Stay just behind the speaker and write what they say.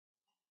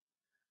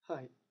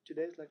Hi,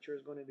 today's lecture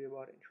is going to be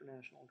about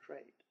international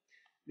trade.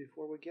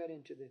 Before we get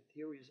into the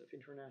theories of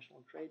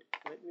international trade,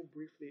 let me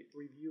briefly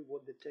review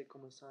what the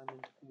take-home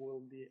assignment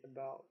will be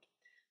about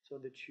so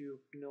that you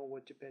know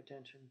what to pay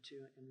attention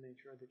to and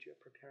make sure that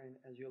you're preparing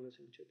as you're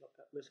listening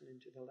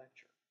to the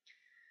lecture.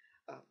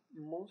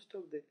 Most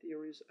of the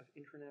theories of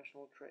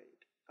international trade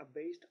are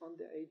based on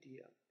the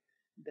idea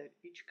that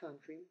each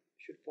country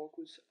should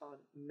focus on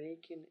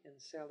making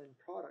and selling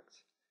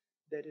products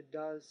that it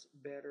does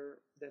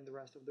better than the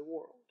rest of the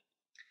world.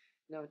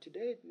 Now,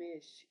 today it may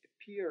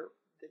appear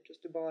that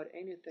just about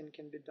anything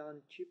can be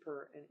done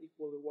cheaper and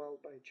equally well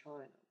by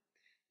China.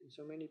 And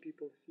so many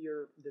people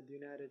fear that the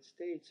United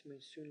States may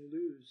soon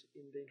lose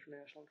in the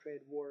international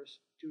trade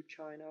wars to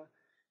China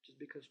just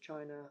because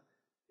China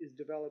is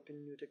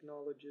developing new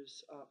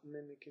technologies,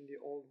 mimicking the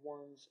old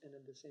ones, and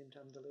at the same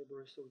time the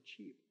labor is so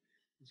cheap.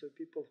 And so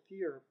people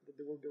fear that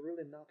there will be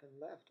really nothing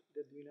left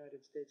that the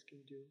United States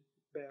can do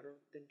better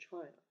than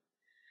China.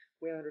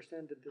 We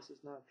understand that this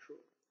is not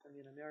true. I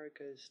mean,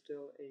 America is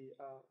still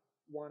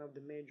one of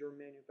the major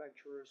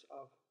manufacturers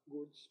of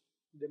goods,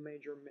 the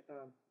major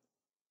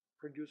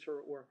producer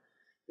or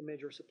the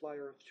major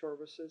supplier of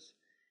services,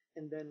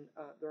 and then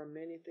there are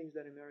many things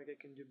that America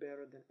can do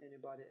better than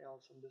anybody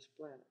else on this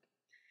planet.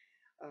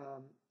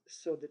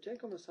 So the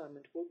take-home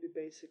assignment will be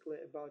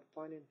basically about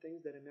finding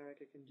things that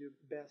America can do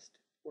best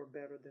or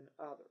better than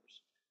others,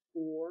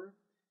 or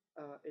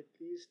at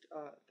least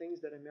things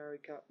that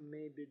America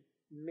may be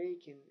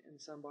making and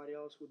somebody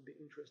else would be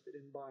interested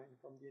in buying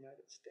from the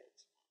United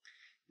States.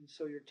 And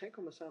so your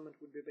take-home assignment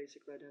would be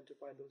basically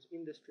identify those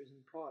industries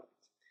and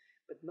products,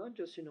 but not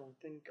just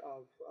think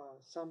of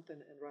something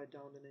and write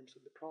down the names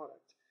of the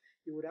products.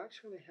 You would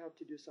actually have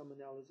to do some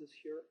analysis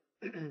here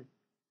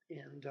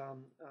and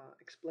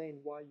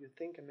explain why you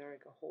think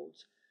America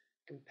holds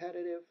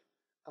competitive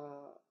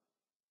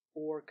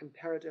or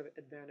comparative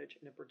advantage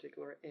in a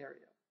particular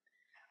area.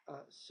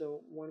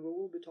 So when we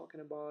will be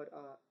talking about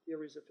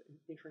theories of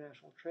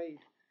international trade,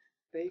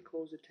 pay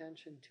close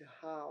attention to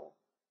how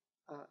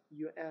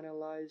you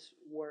analyze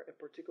where a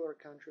particular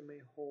country may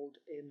hold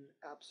an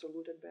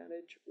absolute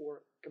advantage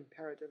or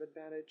comparative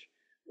advantage,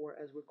 or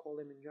as we call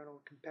them in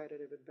general,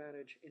 competitive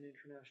advantage in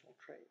international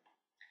trade.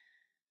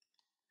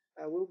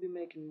 I will be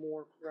making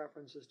more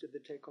references to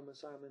the take-home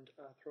assignment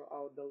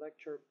throughout the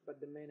lecture, but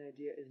the main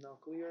idea is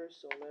now clear,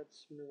 so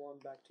let's move on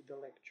back to the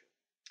lecture.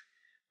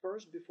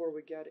 First, before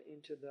we get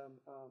into the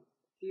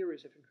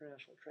theories of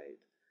international trade,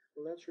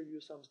 let's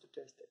review some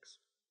statistics.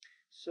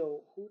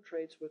 So, who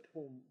trades with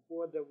whom? Who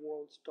are the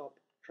world's top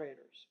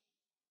traders?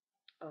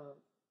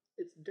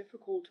 It's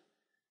difficult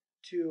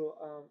to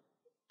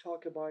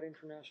talk about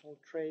international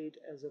trade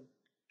as a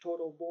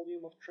total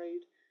volume of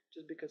trade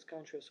just because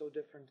countries are so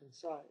different in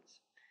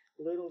size.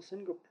 Little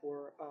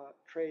Singapore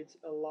trades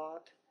a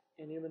lot,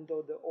 and even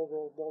though the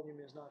overall volume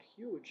is not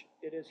huge,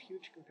 it is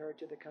huge compared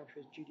to the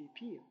country's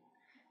GDP.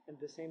 At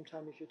the same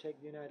time, if you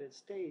take the United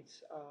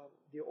States,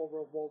 the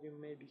overall volume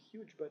may be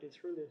huge, but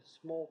it's really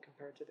small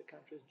compared to the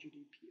country's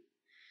GDP.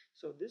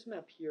 So this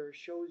map here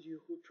shows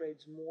you who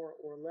trades more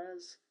or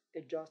less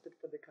adjusted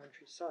for the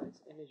country's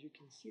size. And as you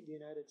can see, the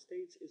United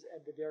States is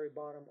at the very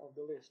bottom of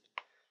the list.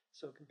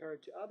 So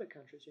compared to other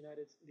countries,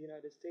 the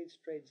United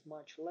States trades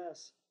much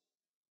less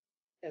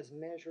as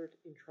measured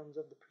in terms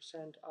of the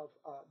percent of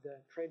the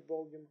trade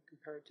volume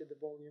compared to the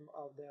volume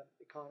of the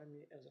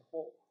economy as a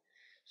whole.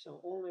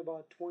 So only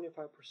about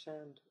 25%,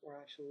 or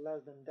actually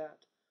less than that,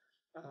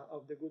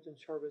 of the goods and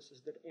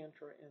services that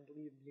enter and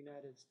leave the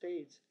United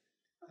States,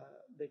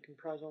 they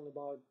comprise only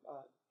about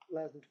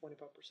less than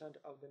 25%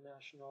 of the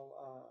national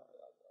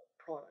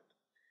product.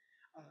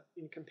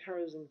 In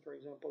comparison, for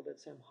example,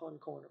 let's say Hong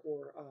Kong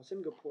or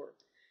Singapore,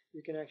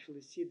 you can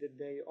actually see that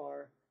they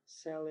are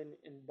selling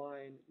and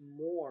buying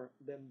more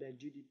than the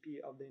GDP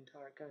of the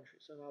entire country.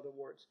 So in other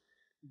words,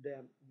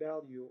 the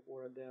value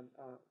or the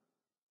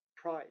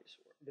price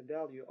or the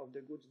value of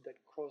the goods that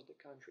cross the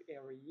country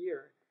every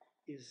year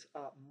is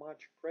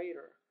much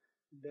greater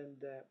than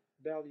the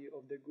value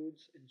of the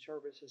goods and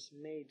services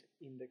made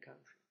in the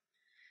country.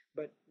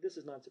 But this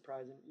is not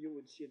surprising. You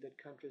would see that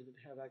countries that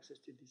have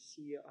access to the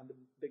sea are the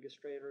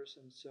biggest traders,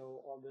 and so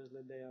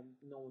obviously they are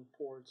known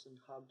ports and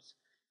hubs.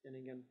 And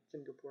again,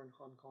 Singapore and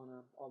Hong Kong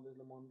are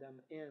obviously among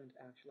them and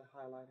actually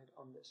highlighted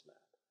on this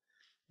map.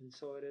 And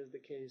so it is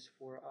the case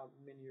for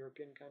many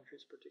European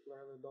countries,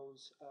 particularly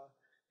those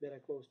that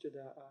are close to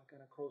the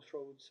kind of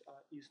crossroads,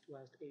 East,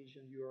 West,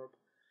 Asia, and Europe.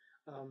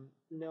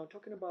 Now,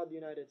 talking about the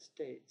United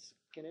States,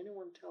 can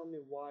anyone tell me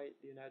why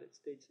the United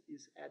States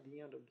is at the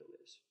end of the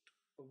list?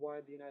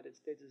 Why the United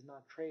States is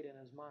not trading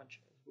as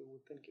much as we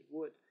would think it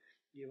would,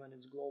 given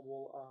its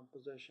global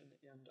position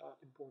and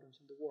importance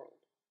in the world?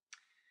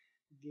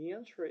 The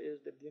answer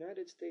is that the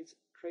United States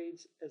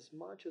trades as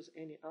much as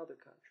any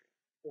other country,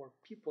 or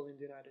people in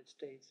the United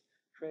States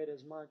trade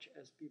as much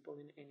as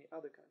people in any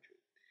other country.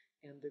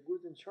 And the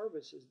goods and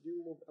services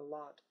do move a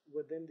lot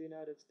within the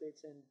United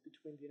States and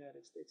between the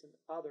United States and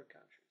other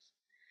countries.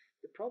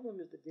 The problem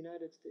is that the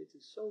United States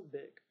is so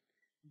big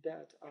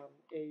that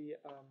a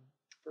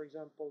for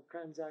example,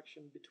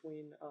 transaction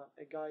between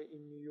a guy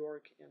in New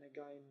York and a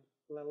guy in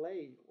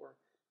LA, or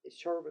a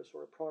service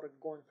or a product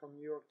going from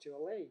New York to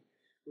LA,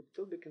 would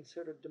still be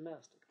considered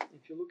domestic.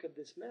 If you look at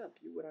this map,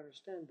 you would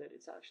understand that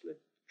it's actually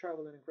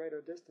traveling a greater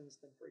distance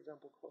than, for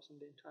example, crossing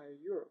the entire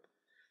Europe.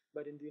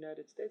 But in the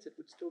United States, it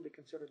would still be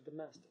considered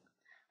domestic.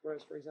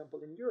 Whereas, for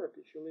example, in Europe,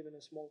 if you live in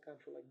a small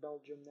country like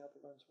Belgium,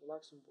 Netherlands, or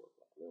Luxembourg,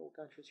 like little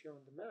countries here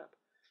on the map,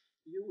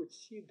 you would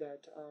see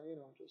that,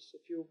 just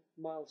a few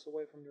miles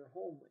away from your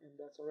home, and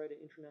that's already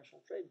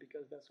international trade,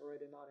 because that's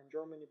already not in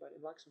Germany, but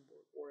in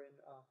Luxembourg, or in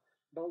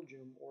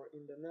Belgium, or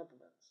in the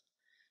Netherlands.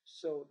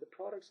 So the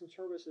products and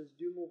services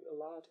do move a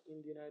lot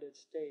in the United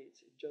States.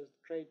 It just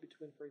trade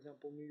between, for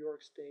example, New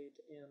York State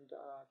and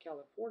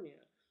California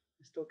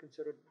is still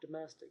considered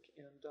domestic,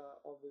 and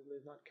obviously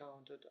is not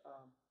counted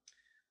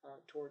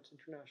towards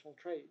international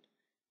trade.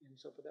 And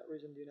so for that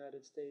reason, the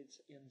United States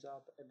ends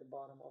up at the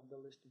bottom of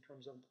the list in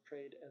terms of the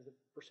trade as a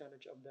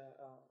percentage of the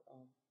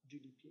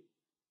GDP.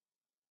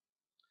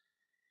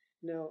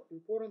 Now,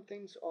 important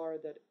things are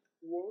that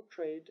world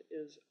trade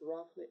is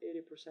roughly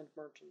 80%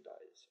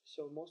 merchandise.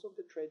 So most of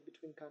the trade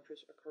between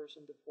countries occurs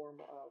in the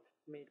form of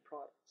made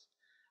products.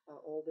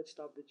 All that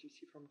stuff that you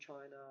see from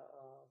China,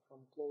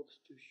 from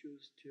clothes to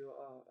shoes to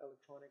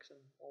electronics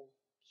and all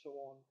so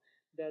on,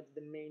 that's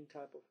the main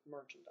type of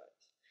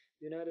merchandise.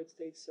 The United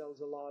States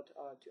sells a lot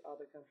to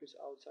other countries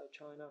outside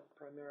China,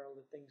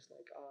 primarily things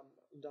like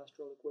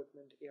industrial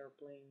equipment,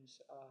 airplanes,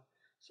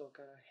 so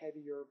kind of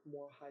heavier,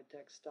 more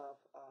high-tech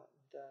stuff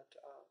that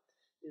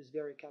is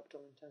very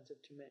capital intensive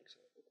to make,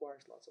 so it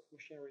requires lots of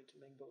machinery to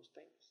make those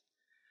things.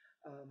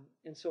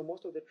 And so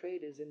most of the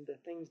trade is in the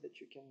things that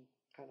you can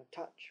kind of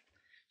touch.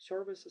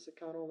 Services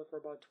account only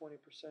for about 20%,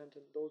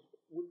 and those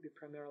would be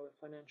primarily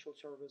financial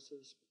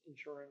services,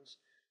 insurance,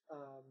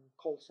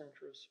 call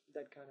centers,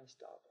 that kind of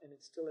stuff, and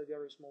it's still a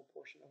very small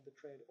portion of the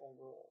trade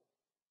overall.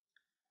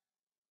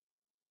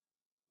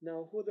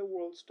 Now, who are the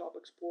world's top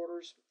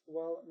exporters?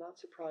 Well, not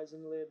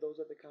surprisingly, those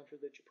are the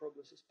countries that you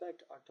probably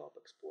suspect are top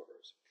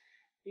exporters.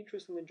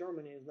 Interestingly,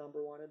 Germany is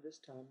number one at this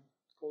time,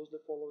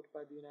 closely followed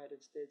by the United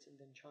States, and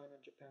then China,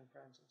 Japan,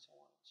 France, and so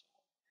on and so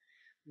on.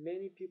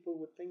 Many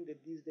people would think that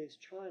these days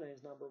China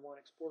is number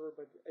one exporter,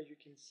 but as you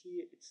can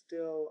see, it's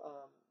still,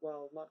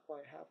 not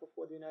quite half of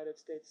what the United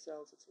States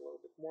sells. It's a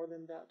little bit more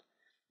than that,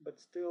 but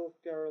still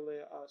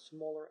fairly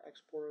smaller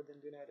exporter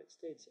than the United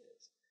States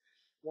is.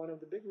 One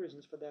of the big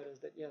reasons for that is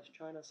that, yes,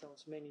 China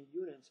sells many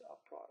units of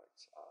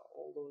products,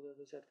 although,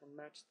 as I said, from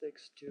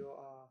matchsticks to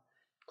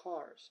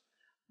cars.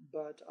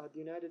 But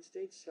the United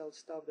States sells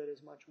stuff that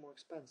is much more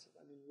expensive.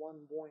 I mean,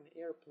 one Boeing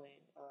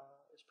airplane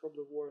is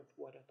probably worth,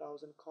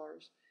 1,000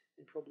 cars,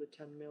 and probably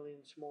 10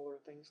 million smaller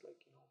things like,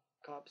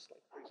 cups,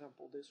 like, for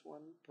example, this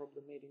one,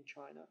 probably made in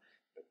China.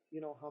 But you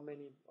know how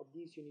many of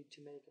these you need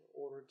to make in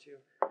order to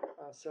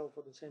sell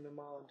for the same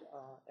amount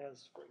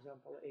as, for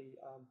example, a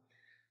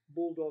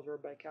bulldozer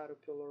by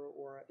Caterpillar,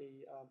 or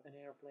an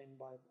airplane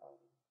by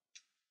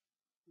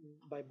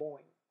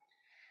Boeing.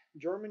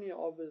 Germany,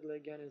 obviously,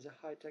 again, is a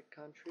high-tech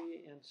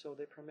country, and so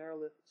they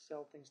primarily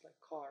sell things like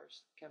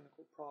cars,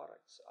 chemical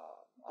products,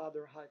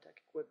 other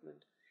high-tech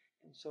equipment.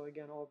 And so,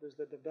 again,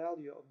 obviously, the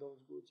value of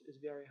those goods is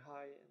very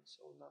high, and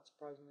so, not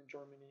surprisingly,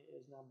 Germany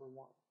is number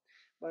one.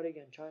 But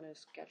again, China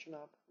is catching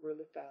up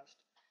really fast,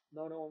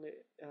 not only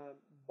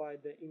by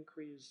the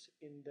increase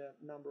in the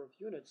number of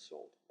units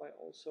sold, but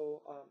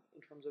also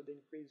in terms of the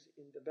increase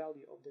in the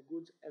value of the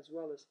goods, as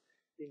well as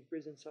the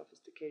increase in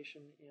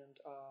sophistication and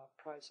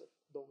price of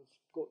those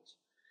goods.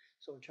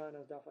 So China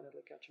is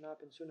definitely catching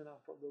up, and soon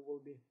enough probably will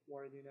be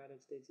where the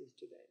United States is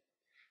today.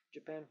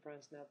 Japan,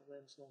 France,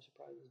 Netherlands, no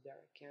surprises there.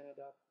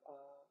 Canada,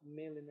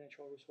 mainly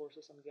natural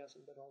resources, I'm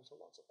guessing, but also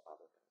lots of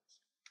other things.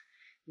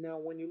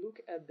 Now, when you look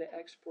at the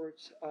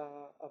exports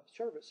of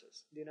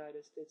services, the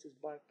United States is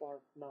by far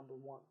number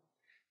one.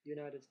 The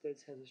United States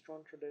has a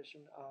strong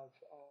tradition of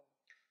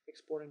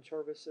exporting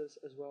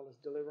services as well as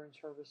delivering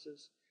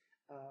services,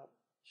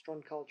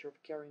 strong culture of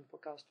caring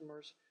for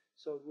customers.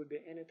 So it would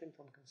be anything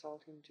from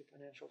consulting to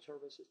financial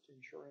services to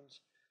insurance,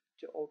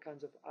 to all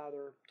kinds of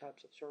other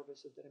types of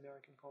services that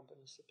American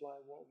companies supply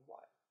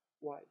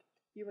worldwide.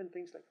 Even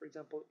things like, for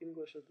example,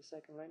 English as the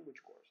second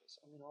language courses.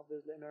 I mean,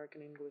 obviously,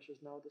 American English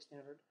is now the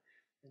standard,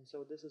 and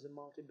so this is a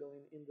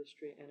multi-billion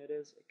industry, and it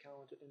is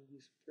accounted in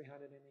these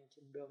 $318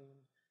 billion.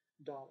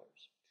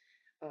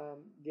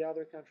 The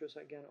other countries,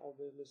 again,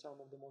 obviously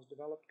some of the most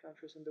developed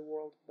countries in the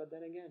world, but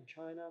then again,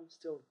 China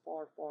still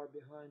far, far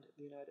behind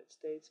the United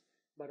States,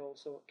 but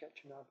also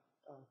catching up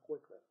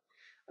quickly.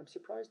 I'm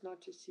surprised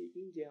not to see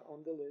India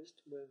on the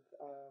list with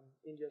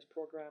India's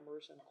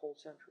programmers and call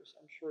centers.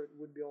 I'm sure it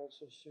would be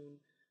also soon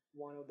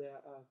one of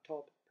the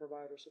top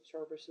providers of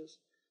services,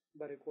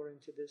 but according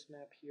to this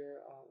map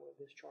here, or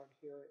this chart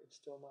here, it's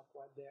still not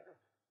quite there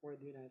where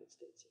the United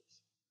States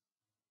is.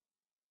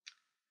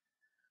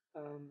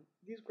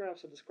 These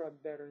graphs are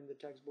described better in the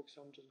textbook,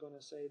 so I'm just going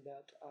to say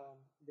that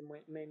the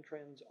main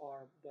trends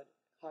are that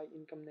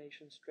high-income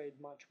nations trade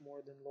much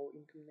more than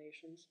low-income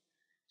nations.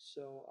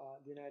 So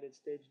the United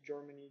States,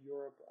 Germany,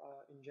 Europe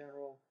in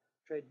general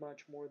trade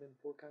much more than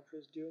poor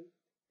countries do,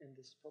 and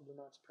this is probably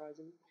not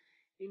surprising.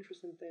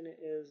 Interesting thing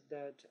is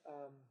that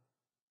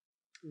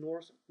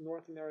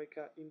North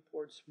America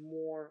imports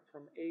more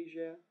from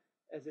Asia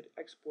as it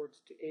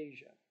exports to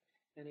Asia.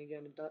 And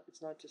again,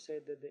 it's not to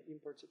say that the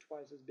imports are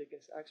twice as big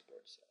as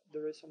exports.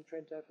 There is some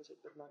trade deficit,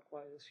 but not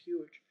quite as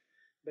huge.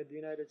 But the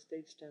United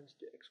States tends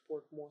to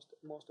export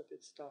most of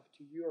its stuff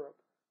to Europe,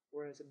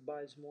 whereas it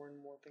buys more and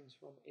more things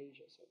from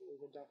Asia. So there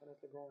is a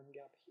definitely growing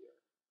gap here.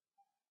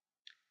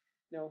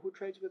 Now, who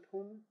trades with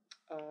whom?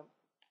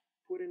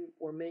 Putting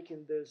or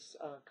making this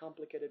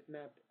complicated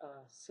map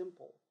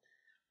simple,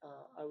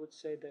 I would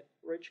say that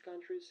rich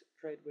countries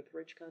trade with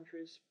rich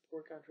countries,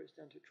 poor countries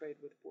tend to trade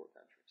with poor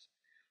countries.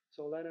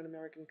 So Latin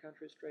American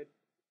countries trade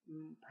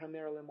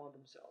primarily among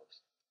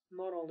themselves,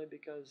 not only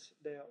because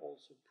they are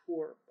also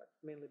poor, but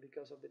mainly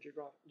because of the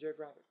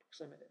geographic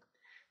proximity.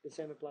 The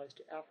same applies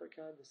to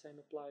Africa, the same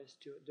applies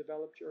to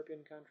developed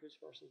European countries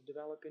versus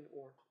developing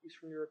or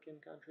Eastern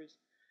European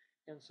countries,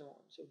 and so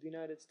on. So the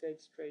United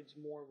States trades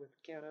more with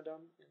Canada,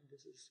 and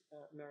this is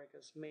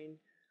America's main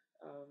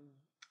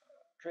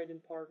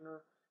trading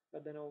partner,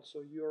 but then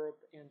also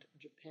Europe and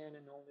Japan,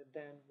 and only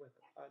then with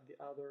the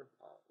other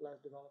less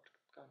developed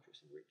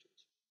countries and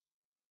regions.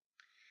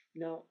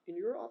 Now, in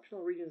your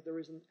optional readings, there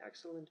is an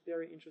excellent,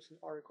 very interesting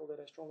article that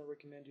I strongly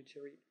recommend you to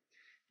read.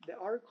 The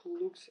article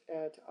looks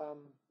at,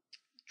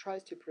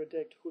 tries to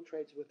predict who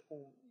trades with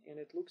whom, and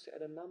it looks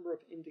at a number of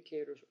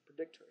indicators or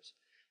predictors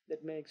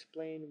that may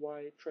explain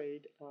why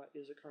trade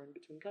is occurring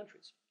between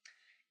countries.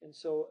 And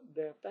so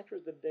the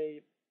factors that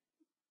they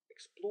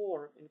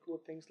explore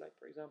include things like,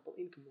 for example,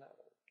 income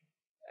level.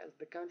 As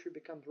the country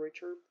becomes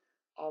richer,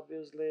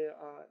 obviously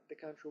the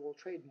country will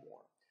trade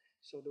more.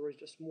 So there is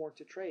just more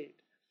to trade.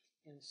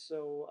 And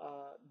so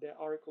the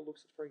article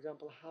looks at, for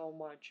example, how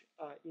much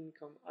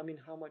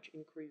how much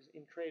increase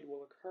in trade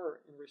will occur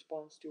in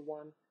response to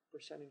 1%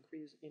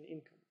 increase in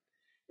income.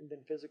 And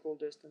then physical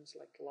distance,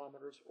 like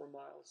kilometers or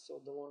miles.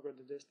 So the longer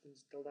the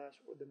distance, the less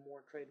or the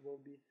more trade will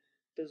be.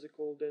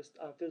 Physical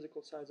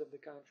size of the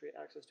country,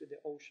 access to the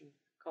ocean,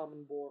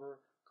 common border,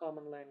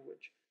 common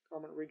language,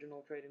 common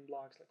regional trading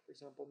blocks, like for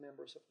example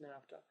members of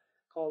NAFTA,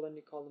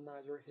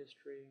 colonizer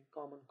history,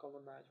 common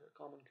colonizer,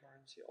 common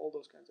currency, all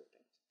those kinds of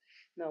things.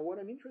 Now, what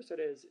I'm interested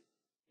is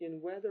in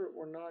whether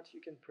or not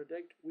you can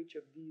predict which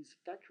of these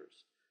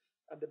factors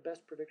are the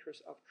best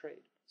predictors of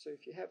trade. So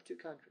if you have two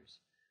countries,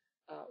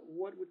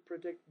 what would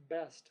predict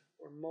best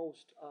or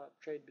most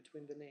trade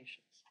between the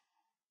nations?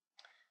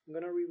 I'm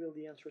going to reveal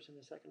the answers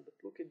in a second, but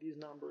look at these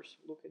numbers,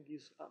 look at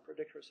these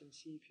predictors, and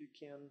see if you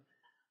can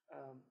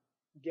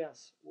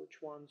guess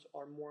which ones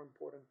are more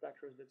important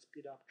factors that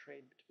speed up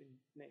trade between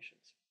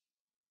nations.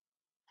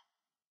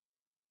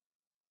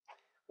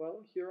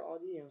 Well, here are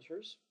the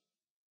answers.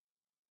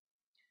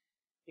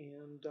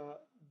 And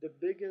the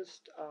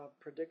biggest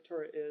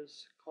predictor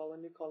is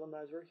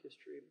colonizer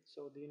history.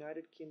 So the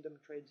United Kingdom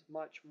trades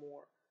much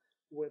more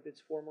with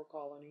its former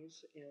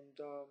colonies, and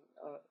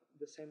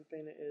the same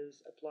thing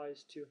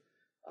applies to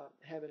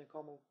having a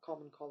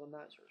common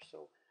colonizer.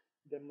 So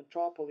the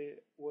metropoly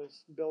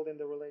was building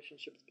the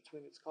relationships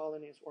between its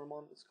colonies or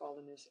among its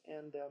colonies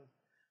and the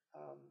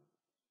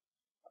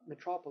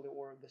metropoly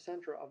or the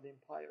center of the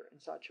empire in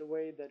such a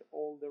way that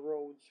all the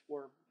roads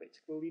were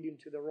basically leading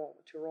to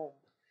Rome.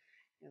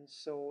 And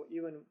so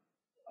even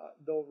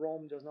though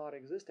Rome does not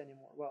exist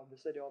anymore, well, the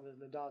city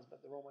obviously does,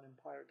 but the Roman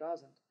Empire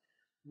doesn't,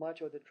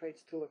 much of the trade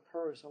still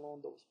occurs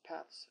along those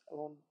paths,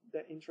 along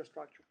the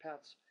infrastructure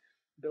paths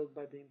built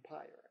by the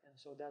empire, and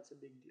so that's a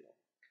big deal.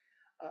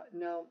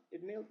 Now,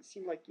 it may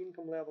seem like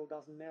income level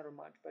doesn't matter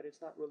much, but it's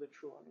not really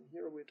true. I mean,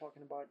 here we're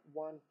talking about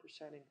 1%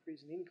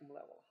 increase in income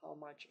level. How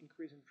much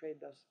increase in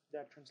trade does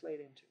that translate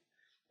into?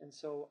 And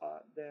so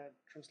the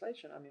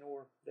translation,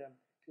 or the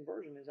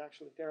conversion is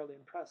actually fairly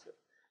impressive.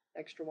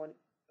 Extra 1%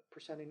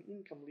 in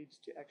income leads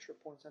to extra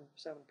 0.7%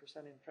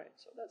 in trade,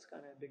 so that's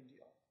kind of a big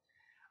deal.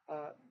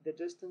 The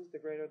distance,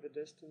 the greater the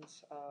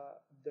distance,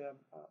 the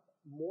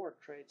more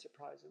trade,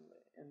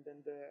 surprisingly, and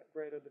then the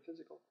greater the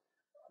physical.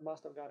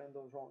 Must have gotten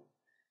those wrong.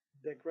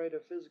 The greater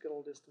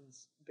physical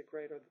distance, the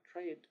greater the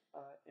trade,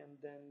 and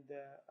then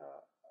the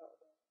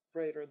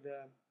greater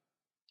the,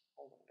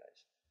 hold on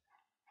guys.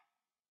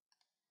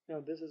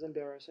 Now this is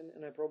embarrassing,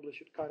 and I probably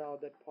should cut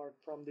out that part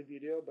from the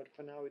video, but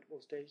for now it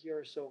will stay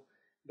here. So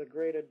the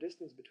greater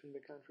distance between the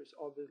countries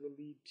obviously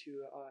lead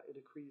to a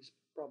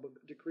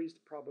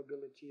decreased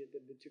probability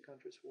that the two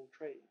countries will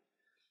trade.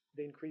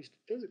 The increased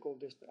physical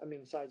distance,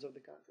 size of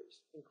the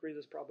countries,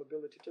 increases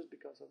probability just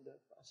because of the,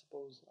 I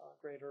suppose,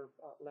 greater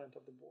length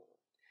of the border.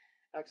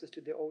 Access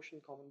to the ocean,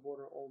 common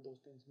border, all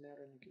those things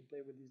matter, and you can play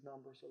with these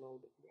numbers a little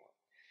bit more.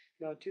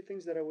 Now, two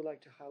things that I would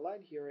like to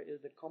highlight here is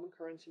that common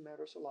currency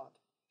matters a lot.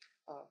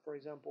 For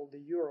example,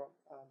 the euro,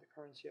 the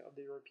currency of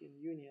the European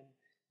Union,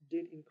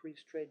 did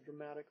increase trade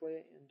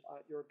dramatically, and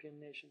European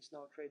nations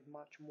now trade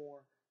much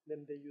more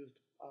than they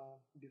used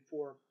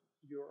before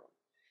euro.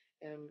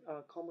 And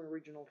common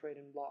regional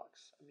trading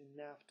blocks,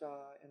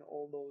 NAFTA and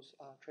all those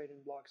trading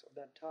blocks of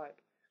that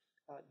type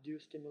do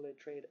stimulate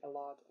trade a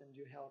lot and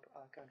do help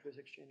countries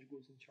exchange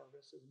goods and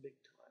services big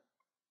time.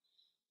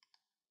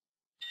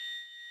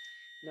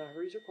 Now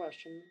here is a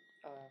question,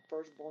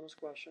 first bonus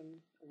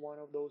question, one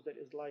of those that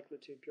is likely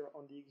to appear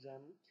on the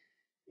exam,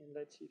 and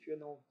let's see if you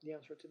know the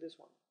answer to this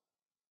one.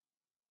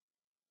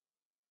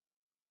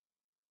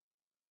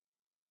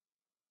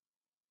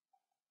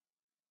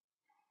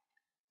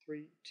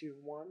 3, 2,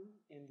 1,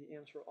 and the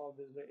answer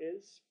obviously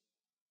is,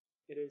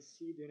 it is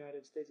C, the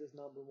United States is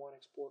 #1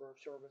 exporter of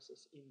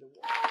services in the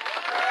world.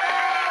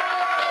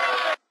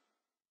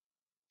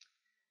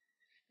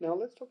 Now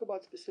let's talk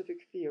about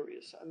specific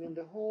theories. I mean,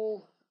 the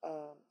whole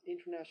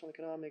international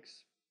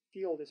economics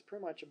field is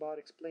pretty much about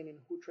explaining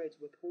who trades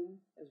with whom,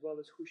 as well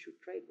as who should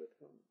trade with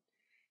whom.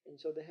 And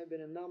so there have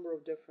been a number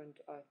of different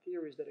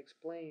theories that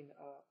explain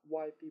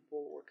why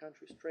people or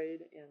countries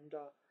trade, and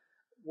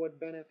what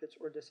benefits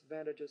or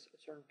disadvantages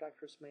certain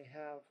factors may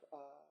have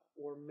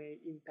or may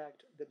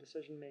impact the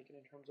decision making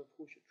in terms of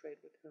who should trade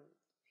with whom.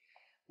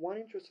 One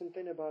interesting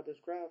thing about this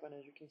graph, and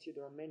as you can see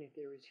there are many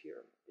theories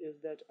here, is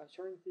that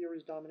certain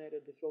theories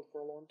dominated the field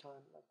for a long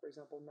time. Like, for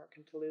example,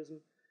 mercantilism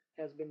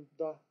has been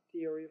the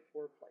theory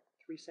for like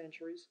 3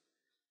 centuries,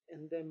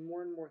 and then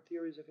more and more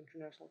theories of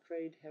international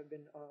trade have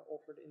been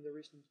offered in the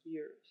recent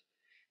years.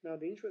 Now,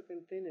 the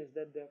interesting thing is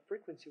that the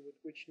frequency with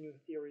which new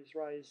theories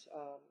rise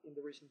in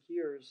the recent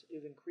years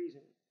is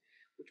increasing,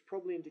 which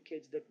probably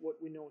indicates that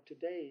what we know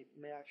today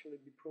may actually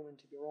be proven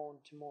to be wrong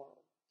tomorrow.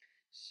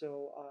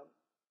 So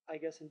I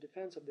guess in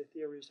defense of the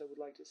theories, I would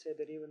like to say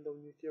that even though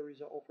new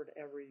theories are offered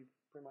every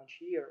pretty much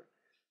year,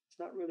 it's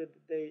not really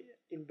that they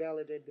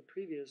invalidate the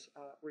previous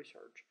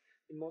research.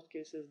 In most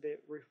cases, they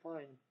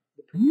refine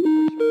the previous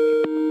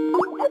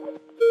research.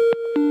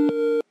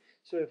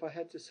 So if I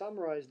had to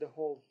summarize the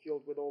whole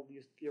field with all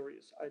these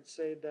theories, I'd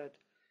say that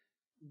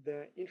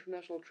the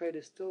international trade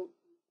is still,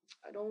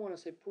 I don't want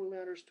to say poorly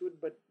understood,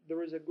 but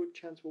there is a good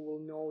chance we will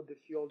know the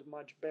field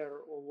much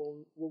better, or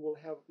we will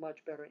have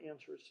much better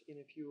answers in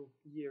a few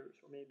years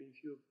or maybe a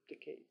few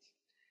decades.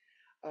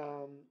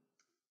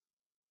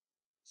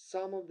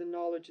 Some of the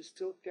knowledge is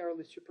still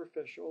fairly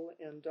superficial,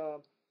 and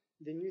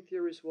the new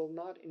theories will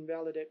not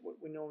invalidate what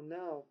we know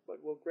now,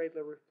 but will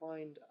greatly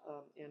refine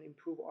and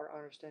improve our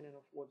understanding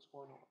of what's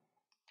going on.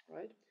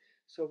 Right?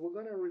 So we're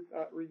going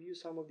to review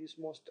some of these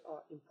most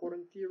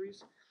important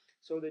theories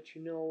so that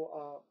you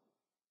know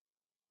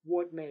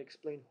what may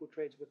explain who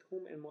trades with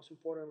whom, and most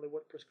importantly,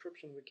 what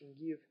prescription we can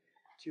give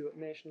to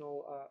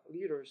national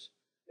leaders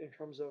in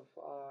terms of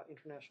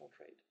international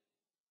trade.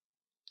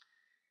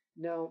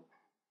 Now,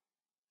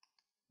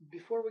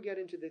 before we get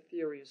into the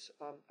theories,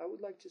 I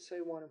would like to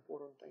say one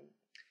important thing.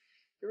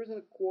 There is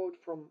a quote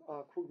from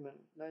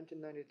Krugman,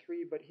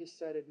 1993, but he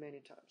said it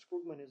many times.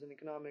 Krugman is an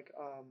economic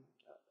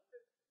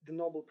the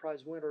Nobel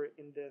Prize winner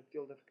in the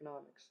field of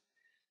economics.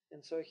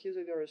 And so he's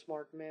a very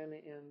smart man,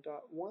 and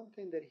one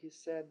thing that he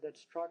said that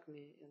struck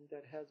me, and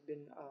that has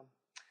been,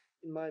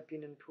 in my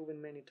opinion, proven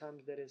many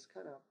times that is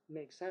kind of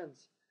makes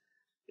sense,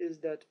 is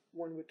that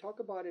when we talk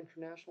about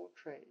international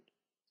trade,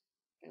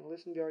 and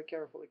listen very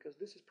carefully because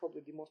this is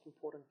probably the most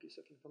important piece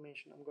of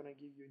information I'm going to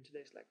give you in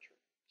today's lecture.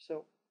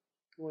 So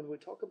when we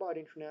talk about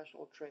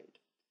international trade,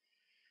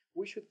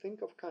 we should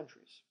think of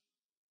countries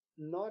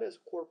not as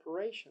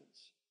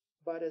corporations,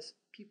 but as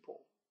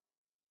people.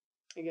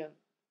 Again,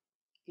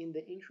 in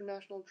the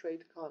international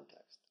trade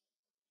context,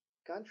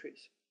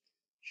 countries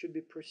should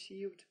be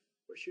perceived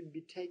or should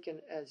be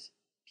taken as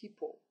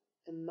people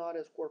and not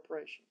as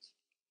corporations.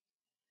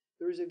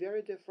 There is a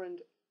very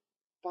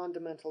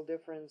fundamental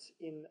difference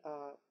in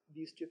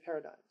these two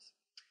paradigms.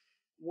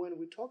 When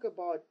we talk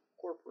about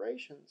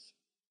corporations,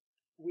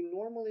 we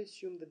normally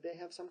assume that they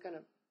have some kind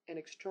of an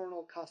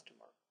external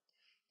customer.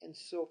 And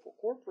so for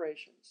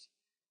corporations,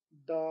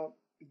 the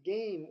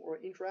game or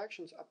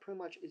interactions are pretty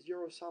much a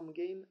zero-sum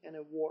game and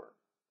a war.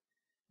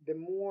 The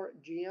more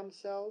GM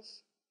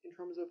sells in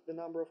terms of the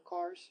number of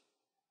cars,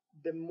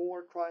 the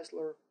more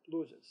Chrysler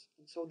loses.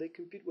 And so they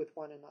compete with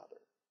one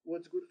another.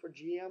 What's good for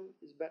GM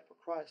is bad for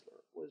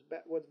Chrysler.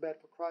 What's bad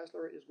for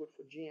Chrysler is good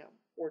for GM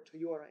or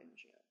Toyota and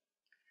GM.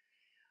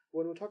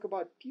 When we talk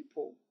about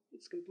people,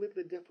 it's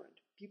completely different.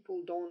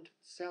 People don't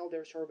sell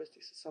their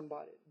services to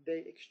somebody.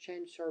 They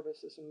exchange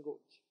services and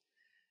goods.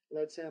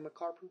 Let's say I'm a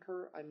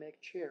carpenter, I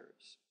make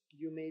chairs.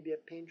 You may be a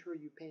painter,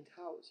 you paint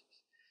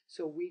houses.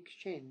 So we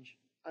exchange.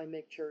 I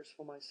make chairs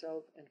for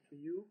myself and for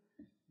you.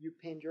 You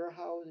paint your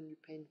house and you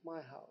paint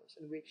my house.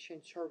 And we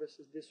exchange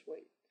services this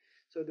way.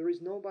 So there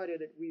is nobody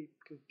that we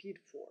compete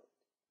for.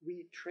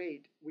 We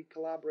trade, we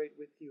collaborate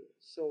with you.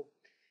 So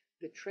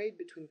the trade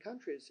between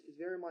countries is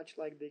very much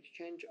like the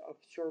exchange of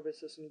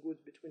services and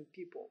goods between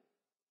people.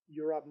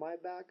 You rub my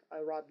back, I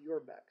rub your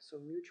back. So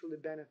mutually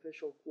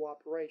beneficial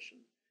cooperation,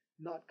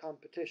 not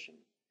competition.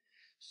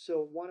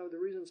 So one of the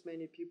reasons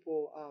many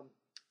people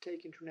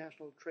take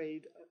international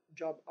trade,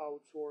 job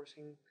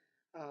outsourcing,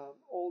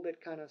 all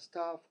that kind of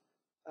stuff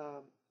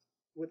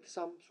with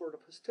some sort of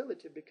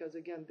hostility, because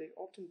again, they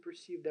often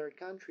perceive their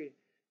country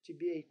to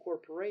be a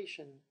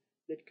corporation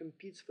that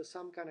competes for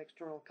some kind of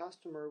external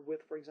customer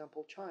with, for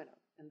example, China,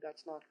 and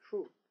that's not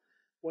true.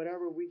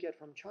 whatever we get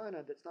from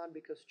China, that's not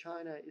because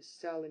China is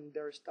selling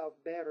their stuff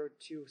better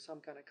to some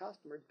kind of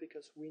customer, it's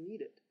because we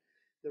need it.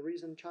 The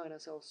reason China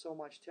sells so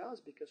much to us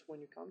because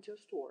when you come to a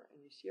store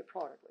and you see a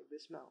product like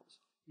this mouse,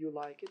 you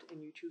like it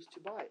and you choose to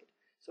buy it.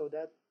 So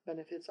that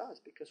benefits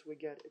us because we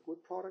get a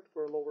good product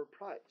for a lower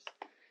price.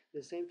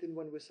 The same thing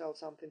when we sell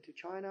something to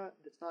China,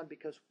 that's not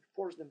because we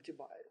force them to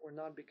buy it or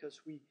not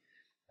because we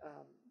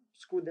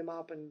screwed them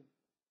up and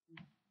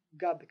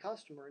got the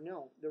customer.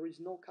 No, there is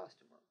no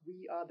customer.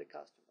 We are the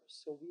customers,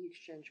 so we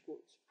exchange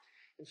goods.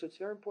 And so it's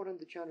very important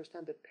that you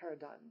understand that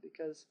paradigm,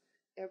 because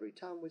every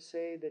time we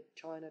say that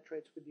China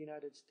trades with the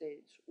United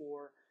States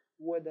or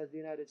what does the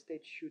United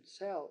States should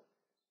sell,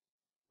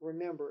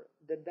 remember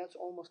that that's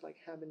almost like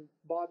having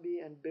Bobby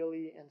and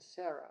Billy and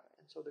Sarah.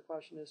 And so the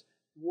question is,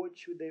 what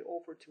should they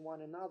offer to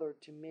one another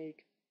to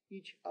make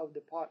each of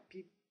the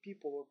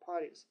people or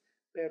parties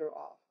better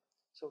off?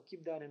 So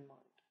keep that in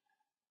mind.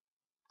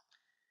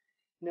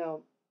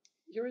 Now,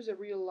 here is a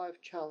real-life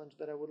challenge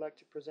that I would like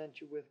to present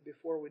you with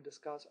before we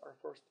discuss our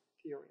first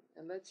theory.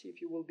 And let's see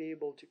if you will be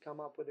able to come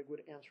up with a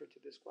good answer to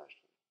this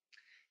question.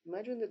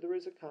 Imagine that there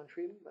is a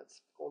country,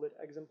 let's call it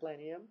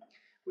Exemplania,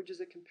 which is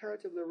a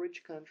comparatively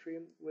rich country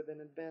with an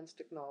advanced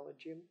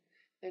technology,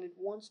 and it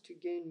wants to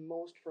gain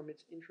most from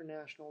its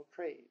international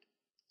trade.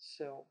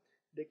 So,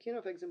 the king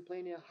of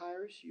Exemplania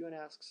hires you and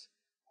asks,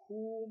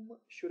 whom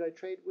should I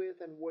trade with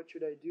and what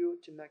should I do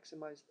to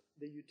maximize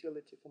the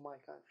utility for my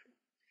country?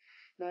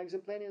 Now,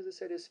 Exemplania, as I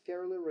said, is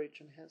fairly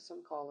rich and has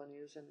some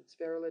colonies, and it's a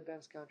fairly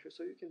advanced country.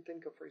 So you can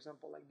think of, for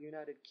example, like the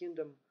United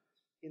Kingdom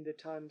in the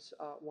times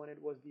when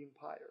it was the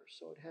empire.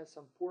 So it has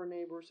some poor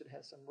neighbors, it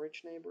has some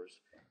rich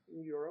neighbors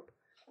in Europe.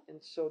 And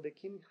so the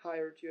king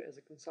hired you as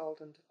a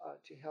consultant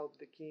to help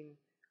the king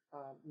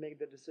make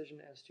the decision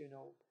as to,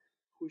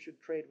 who should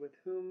trade with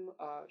whom,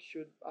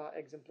 should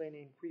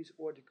Exemplania increase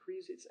or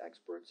decrease its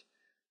exports,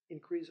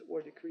 increase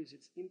or decrease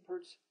its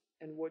imports,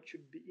 and what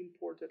should be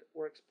imported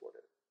or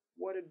exported.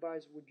 What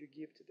advice would you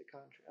give to the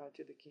country,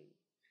 to the king?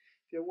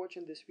 If you're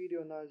watching this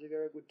video, now is a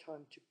very good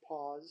time to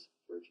pause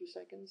for a few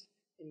seconds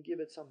and give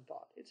it some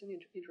thought. It's an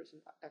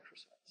interesting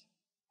exercise.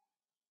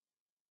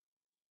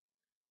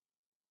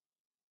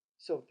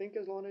 So think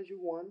as long as you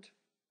want,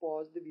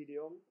 pause the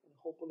video, and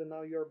hopefully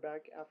now you're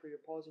back after your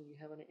pause and you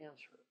have an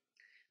answer.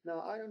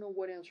 Now, I don't know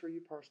what answer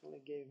you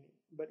personally gave me,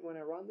 but when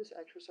I run this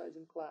exercise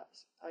in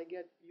class, I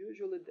get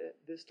usually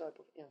this type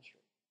of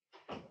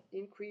answer.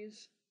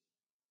 Increase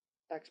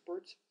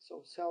exports,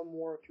 so sell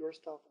more of your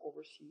stuff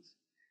overseas,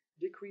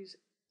 decrease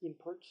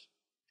imports,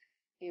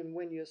 and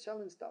when you're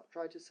selling stuff,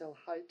 try to sell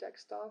high-tech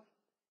stuff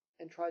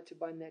and try to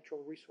buy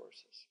natural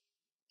resources.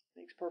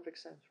 Makes perfect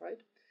sense, right?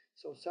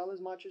 So sell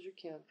as much as you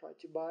can, try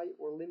to buy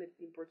or limit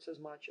imports as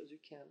much as you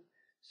can,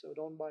 so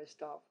don't buy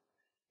stuff.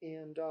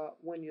 And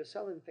when you're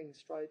selling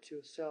things, try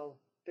to sell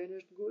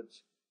finished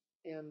goods,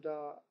 and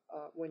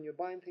when you're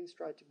buying things,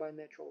 try to buy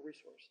natural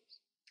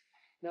resources.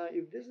 Now,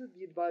 if this is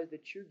the advice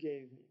that you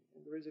gave me,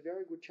 and there is a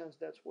very good chance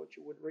that's what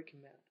you would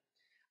recommend,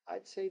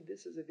 I'd say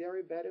this is a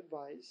very bad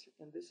advice,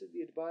 and this is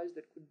the advice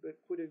that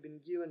could have been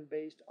given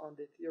based on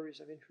the theories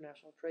of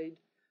international trade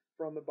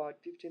from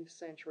about 15th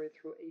century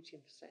through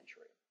 18th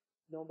century.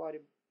 Nobody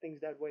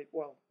thinks that way.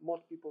 Well,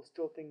 most people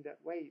still think that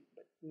way,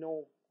 but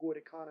no good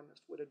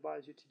economist would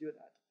advise you to do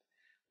that.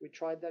 We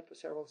tried that for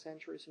several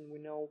centuries, and we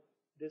know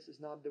this is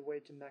not the way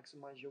to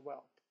maximize your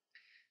wealth.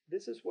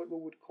 This is what we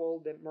would call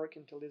the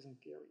mercantilism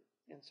theory.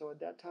 And so at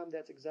that time,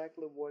 that's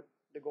exactly what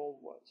the goal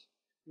was.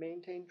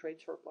 Maintain trade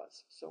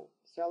surplus. So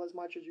sell as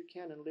much as you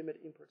can and limit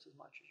imports as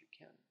much as you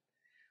can.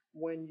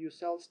 When you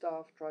sell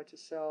stuff, try to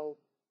sell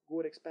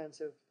good,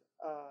 expensive,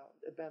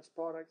 advanced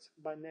products,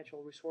 buy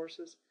natural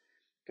resources,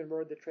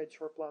 convert the trade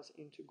surplus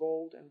into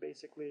gold, and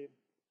basically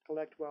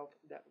collect wealth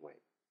that way.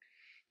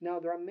 Now,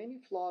 there are many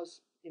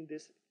flaws in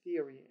this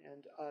theory,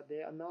 and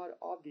they are not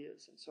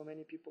obvious. And so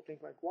many people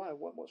think like, why?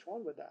 What's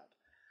wrong with that?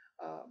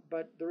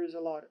 But there is a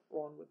lot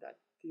wrong with that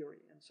theory,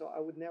 and so I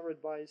would never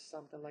advise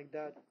something like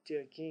that to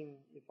a king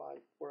if I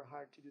were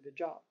hired to do the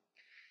job.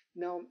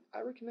 Now,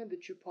 I recommend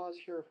that you pause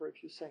here for a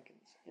few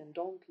seconds and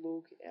don't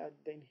look at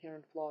the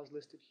inherent flaws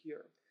listed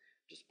here.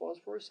 Just pause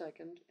for a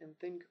second and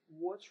think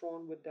what's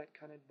wrong with that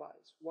kind of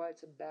advice, why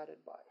it's a bad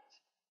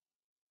advice.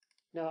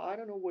 Now, I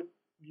don't know what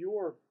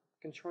your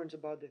concerns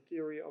about the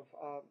theory of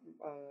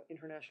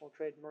international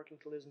trade,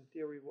 mercantilism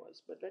theory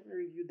was, but let me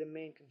review the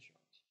main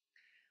concerns.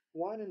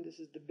 One, and this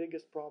is the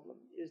biggest problem,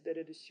 is that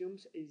it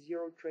assumes a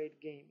zero trade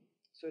game.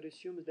 So it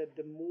assumes that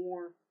the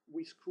more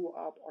we screw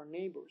up our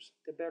neighbors,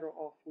 the better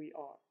off we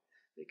are.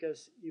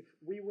 Because if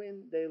we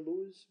win, they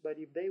lose, but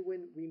if they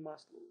win, we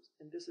must lose.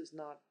 And this is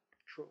not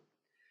true.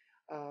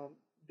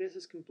 This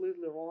is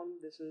completely wrong.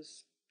 This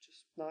is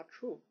just not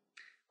true.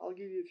 I'll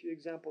give you a few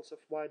examples of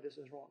why this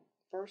is wrong.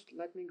 First,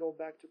 let me go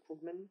back to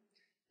Krugman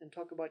and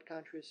talk about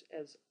countries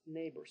as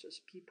neighbors, as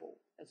people,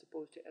 as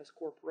opposed to as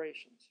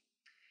corporations.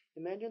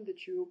 Imagine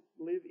that you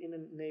live in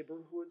a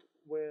neighborhood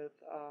with,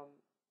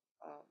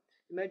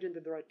 imagine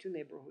that there are two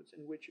neighborhoods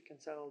in which you can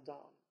settle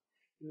down.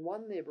 In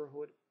one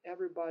neighborhood,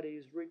 everybody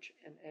is rich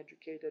and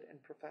educated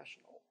and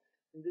professional.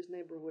 In this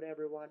neighborhood,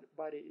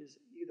 everybody is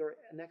either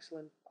an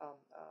excellent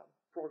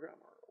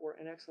programmer, or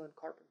an excellent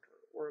carpenter,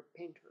 or a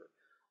painter,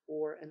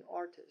 or an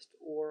artist,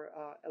 or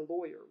a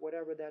lawyer,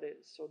 whatever that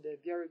is. So they're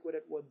very good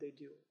at what they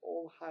do,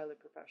 all highly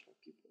professional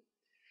people.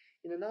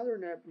 In another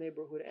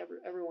neighborhood,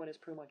 everyone is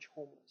pretty much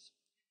homeless,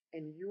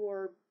 and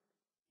you're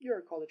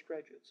a college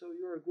graduate, so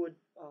you're a good,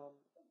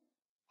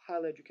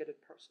 highly educated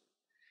person.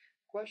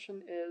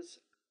 Question is,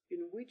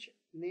 in which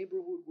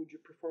neighborhood would you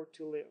prefer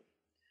to live?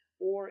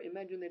 Or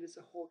imagine it is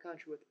a whole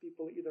country with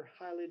people either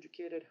highly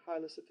educated,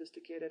 highly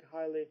sophisticated,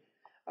 highly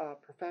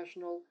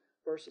professional,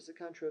 versus a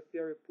country of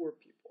very poor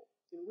people.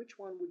 In which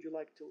one would you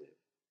like to live?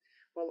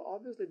 Well,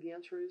 obviously the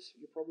answer is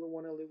you probably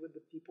want to live with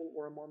the people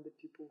or among the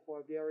people who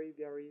are very,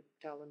 very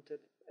talented,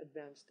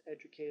 advanced,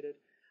 educated,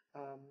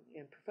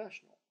 and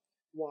professional.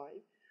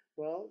 Why?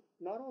 Well,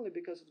 not only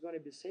because it's going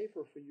to be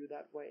safer for you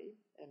that way,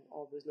 and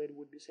obviously it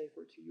would be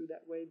safer to you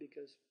that way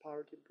because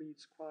poverty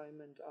breeds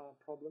crime and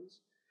problems,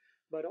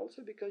 but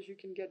also because you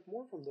can get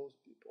more from those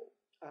people.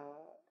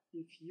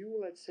 If you,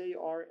 let's say,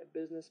 are a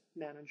business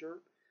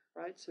manager,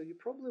 right? So you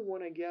probably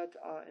want to get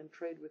and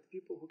trade with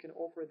people who can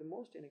offer the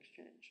most in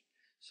exchange.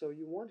 So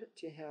you want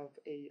to have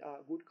a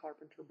good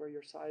carpenter by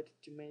your side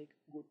to make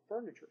good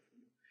furniture for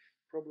you.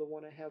 You probably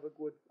want to have a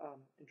good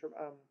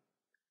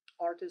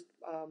artist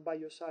by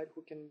your side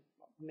who can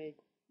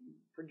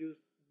produce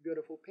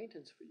beautiful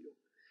paintings for you.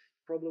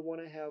 You probably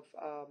want to have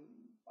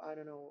I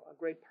don't know,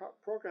 great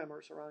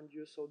programmers around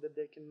you so that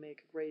they can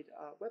make a great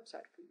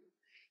website for you.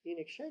 In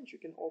exchange, you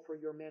can offer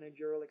your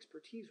managerial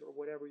expertise or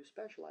whatever you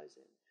specialize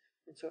in,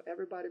 and so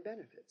everybody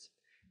benefits.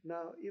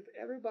 Now, if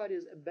everybody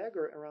is a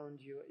beggar around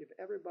you, if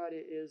everybody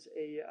is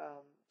a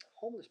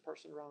homeless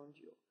person around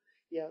you,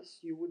 yes,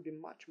 you would be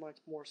much, much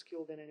more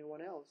skilled than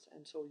anyone else,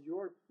 and so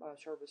your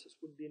services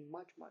would be in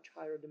much, much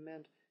higher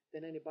demand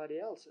than anybody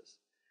else's.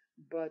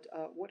 But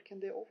what can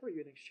they offer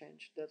you in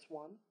exchange? That's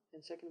one.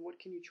 And second, what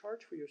can you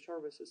charge for your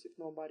services if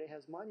nobody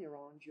has money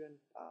around you and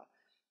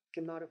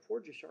cannot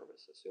afford your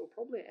services? So you'll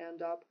probably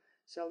end up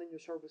selling your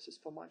services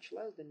for much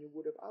less than you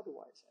would have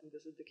otherwise. And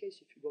this is the case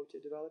if you go to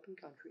a developing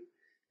country.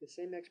 The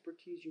same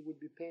expertise you would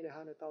be paying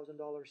 $100,000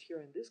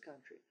 here in this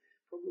country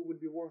probably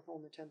would be worth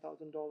only $10,000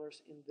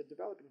 in the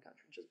developing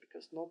country, just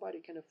because nobody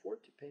can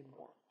afford to pay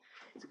more.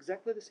 It's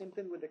exactly the same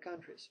thing with the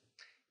countries.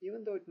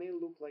 Even though it may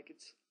look like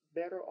it's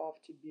better off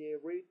to be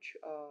a rich,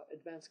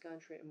 advanced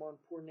country among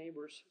poor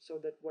neighbors so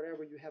that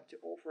whatever you have to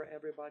offer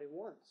everybody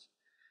wants.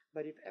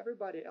 But if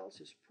everybody else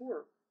is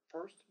poor,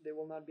 first, they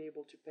will not be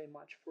able to pay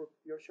much for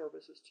your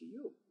services to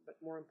you. But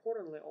more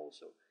importantly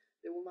also,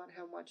 they will not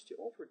have much to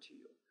offer to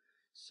you.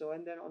 So,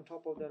 and then on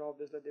top of that,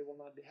 obviously, they will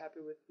not be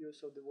happy with you,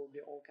 so there will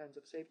be all kinds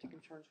of safety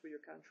concerns for your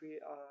country,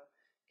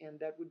 and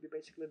that would be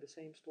basically the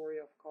same story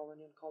of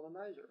colony and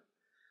colonizer.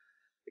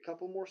 A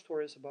couple more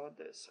stories about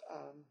this.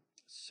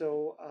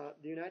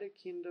 The United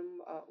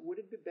Kingdom, would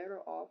it be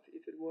better off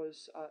if it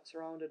was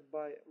surrounded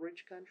by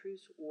rich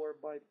countries or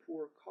by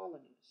poor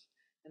colonies?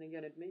 And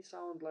again, it may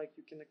sound like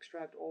you can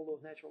extract all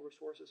those natural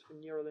resources for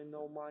nearly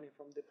no money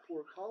from the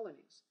poor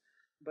colonies,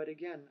 but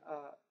again,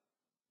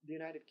 the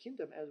United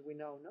Kingdom, as we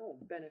now know,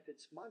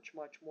 benefits much,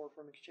 much more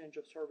from exchange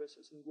of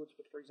services and goods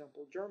with, for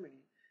example,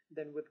 Germany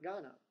than with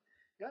Ghana.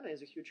 Ghana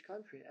is a huge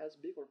country, as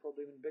big or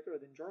probably even bigger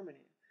than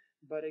Germany.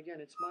 But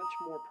again, it's much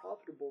more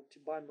profitable to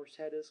buy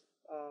Mercedes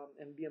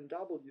and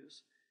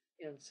BMWs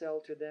and sell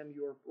to them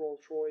your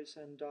Rolls-Royce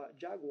and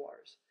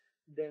Jaguars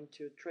than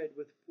to trade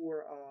with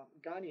poor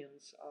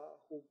Ghanaians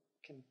who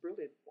can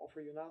really offer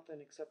you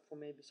nothing except for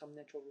maybe some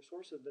natural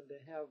resources that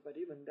they have.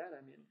 But even that, I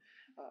mean,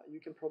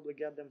 you can probably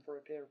get them for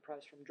a fair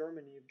price from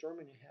Germany if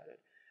Germany had it.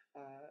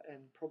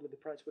 And probably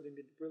the price wouldn't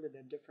be really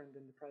that different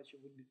than the price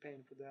you would be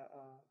paying for the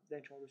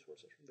natural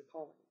resources from the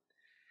colony.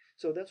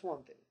 So that's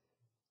one thing.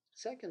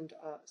 Second,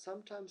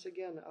 sometimes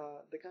again,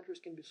 the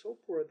countries can be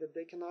so poor that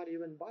they cannot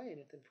even buy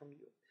anything from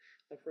you.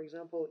 Like for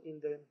example,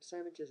 in the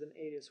 70s and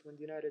 80s, when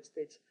the United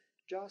States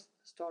just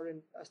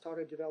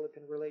started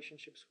developing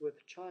relationships with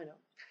China,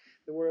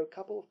 there were a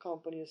couple of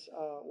companies,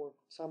 or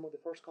some of the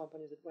first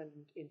companies that went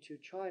into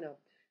China.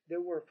 They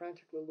were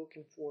frantically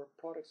looking for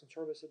products and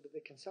services that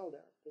they can sell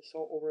there. They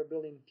saw over 1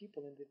 billion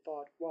people, and they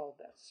thought, well,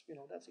 that's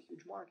a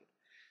huge market.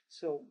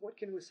 So what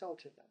can we sell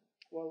to them?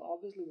 Well,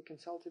 obviously we can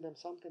sell to them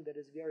something that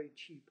is very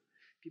cheap.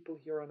 People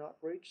here are not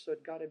rich, so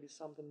it got to be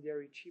something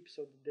very cheap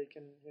so that they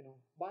can,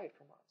 buy it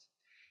from us.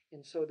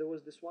 And so there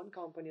was this one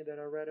company that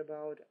I read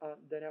about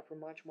that after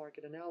much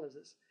market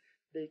analysis,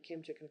 they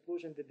came to a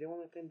conclusion that the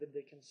only thing that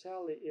they can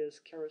sell is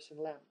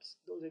kerosene lamps.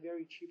 Those are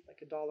very cheap,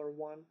 like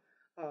 $1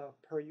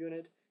 per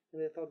unit.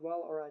 And they thought,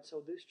 well, all right,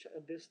 so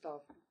this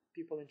stuff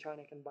people in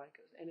China can buy,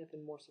 because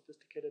anything more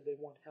sophisticated, they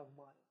won't have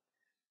money.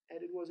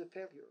 And it was a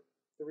failure.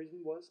 The reason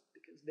was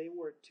because they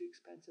were too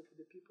expensive for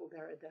the people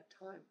there at that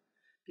time.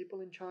 People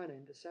in China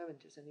in the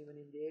 70s and even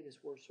in the 80s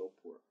were so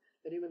poor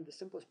that even the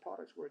simplest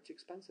products were too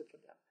expensive for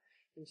them.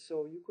 And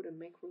so you couldn't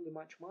make really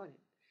much money.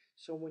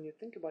 So when you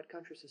think about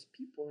countries as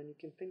people, and you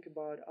can think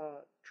about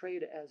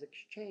trade as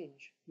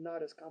exchange,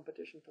 not as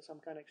competition for some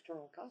kind of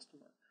external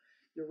customer,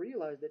 you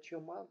realize that you're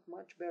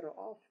much better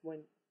off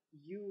when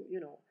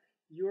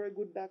you're a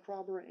good back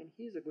robber and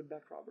he's a good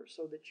back robber,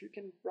 so that you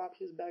can rob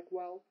his back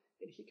well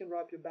and he can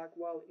rob your back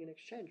well in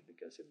exchange.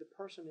 Because if the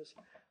person is,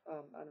 I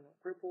don't know,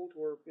 crippled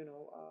or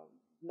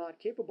not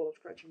capable of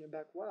scratching your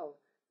back well,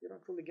 you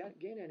don't really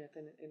gain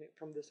anything in it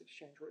from this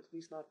exchange, or at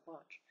least not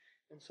much.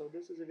 And so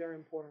this is a very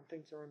important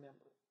thing to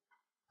remember.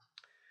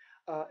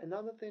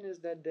 Another thing is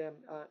that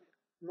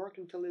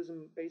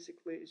mercantilism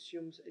basically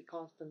assumes a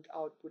constant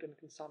output and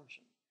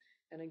consumption.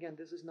 And again,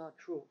 this is not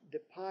true.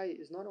 The pie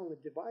is not only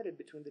divided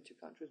between the two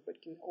countries,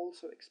 but can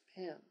also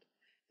expand.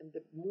 And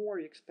the more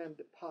you expand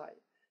the pie,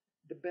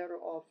 the better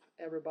off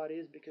everybody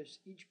is, because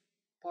each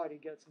party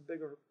gets a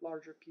bigger,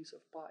 larger piece of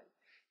pie.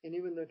 And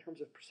even though in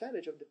terms of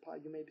percentage of the pie,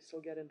 you may be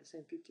still getting the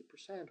same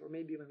 50%, or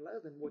maybe even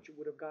less than what you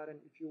would have gotten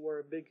if you were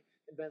a big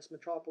advanced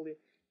metropolis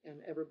and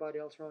everybody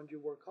else around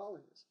you were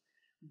colonies.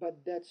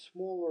 But that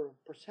smaller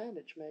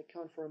percentage may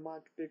account for a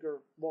much bigger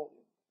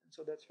volume. And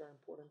so that's very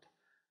important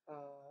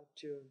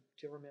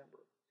to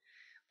remember.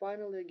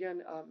 Finally,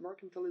 again,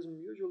 mercantilism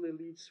usually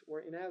leads,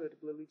 or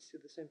inevitably leads, to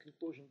the same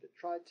conclusion: that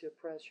try to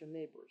oppress your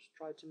neighbors,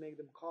 try to make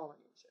them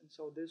colonies, and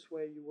so this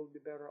way you will be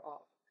better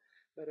off.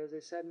 But as I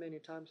said many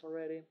times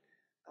already,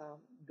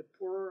 the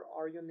poorer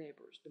are your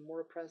neighbors, the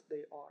more oppressed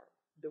they are,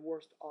 the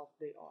worse off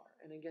they are.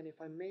 And again,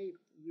 if I may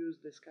use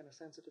this kind of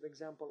sensitive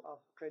example of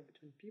trade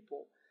between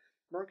people,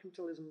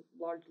 mercantilism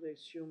largely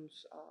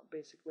assumes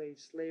basically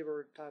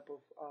slavery type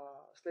of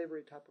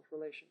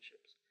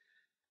relationships.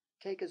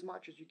 Take as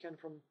much as you can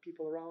from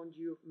people around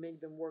you, make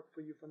them work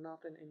for you for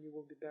nothing, and you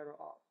will be better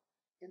off.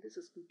 And this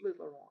is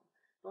completely wrong.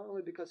 Not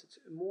only because it's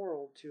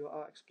immoral to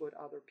exploit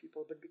other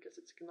people, but because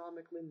it's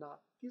economically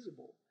not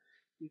feasible.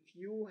 If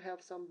you have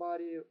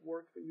somebody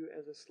work for you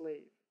as a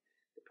slave,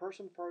 the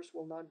person first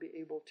will not be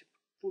able to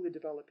fully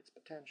develop its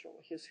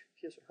potential, his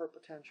or her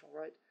potential,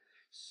 right?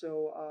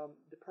 So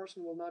the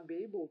person will not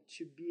be able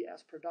to be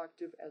as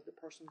productive as the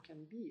person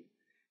can be.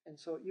 And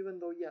so even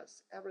though,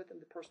 yes, everything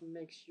the person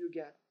makes, you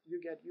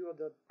are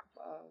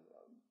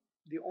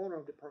the owner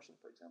of the person,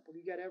 for example.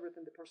 You get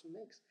everything the person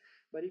makes.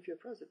 But if you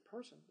oppress the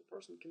person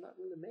cannot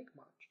really make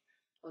much.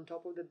 On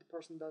top of that, the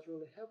person doesn't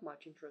really have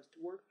much interest to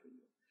work for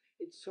you.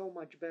 It's so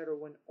much better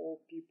when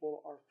all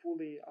people are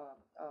fully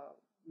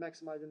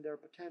maximizing their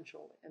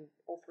potential and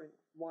offering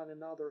one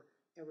another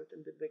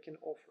everything that they can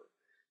offer.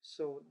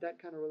 So that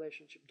kind of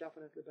relationship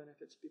definitely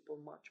benefits people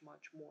much,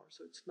 much more.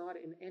 So it's not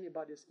in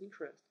anybody's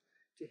interest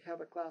to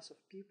have a class of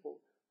people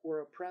who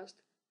are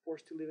oppressed,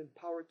 forced to live in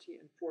poverty,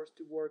 and forced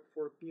to work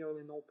for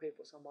nearly no pay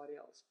for somebody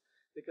else.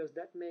 Because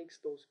that makes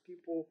those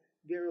people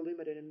very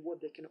limited in what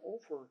they can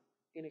offer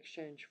in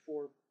exchange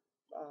for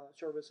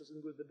services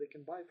and goods that they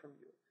can buy from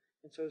you.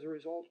 And so as a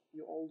result,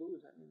 you all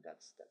lose. I mean,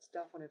 that's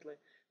definitely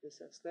this,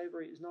 that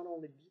slavery is not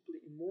only deeply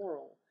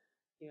immoral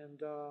and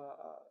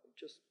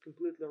just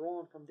completely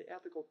wrong from the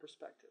ethical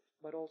perspective,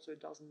 but also it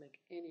doesn't make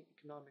any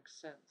economic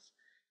sense.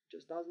 It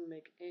just doesn't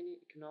make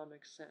any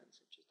economic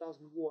sense. It just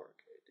doesn't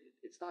work.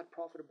 It's not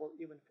profitable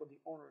even for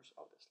the owners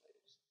of the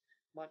slaves.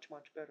 Much,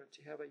 much better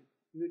to have a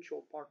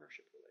mutual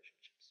partnership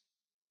relationships.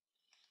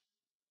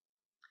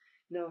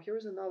 Now,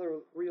 here's another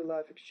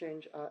real-life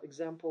exchange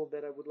example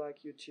that I would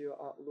like you to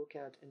look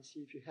at and see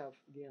if you have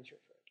the answer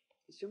for it.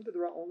 Assume that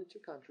there are only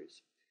two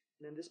countries,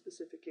 and in this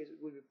specific case, it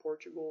will be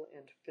Portugal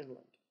and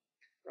Finland,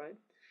 right?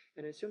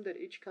 And assume that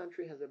each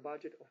country has a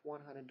budget of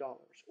 $100,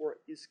 or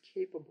is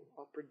capable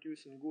of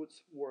producing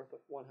goods worth of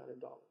 $100.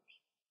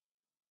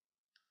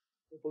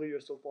 Hopefully you're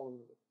still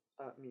following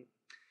me.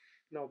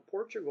 Now,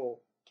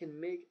 Portugal can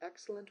make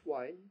excellent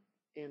wine,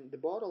 and the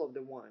bottle of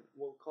the wine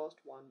will cost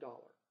 $1.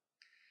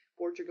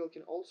 Portugal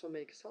can also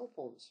make cell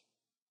phones,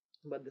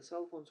 but the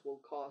cell phones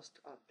will cost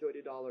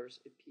 $30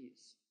 a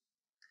piece.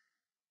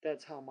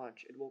 That's how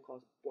much it will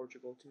cost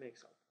Portugal to make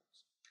cell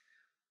phones.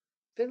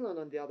 Finland,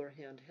 on the other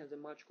hand, has a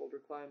much colder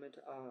climate.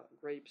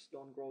 Grapes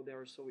don't grow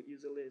there so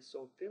easily,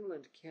 so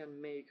Finland can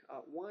make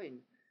wine,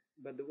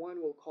 but the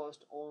wine will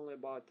cost only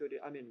about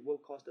will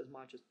cost as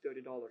much as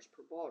 $30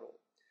 per bottle.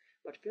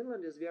 But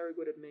Finland is very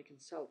good at making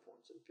cell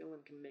phones, and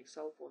Finland can make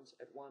cell phones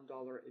at $1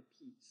 a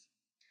piece.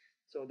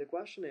 So the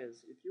question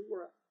is, if you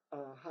were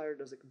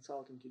hired as a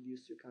consultant to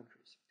these two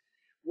countries,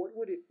 what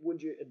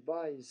would you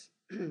advise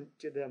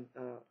to the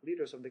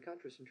leaders of the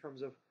countries in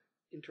terms of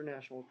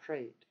international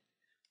trade?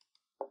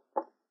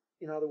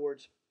 In other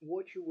words,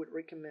 what you would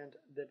recommend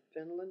that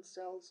Finland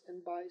sells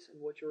and buys,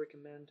 and what you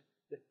recommend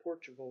that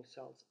Portugal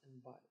sells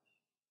and buys.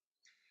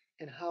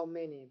 And how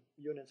many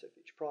units of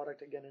each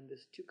product, again, in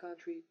this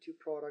two-country,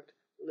 two-product,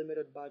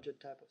 limited budget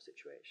type of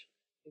situation.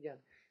 Again,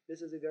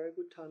 this is a very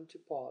good time to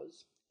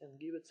pause and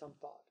give it some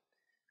thought.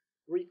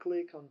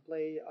 Re-click on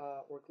play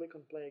or click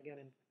on play again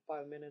in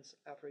 5 minutes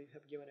after you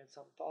have given it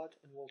some thought,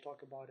 and we'll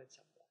talk about it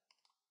some more.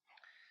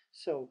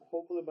 So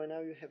hopefully by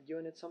now you have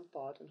given it some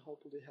thought, and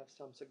hopefully you have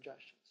some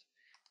suggestions.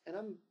 And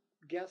I'm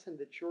guessing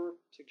that your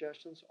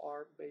suggestions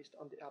are based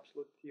on the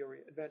absolute theory,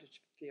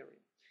 advantage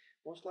theory.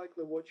 Most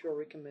likely what you're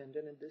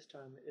recommending at this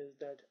time is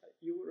that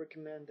you would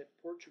recommend that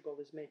Portugal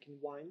is making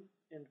wine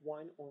and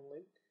wine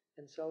only,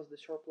 and sells the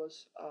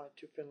surplus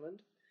to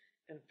Finland,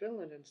 And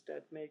Finland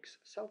instead makes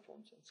cell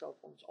phones and cell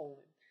phones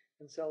only,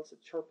 and sells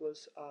its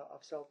surplus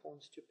of cell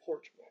phones to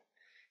Portugal.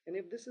 And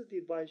if this is the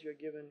advice you're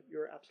given,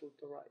 you're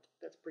absolutely right.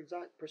 That's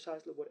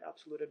precisely what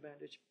absolute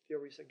advantage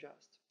theory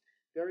suggests.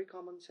 Very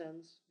common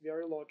sense,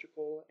 very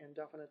logical, and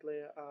definitely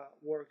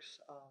works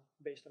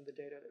based on the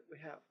data that we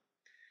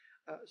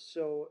have.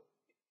 So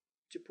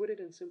to put it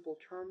in simple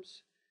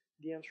terms,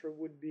 the answer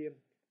would be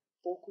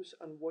focus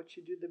on what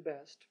you do the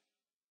best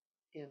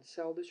and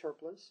sell the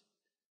surplus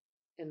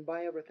and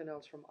buy everything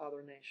else from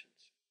other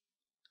nations.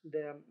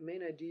 The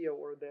main idea,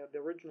 or the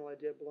original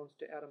idea, belongs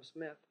to Adam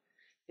Smith.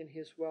 In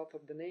his Wealth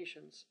of the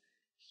Nations,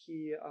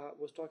 he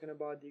was talking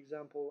about the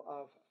example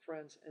of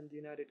France and the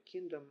United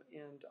Kingdom,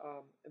 and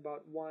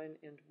about wine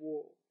and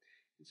wool.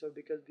 And so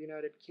because the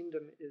United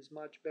Kingdom is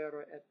much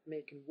better at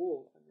making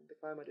wool, I mean the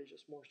climate is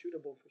just more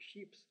suitable for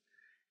sheep,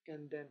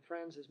 and then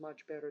France is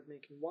much better at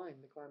making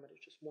wine, the climate is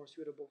just more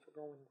suitable for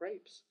growing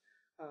grapes.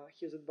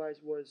 His advice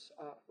was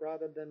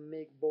rather than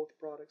make both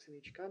products in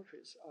each country,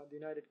 the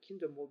United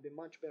Kingdom will be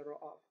much better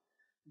off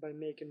by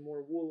making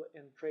more wool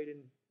and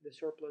trading the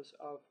surplus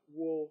of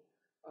wool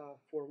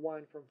for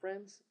wine from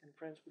France, and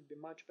France would be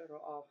much better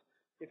off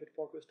if it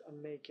focused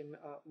on making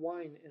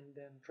wine and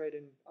then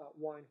trading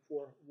wine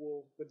for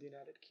wool with the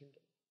United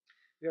Kingdom.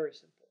 Very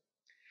simple.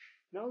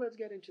 Now let's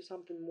get into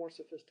something more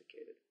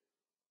sophisticated.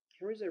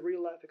 Here is a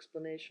real-life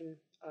explanation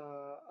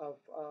of,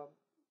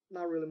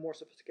 not really more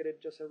sophisticated,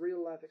 just a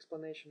real-life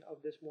explanation of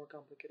this more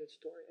complicated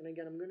story. And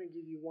again, I'm going to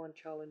give you one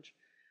challenge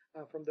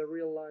from the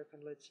real life,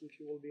 and let's see if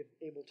you will be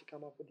able to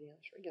come up with the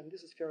answer. Again,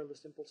 this is fairly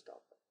simple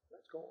stuff.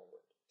 Let's go over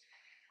it.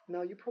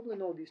 Now, you probably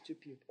know these two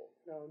people.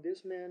 Now,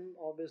 this man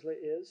obviously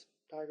is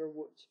Tiger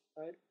Woods,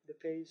 right? The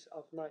face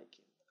of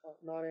Nike.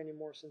 Not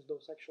anymore since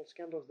those sexual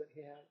scandals that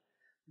he had,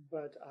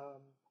 but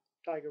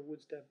Tiger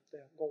Woods, the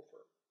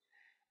golfer.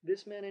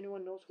 This man,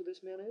 anyone knows who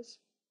this man is?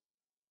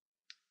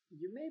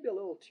 You may be a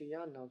little too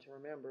young now to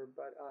remember,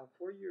 but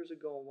 4 years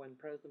ago when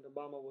President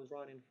Obama was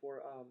running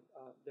for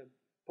the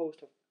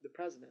post of the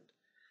president,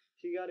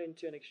 he got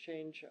into an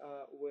exchange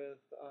with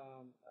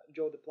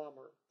Joe the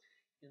Plumber.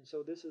 And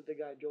so this is the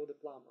guy, Joe the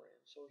Plumber.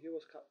 And so he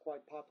was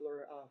quite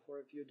popular for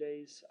a few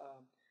days,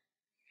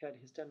 had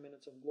his 10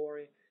 minutes of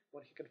glory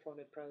when he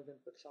confronted President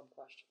with some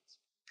questions.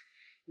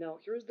 Now,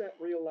 here's the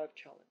real life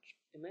challenge.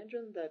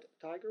 Imagine that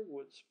Tiger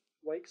Woods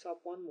wakes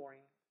up one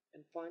morning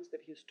and finds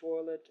that his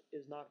toilet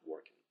is not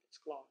working. It's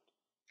clogged.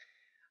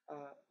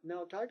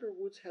 Now, Tiger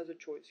Woods has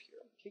a choice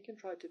here. He can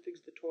try to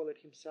fix the toilet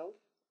himself,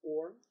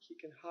 or he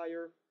can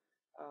hire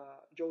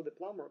Joe the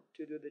Plumber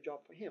to do the job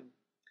for him.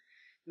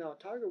 Now,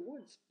 Tiger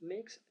Woods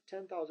makes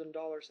 $10,000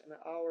 an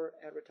hour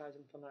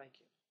advertising for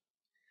Nike.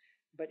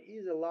 But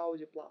he's a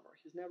lousy plumber.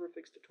 He's never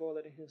fixed a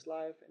toilet in his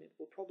life, and it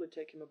will probably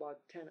take him about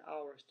 10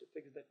 hours to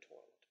fix that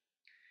toilet.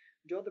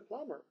 Joe the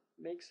Plumber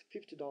makes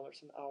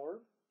 $50 an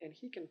hour, and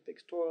he can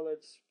fix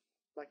toilets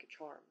like a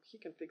charm. He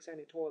can fix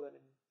any toilet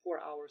in 4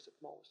 hours at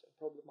most, and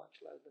probably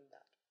much less than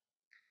that.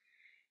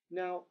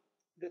 Now,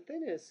 the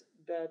thing is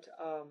that,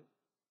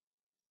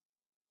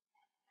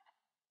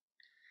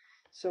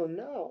 so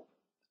now,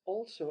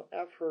 also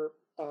after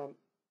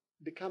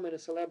becoming a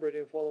celebrity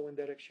following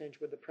that exchange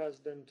with the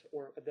president,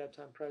 or at that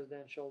time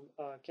presidential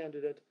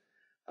candidate,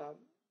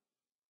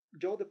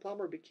 Joe the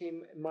Plumber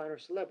became a minor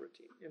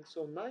celebrity. And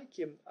so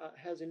Nike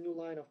has a new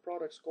line of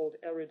products called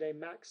Everyday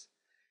Max.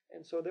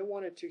 And so they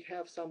wanted to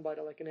have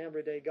somebody like an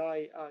everyday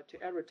guy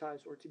to advertise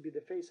or to be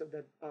the face of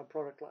that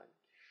product line.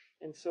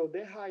 And so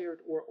they hired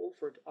or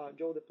offered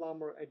Joe the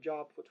Plumber a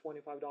job for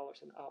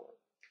 $25 an hour.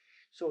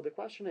 So the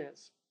question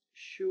is,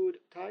 should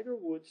Tiger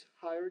Woods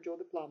hire Joe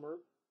the Plumber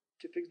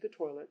to fix the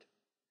toilet,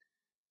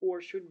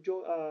 or should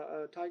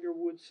Tiger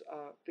Woods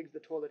fix the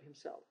toilet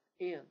himself?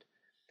 And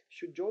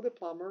should Joe the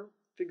Plumber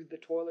fix the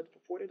toilet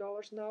for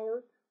 $40 an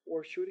hour,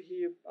 or should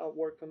he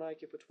work for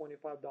Nike for $25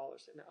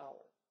 an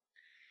hour?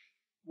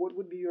 What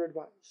would be your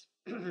advice?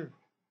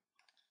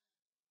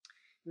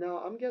 Now,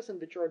 I'm guessing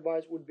that your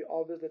advice would be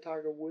obviously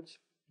Tiger Woods,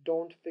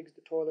 don't fix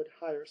the toilet,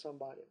 hire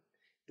somebody.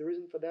 The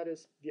reason for that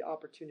is the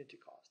opportunity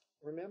cost.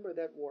 Remember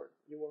that word.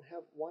 You will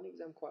have one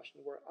exam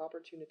question where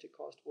opportunity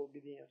cost will be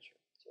the answer.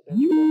 So that's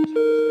your bonus for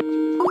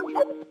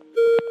listening to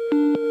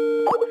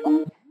this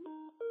lecture.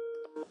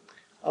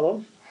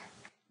 Hello?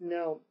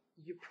 Now,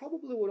 you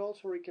probably would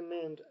also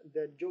recommend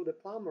that Joe the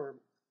Plumber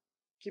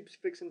keeps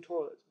fixing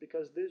toilets,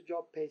 because this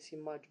job pays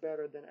him much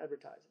better than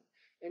advertising.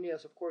 And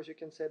yes, of course, you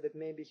can say that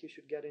maybe he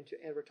should get into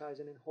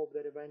advertising and hope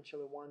that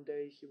eventually one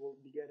day he will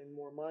be getting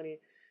more money.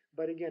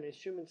 But again,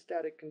 assuming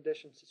static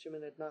conditions,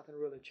 assuming that nothing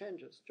really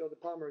changes, Joe the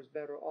Plumber is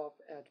better off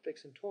at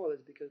fixing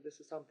toilets, because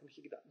this is something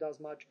he does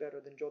much better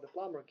than Joe the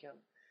Plumber can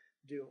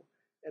do.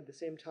 At the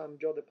same time,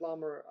 Joe the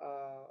Plumber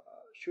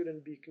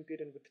shouldn't be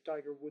competing with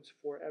Tiger Woods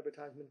for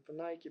advertisement for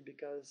Nike,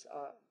 because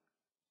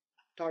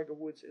Tiger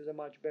Woods is a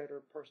much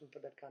better person for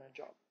that kind of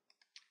job.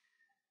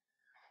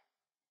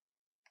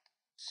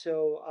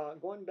 So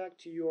going back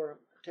to your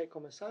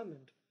take-home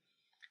assignment,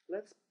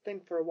 let's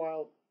think for a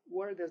while,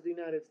 where does the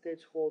United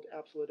States hold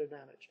absolute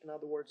advantage? In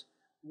other words,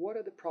 what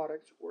are the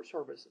products or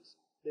services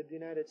that the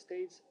United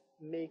States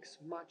makes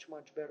much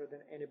better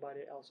than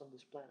anybody else on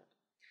this planet.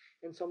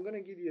 And so I'm going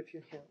to give you a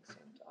few hints,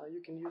 and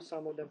you can use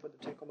some of them for the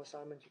take-home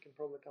assignment. You can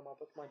probably come up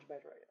with much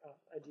better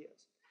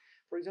ideas.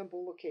 For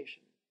example,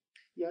 location.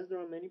 Yes, there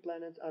are many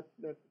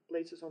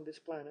places on this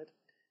planet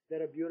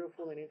that are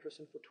beautiful and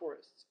interesting for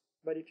tourists.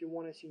 But if you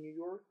want to see New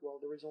York, well,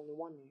 there is only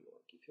one New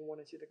York. If you want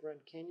to see the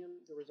Grand Canyon,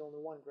 there is only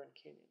one Grand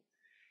Canyon.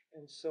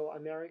 And so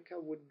America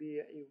would be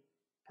a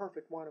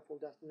perfect, wonderful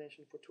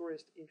destination for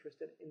tourists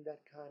interested in that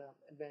kind of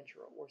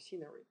adventure or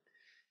scenery.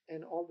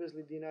 And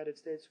obviously, the United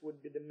States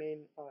would be the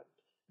main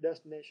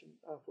destination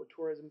for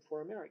tourism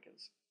for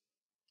Americans.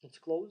 It's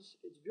close,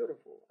 it's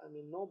beautiful. I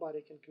mean,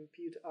 nobody can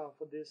compete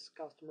for this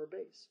customer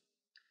base.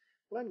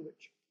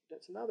 Language,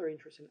 that's another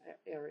interesting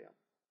area.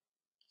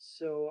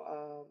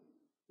 So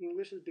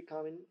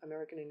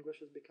American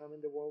English is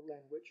becoming the world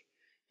language,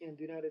 and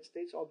the United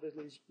States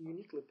obviously is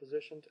uniquely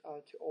positioned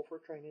to offer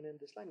training in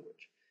this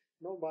language.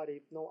 No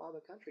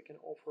other country can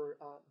offer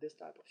this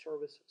type of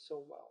service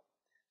so well.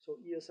 So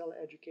ESL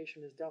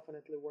education is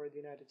definitely where the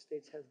United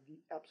States has the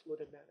absolute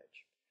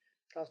advantage.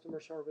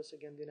 Customer service,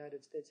 again, the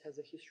United States has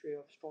a history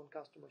of strong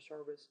customer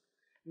service.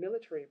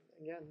 Military,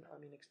 again, I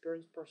mean,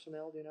 experienced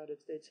personnel. The United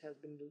States has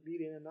been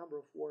leading a number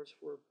of wars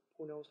for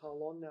who knows how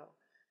long now.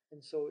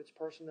 And so its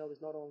personnel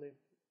is not only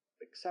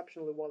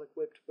exceptionally well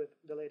equipped with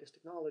the latest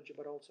technology,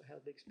 but also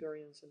has the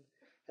experience and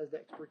has the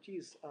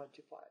expertise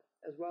to fight,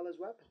 as well as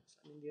weapons.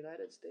 I mean, the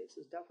United States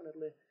is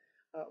definitely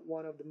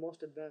one of the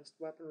most advanced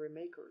weaponry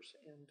makers,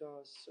 and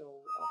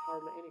so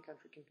hardly any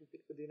country can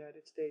compete with the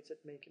United States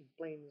at making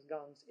planes,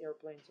 guns,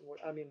 airplanes, and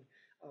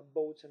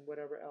boats and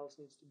whatever else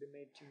needs to be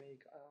made to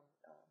make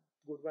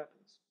good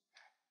weapons.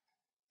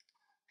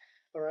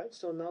 All right,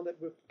 so now that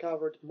we've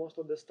covered most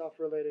of the stuff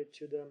related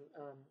to the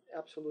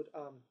absolute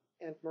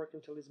and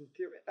mercantilism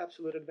theory,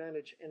 absolute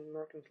advantage and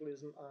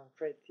mercantilism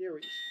trade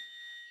theories,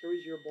 here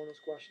is your bonus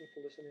question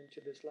for listening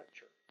to this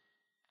lecture.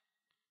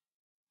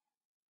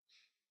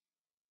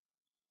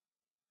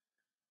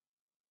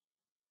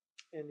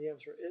 And the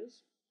answer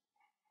is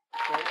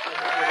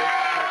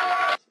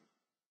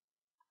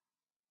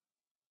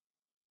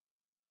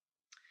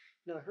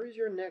now here's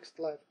your next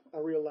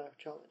real life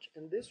challenge,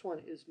 and this one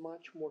is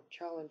much more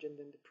challenging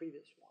than the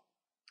previous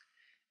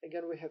one.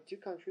 Again, we have two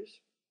countries,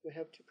 we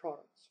have two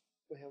products.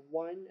 We have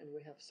wine and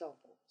we have cell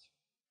phones.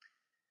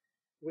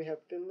 We have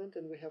Finland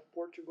and we have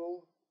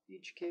Portugal,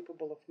 each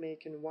capable of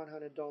making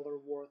 $100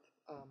 worth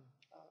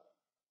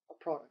of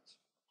products.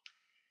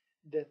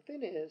 The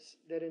thing is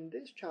that in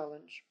this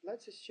challenge,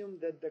 let's assume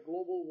that the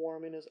global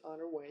warming is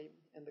underway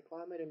and the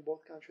climate in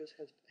both countries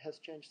has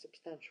changed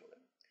substantially.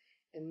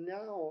 And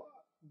now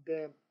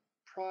the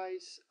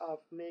price of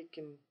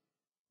making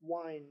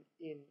wine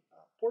in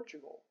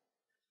Portugal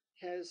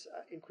has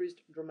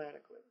increased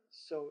dramatically.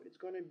 So it's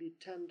going to be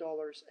 $10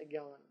 a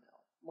gallon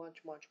now, much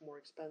more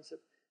expensive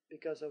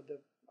because of the,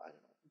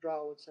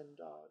 droughts and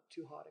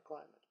too hot a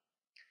climate.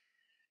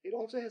 It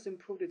also has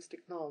improved its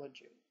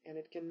technology, and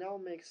it can now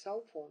make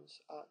cell phones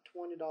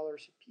 $20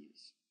 a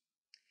piece.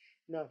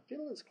 Now,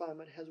 Finland's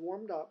climate has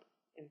warmed up,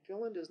 and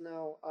Finland is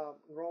now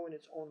growing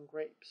its own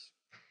grapes.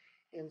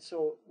 And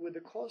so, with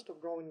the cost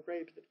of growing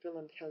grapes that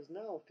Finland has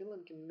now,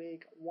 Finland can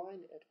make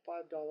wine at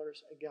 $5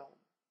 a gallon.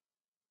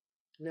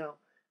 Now,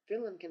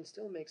 Finland can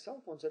still make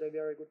cell phones at a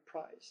very good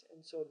price,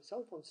 and so the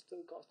cell phones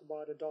still cost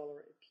about $1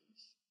 a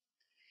piece.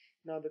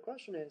 Now, the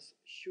question is,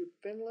 should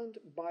Finland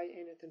buy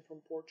anything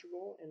from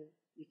Portugal, and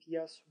if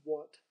yes,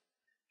 what?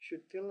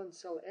 Should Finland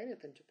sell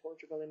anything to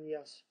Portugal, and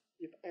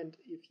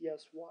if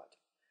yes, what?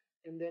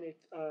 And then if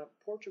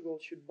Portugal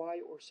should buy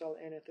or sell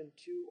anything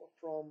to or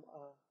from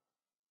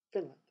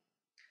Finland.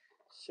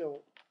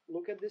 So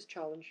look at this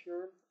challenge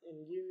here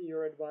and give me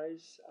your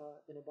advice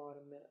in about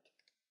a minute.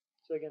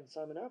 So again,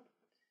 summing up.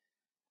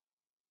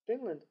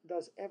 Finland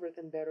does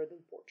everything better than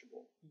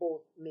Portugal.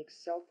 Both make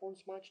cell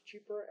phones much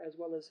cheaper as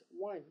well as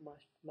wine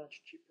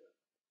much cheaper.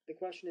 The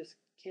question is,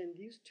 can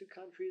these two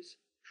countries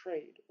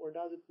trade, or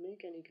does it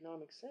make any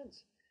economic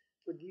sense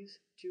for these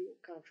two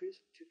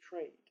countries to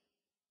trade?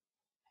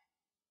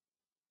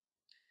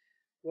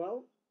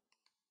 Well,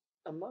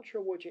 I'm not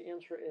sure what your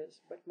answer is,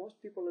 but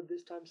most people at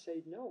this time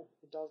say no,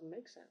 it doesn't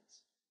make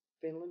sense.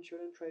 Finland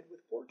shouldn't trade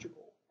with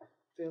Portugal.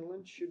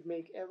 Finland should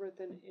make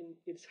everything in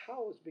its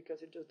house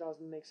because it just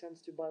doesn't make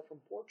sense to buy from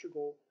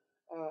Portugal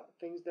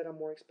things that are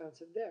more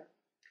expensive there.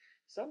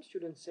 Some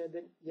students said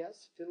that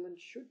yes, Finland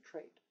should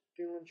trade.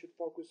 Finland should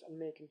focus on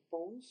making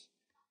phones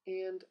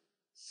and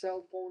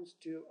sell phones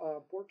to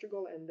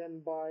Portugal and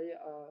then buy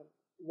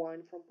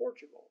wine from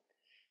Portugal.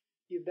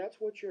 If that's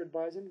what you're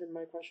advising, then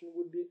my question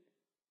would be,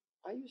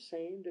 are you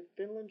saying that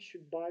Finland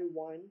should buy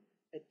wine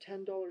at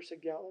 $10 a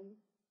gallon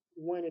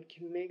when it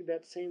can make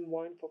that same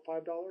wine for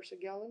 $5 a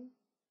gallon?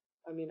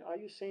 I mean, are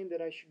you saying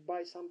that I should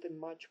buy something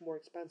much more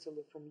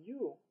expensively from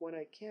you when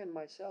I can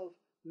myself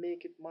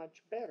make it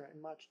much better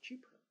and much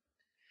cheaper?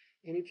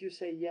 And if you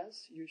say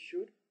yes, you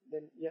should,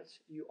 then yes,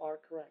 you are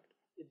correct.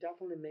 It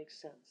definitely makes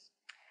sense.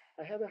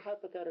 I have a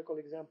hypothetical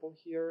example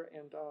here,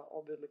 and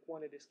obviously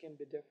quantities can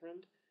be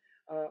different.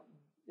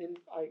 And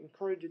I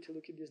encourage encourage you to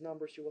look at these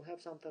numbers. You will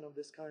have something of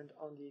this kind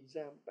on the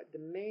exam. But the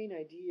main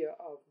idea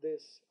of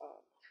this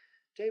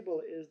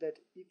table is that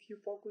if you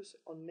focus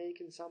on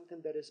making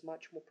something that is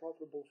much more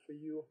profitable for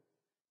you,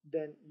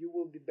 then you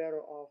will be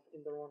better off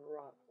in the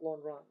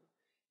long run.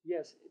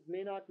 Yes, it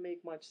may not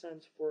make much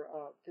sense for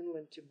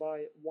Finland to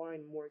buy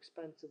wine more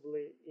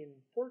expensively in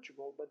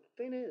Portugal, but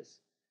the thing is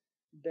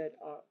that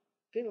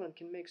Finland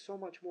can make so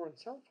much more on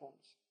cell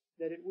phones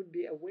that it would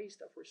be a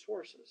waste of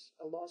resources,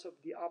 a loss of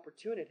the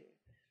opportunity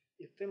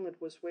if Finland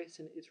was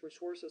wasting its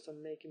resources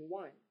on making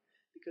wine,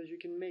 because you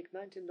can make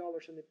 $19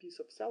 on a piece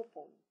of cell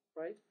phone,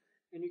 right?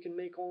 And you can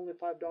make only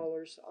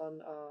 $5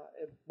 on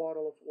a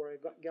bottle of or a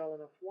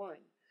gallon of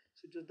wine.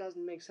 So it just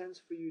doesn't make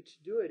sense for you to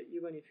do it,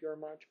 even if you're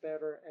much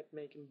better at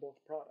making both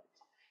products.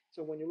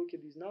 So when you look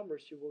at these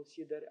numbers, you will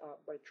see that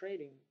by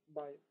trading,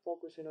 by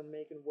focusing on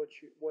making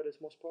what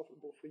is most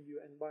profitable for you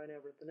and buying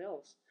everything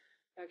else,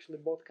 actually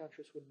both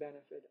countries would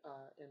benefit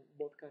and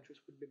both countries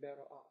would be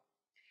better off.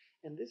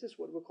 And this is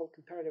what we call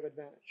comparative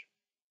advantage.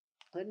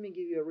 Let me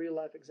give you a real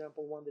life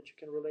example, one that you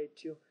can relate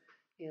to,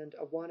 and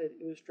one that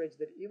illustrates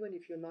that even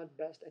if you're not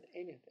best at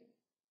anything,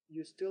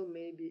 you still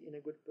may be in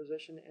a good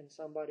position and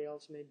somebody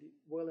else may be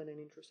willing and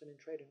interested in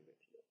trading with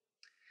you.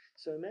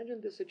 So imagine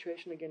this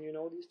situation again. You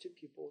know these two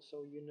people,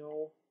 so you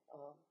know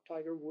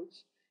Tiger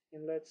Woods,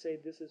 and let's say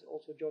this is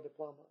also Joe the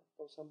Plumber.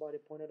 So somebody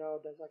pointed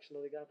out that's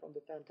actually the guy from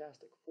the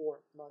Fantastic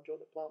Four, not Joe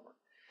the Plumber.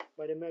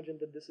 But imagine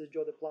that this is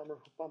Joe the Plumber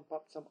who pumped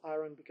up some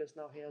iron because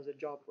now he has a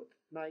job with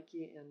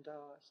Nike and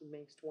he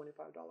makes $25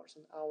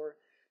 an hour,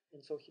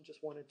 and so he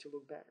just wanted to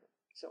look better.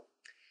 So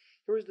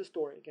here's the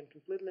story. Again,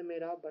 completely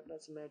made up, but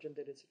let's imagine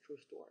that it's a true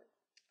story.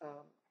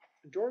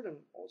 Jordan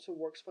also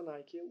works for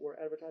Nike or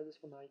advertises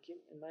for Nike,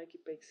 and Nike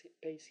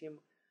pays him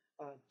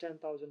 $10,000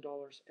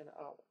 an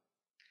hour.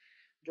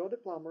 Joe the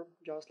Plumber,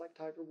 just like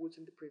Tiger Woods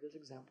in the previous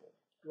example,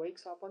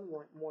 wakes up one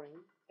morning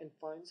and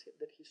finds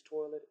that his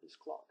toilet is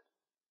clogged.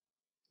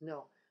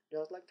 Now,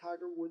 just like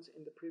Tiger Woods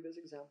in the previous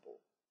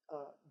example,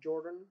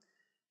 Jordan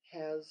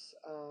has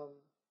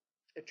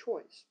a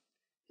choice.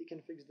 He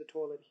can fix the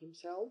toilet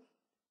himself,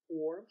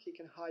 or he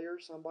can hire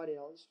somebody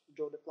else,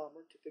 Joe the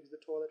Plumber, to fix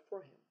the toilet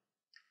for him.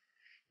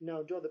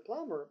 Now, Joe the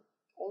Plumber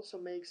also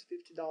makes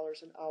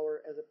 $50 an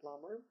hour as a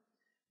plumber,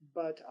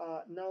 but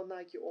now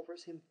Nike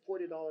offers him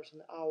 $40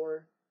 an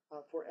hour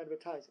for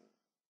advertising.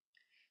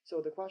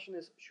 So the question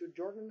is, should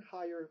Jordan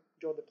hire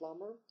Joe the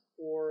Plumber,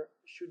 or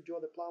should Joe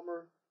the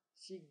Plumber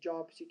seek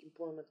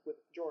employment with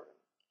Jordan?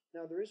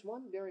 Now, there is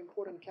one very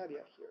important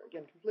caveat here.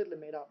 Again, completely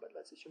made up, but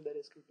let's assume that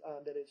is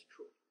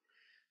true.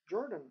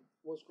 Jordan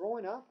was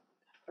growing up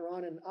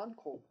around an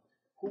uncle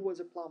who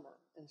was a plumber,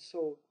 and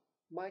so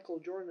Michael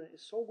Jordan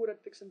is so good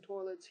at fixing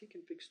toilets, he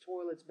can fix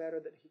toilets better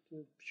than he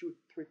can shoot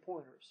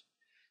three-pointers.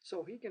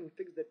 So he can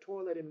fix the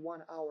toilet in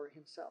 1 hour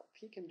himself.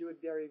 He can do it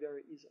very,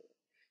 very easily.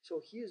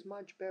 So he is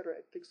much better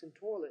at fixing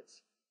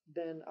toilets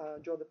than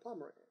Joe the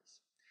Plumber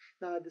is.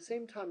 Now, at the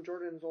same time,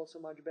 Jordan is also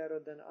much better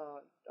than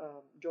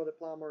Joe the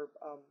Plumber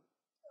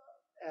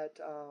at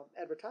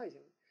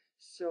advertising.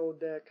 So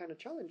the kind of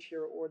challenge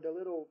here, or the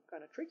little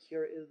kind of trick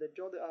here, is that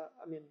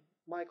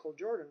Michael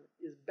Jordan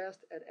is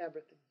best at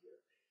everything here.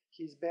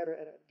 He's better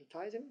at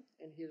advertising,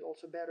 and he's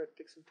also better at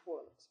fixing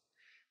toilets.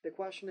 The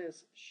question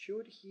is,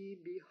 should he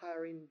be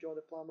hiring Joe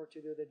the Plumber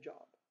to do the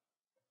job?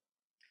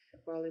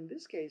 Well, in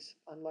this case,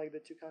 unlike the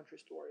two-country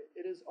story,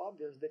 it is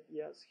obvious that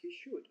yes, he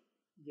should.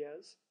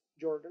 Yes,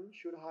 Jordan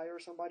should hire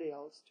somebody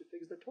else to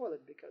fix the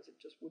toilet because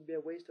it just would be a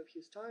waste of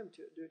his time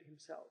to do it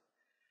himself.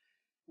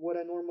 What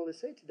I normally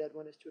say to that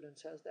when a student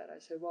says that, I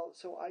say, well,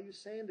 so are you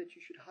saying that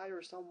you should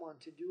hire someone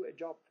to do a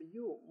job for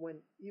you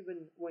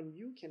even when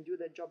you can do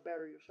that job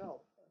better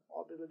yourself?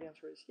 Obviously, the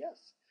answer is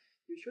yes.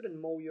 You shouldn't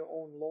mow your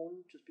own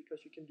lawn just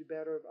because you can do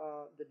better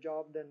the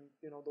job than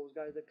those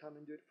guys that come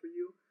and do it for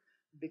you,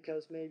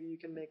 because maybe you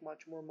can make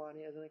much more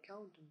money as an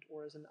accountant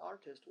or as an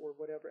artist or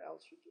whatever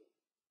else you do.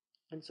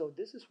 And so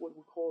this is what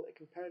we call a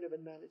comparative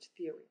advantage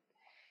theory.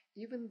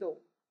 Even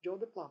though Joe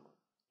the Plumber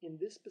in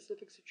this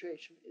specific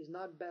situation is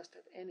not best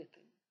at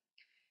anything,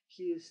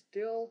 he is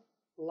still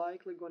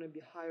likely going to be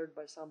hired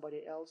by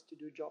somebody else to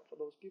do a job for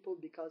those people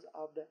because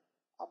of the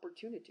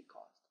opportunity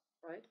cost,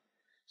 right?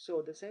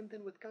 So the same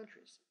thing with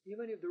countries.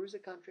 Even if there is a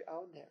country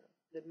out there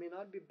that may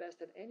not be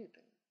best at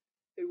anything,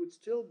 it would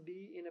still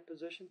be in a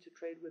position to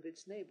trade with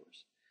its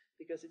neighbors,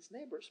 because its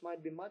neighbors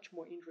might be much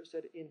more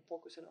interested in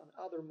focusing on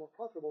other more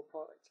profitable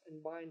products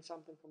and buying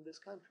something from this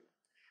country.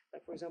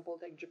 Like, for example,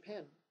 take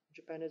Japan.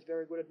 Japan is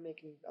very good at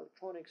making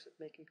electronics, at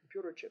making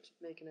computer chips,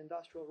 at making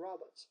industrial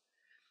robots.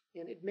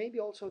 And it may be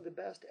also the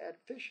best at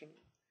fishing.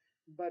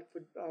 But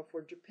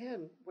for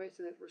Japan,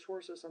 wasting its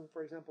resources on,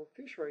 for example,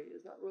 fishery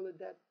is not really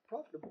that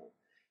profitable.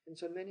 And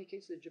so in many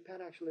cases, Japan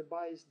actually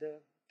buys the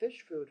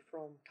fish food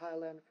from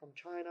Thailand, from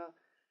China,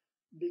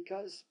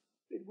 because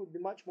it would be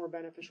much more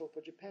beneficial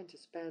for Japan to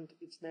spend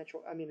its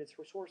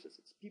resources,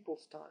 its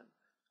people's time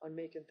on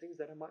making things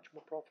that are much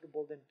more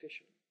profitable than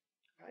fishing,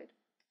 right?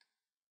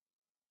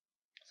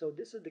 So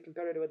this is the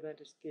comparative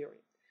advantage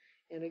theory.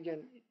 And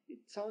again, it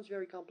sounds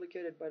very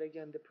complicated, but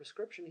again, the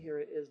prescription here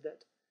is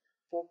that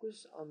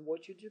Focus on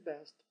what you do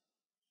best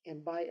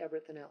and buy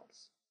everything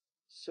else.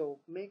 So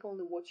make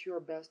only what you're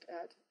best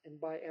at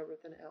and buy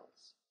everything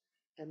else.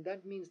 And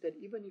that means that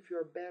even if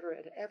you're better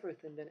at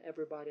everything than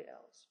everybody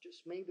else,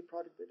 just make the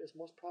product that is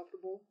most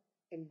profitable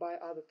and buy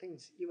other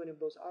things. Even if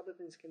those other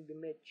things can be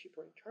made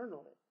cheaper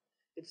internally,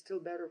 it's still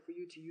better for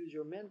you to use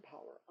your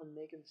manpower on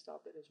making stuff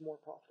that is more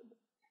profitable.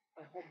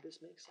 I hope this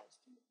makes sense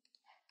to you.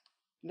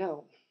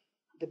 Now,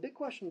 the big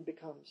question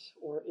becomes,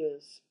 or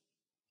is,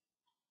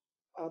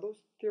 are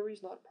those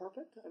theories not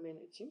perfect? I mean,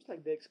 it seems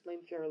like they explain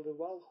fairly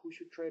well who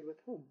should trade with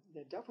whom.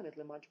 They're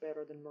definitely much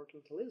better than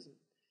mercantilism.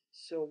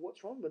 So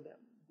what's wrong with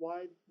them?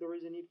 Why there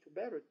is a need for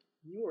better,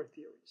 newer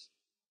theories?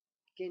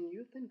 Can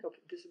you think of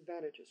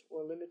disadvantages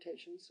or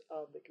limitations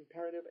of the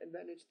comparative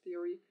advantage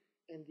theory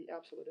and the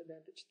absolute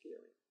advantage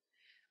theory?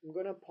 I'm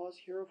going to pause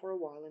here for a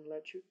while and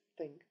let you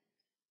think,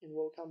 and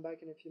we'll come back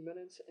in a few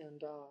minutes,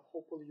 and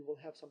hopefully you will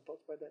have some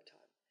thoughts by that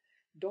time.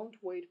 Don't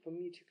wait for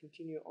me to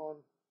continue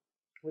on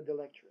with the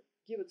lecture.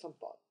 Give it some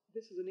thought.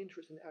 This is an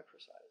interesting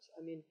exercise.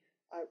 I mean,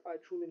 I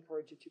truly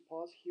encourage you to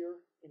pause here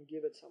and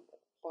give it some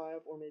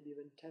 5 or maybe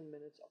even 10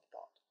 minutes of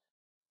thought.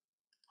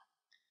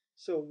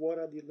 So what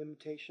are the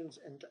limitations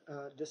and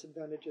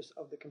disadvantages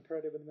of the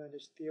comparative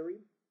advantage theory?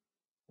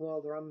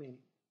 Well, there are many.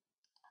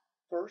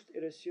 First,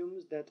 it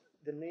assumes that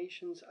the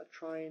nations are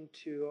trying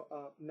to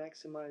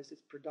maximize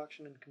its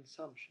production and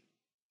consumption,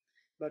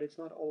 but it's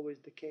not always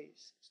the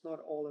case. It's not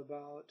all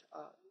about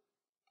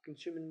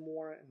consuming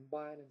more and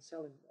buying and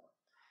selling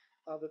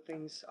more. Other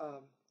things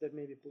that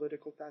may be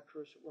political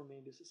factors or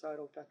maybe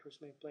societal factors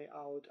may play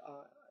out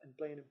and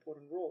play an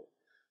important role.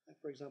 Like,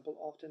 for example,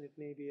 often it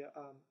may be a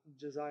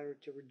desire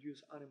to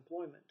reduce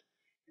unemployment,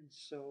 and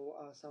so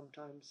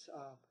sometimes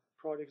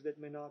projects that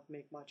may not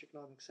make much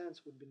economic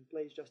sense would be in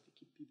place just to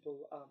keep people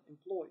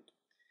employed.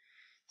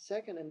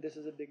 Second, and this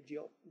is a big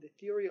deal, the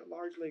theory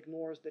largely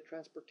ignores the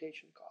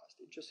transportation cost.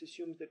 It just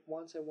assumes that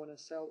once I want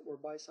to sell or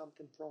buy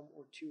something from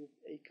or to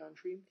a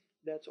country,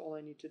 that's all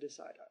I need to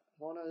decide.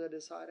 As long as I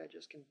decide, I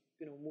just can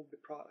move the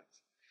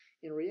products.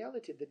 In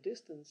reality, the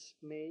distance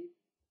may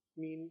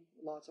mean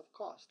lots of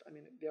cost. I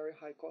mean, a very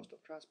high cost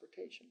of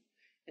transportation.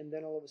 And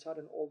then all of a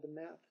sudden, all the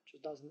math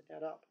just doesn't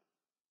add up.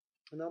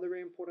 Another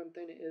very important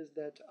thing is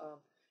that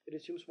it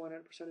assumes 100%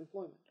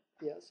 employment.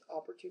 Yes,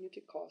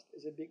 opportunity cost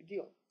is a big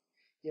deal.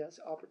 Yes,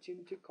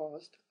 opportunity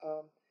cost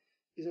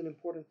is an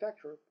important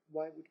factor.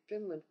 Why would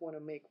Finland want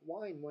to make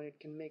wine when it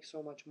can make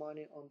so much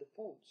money on the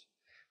phones?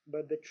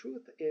 But the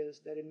truth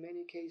is that in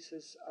many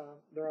cases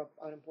there are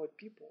unemployed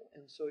people,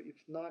 and so if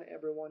not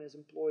everyone is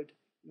employed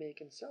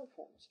making cell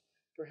phones,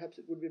 perhaps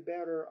it would be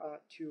better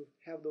to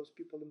have those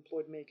people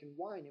employed making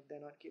wine if they're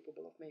not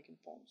capable of making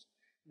phones,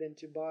 than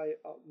to buy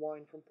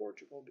wine from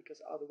Portugal,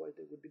 because otherwise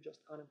they would be just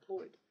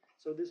unemployed.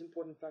 So this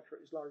important factor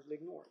is largely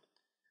ignored.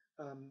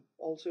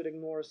 Also, it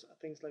ignores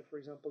things like, for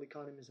example,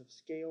 economies of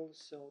scale.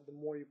 So the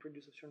more you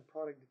produce a certain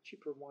product, the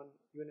cheaper one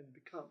unit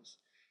becomes.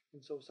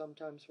 And so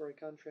sometimes for a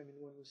country, I mean,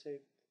 when we say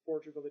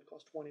Portugal, it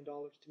costs $20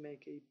 to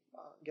make a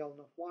gallon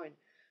of wine.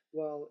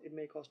 Well, it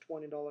may cost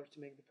 $20 to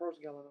make the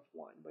first gallon of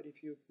wine, but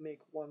if you make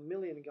 1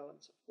 million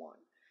gallons of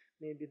wine,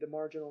 maybe the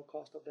marginal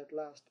cost of that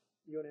last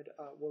unit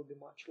will be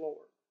much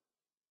lower.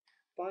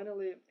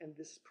 Finally, and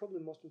this is probably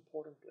most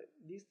importantly,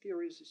 these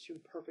theories assume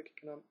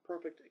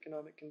perfect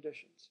economic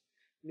conditions,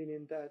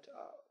 meaning that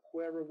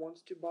whoever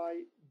wants to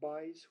buy,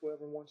 buys,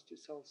 whoever wants to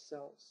sell,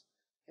 sells.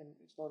 And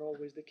it's not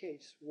always the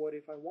case. What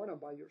if I want to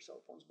buy your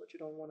cell phones, but you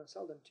don't want to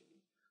sell them to me?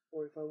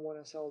 Or if I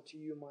want to sell to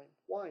you my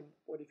wine,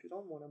 what if you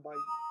don't want to buy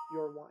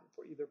your wine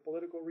for either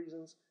political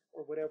reasons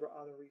or whatever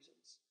other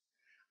reasons?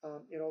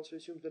 It also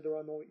assumes that there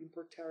are no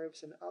import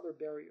tariffs and other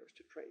barriers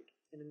to trade.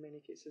 And in many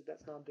cases,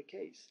 that's not the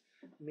case.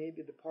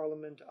 Maybe the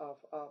Parliament of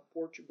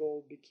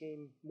Portugal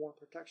became more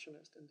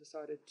protectionist and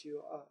decided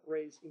to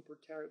raise import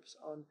tariffs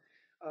on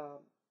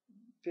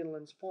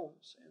Finland's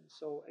phones. And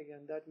so,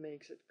 again, that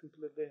makes it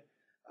completely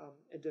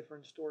a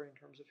different story in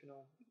terms of,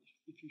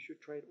 if you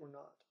should trade or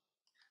not.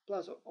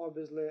 Plus,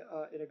 obviously,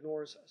 it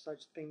ignores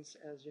such things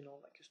as,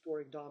 like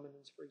historic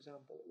dominance, for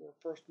example, or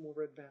first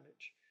mover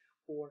advantage,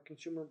 or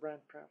consumer brand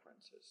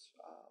preferences,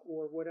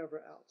 or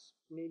whatever else.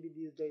 Maybe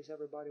these days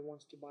everybody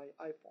wants to buy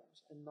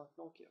iPhones and not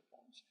Nokia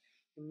phones.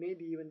 And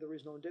maybe even there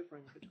is no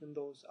difference between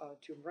those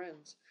two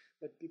brands,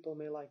 but people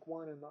may like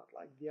one and not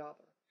like the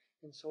other.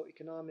 And so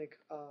economic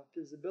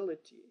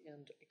feasibility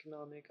and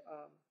economic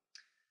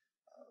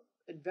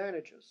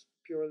advantages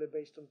purely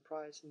based on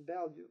price and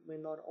value may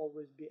not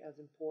always be as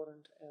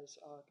important as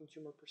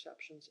consumer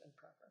perceptions and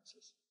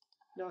preferences.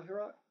 Now, here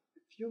are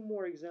a few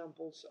more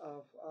examples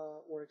of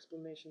or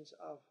explanations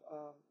of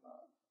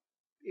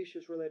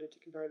issues related to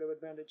comparative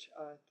advantage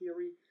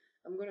theory.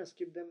 I'm going to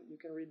skip them. You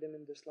can read them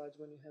in the slides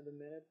when you have a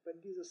minute,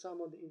 but these are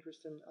some of the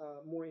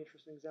more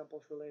interesting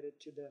examples related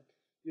to the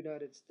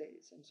United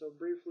States. And so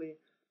briefly,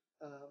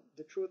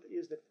 the truth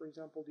is that, for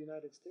example, the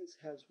United States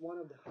has one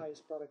of the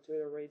highest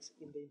productivity rates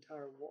in the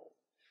entire world.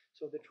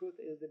 So the truth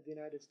is that the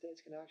United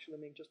States can actually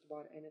make just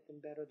about anything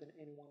better than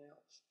anyone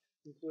else,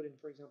 including,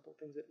 for example,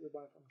 things that we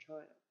buy from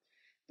China.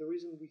 The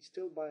reason we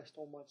still buy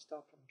so much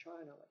stuff from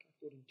China, like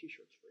including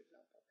t-shirts, for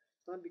example,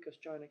 it's not because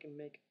China can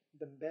make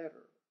them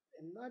better,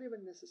 and not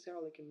even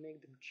necessarily can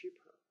make them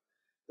cheaper.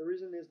 The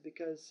reason is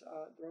because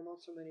there are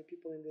not so many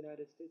people in the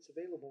United States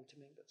available to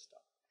make that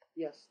stuff.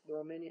 Yes, there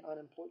are many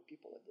unemployed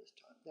people at this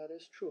time. That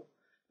is true.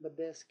 But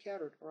they're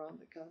scattered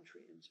around the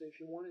country. And so if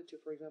you wanted to,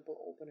 for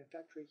example, open a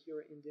factory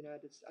here in the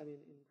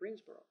in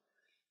Greensboro,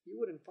 you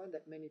wouldn't find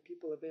that many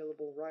people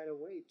available right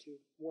away to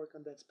work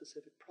on that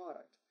specific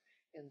product.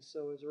 And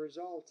so as a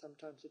result,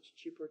 sometimes it's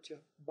cheaper to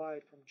buy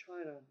it from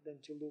China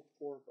than to look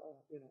for,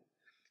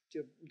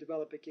 to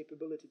develop a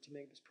capability to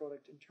make this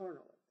product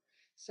internally.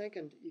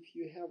 Second, if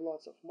you have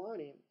lots of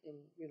money and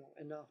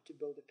enough to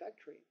build a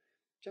factory,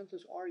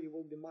 chances are you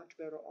will be much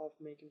better off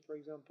making, for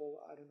example,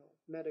 I don't know,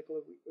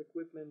 medical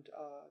equipment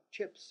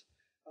chips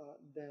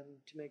than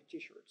to make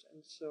t-shirts.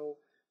 And so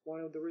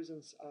one of the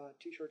reasons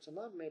t-shirts are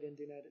not made in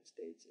the United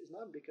States is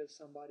not because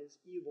somebody's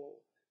evil,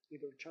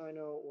 either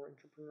China or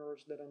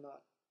entrepreneurs that are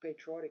not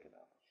patriotic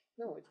enough.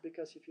 No, it's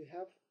because if you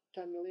have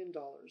 $10 million,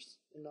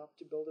 enough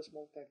to build a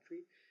small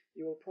factory,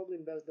 you will probably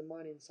invest the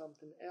money in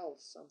something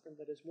else, something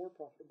that is more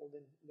profitable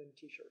than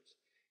t-shirts.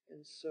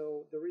 And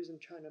so the reason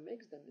China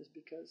makes them is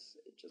because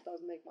it just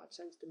doesn't make much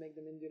sense to make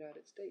them in the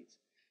United States.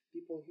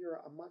 People here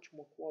are much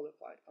more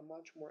qualified, are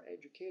much more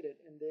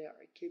educated, and they are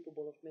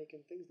capable of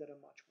making things that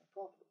are much more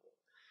profitable.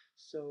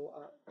 So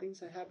things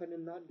are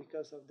happening not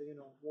because of the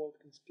world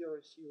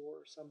conspiracy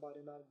or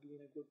somebody not being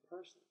a good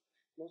person.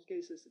 In most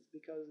cases, it's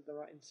because there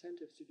are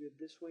incentives to do it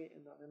this way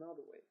and not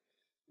another way.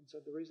 And so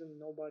the reason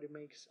nobody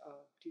makes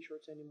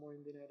t-shirts anymore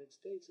in the United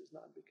States is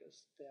not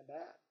because they're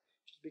bad,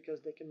 just because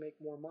they can make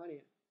more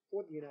money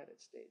for the United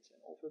States and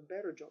offer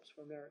better jobs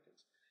for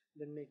Americans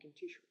than making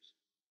t-shirts.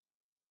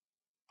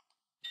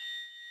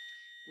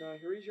 Now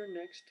here is your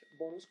next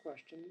bonus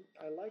question.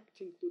 I like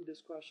to include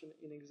this question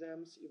in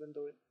exams even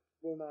though it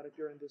will not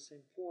appear in the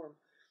same form,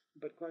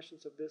 but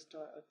questions of this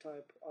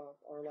type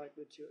are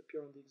likely to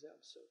appear on the exam.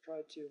 So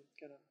try to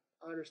kind of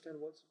understand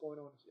what's going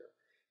on here.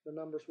 The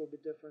numbers will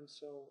be different,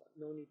 so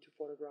no need to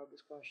photograph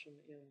this question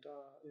and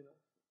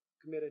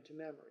commit it to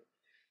memory.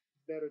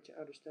 It's better to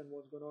understand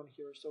what's going on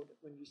here so that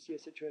when you see a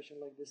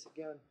situation like this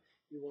again,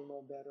 you will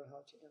know better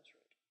how to answer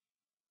it.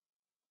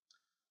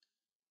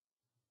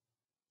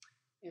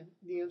 And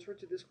the answer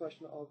to this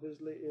question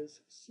obviously is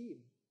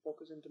C.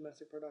 Focus on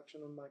domestic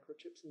production on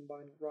microchips and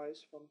buying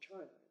rice from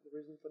China. The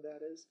reason for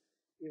that is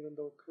even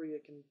though Korea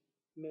can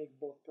make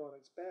both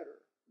products better,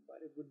 but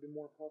it would be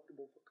more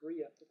profitable for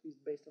Korea, at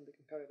least based on the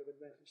comparative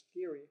advantage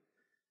theory,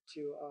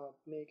 to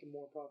make a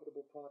more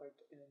profitable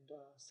product and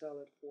sell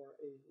it for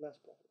a less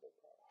profitable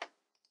product.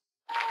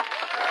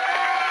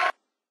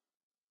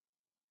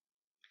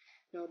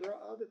 Now there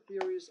are other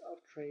theories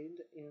of trade,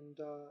 and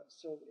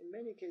so in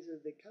many cases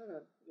they kind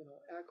of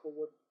echo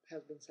what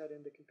has been said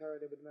in the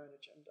comparative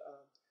advantage and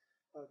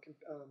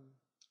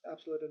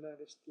absolute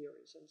advantage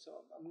theories. And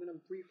so I'm going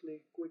to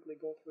quickly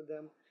go through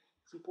them.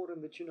 It's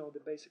important that you know the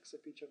basics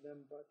of each of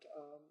them, but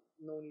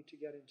no need to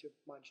get into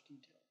much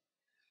detail.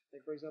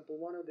 Like for example,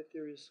 one of the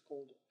theories is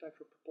called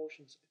factor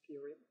proportions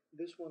theory.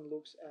 This one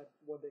looks at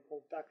what they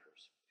call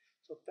factors.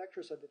 So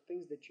factors are the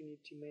things that you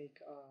need to make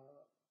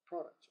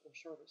products or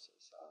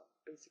services.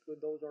 Basically,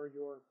 those are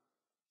your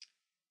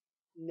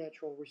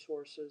natural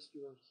resources,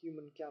 your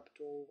human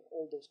capital,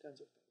 all those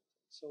kinds of things.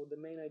 So the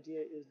main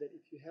idea is that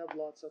if you have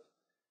lots of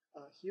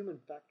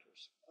human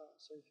factors,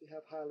 so if you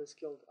have highly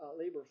skilled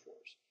labor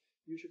force,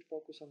 you should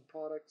focus on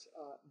products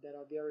that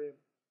are very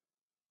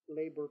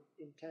labor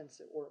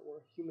intensive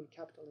or human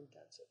capital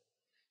intensive.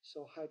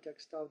 So high-tech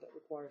stuff that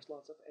requires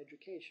lots of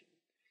education.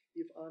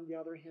 If on the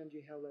other hand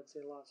you have, let's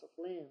say, lots of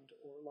land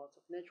or lots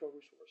of natural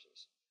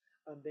resources,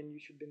 then you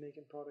should be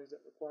making products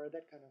that require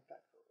that kind of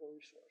factor or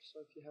resource. So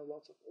if you have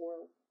lots of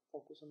oil,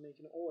 focus on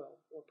making oil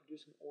or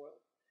producing oil.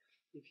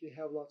 If you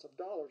have lots of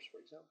dollars, for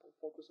example,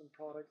 focus on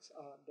products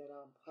that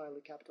are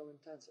highly capital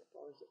intensive,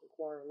 products that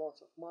require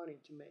lots of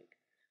money to make,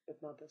 but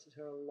not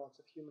necessarily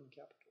lots of human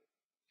capital.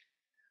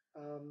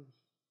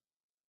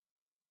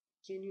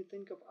 Can you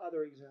think of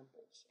other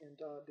examples?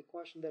 And the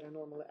question that I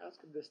normally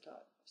ask at this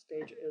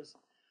stage is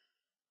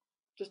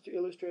just to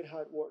illustrate how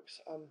it works.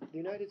 The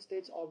United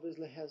States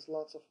obviously has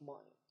lots of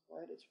money,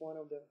 right? It's one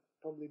of the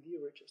probably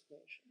the richest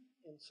nation.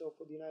 And so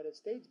for the United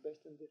States,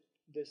 based on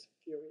this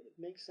theory, it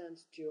makes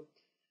sense to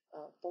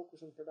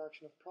focus on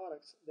production of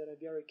products that are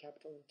very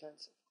capital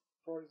intensive,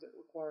 products that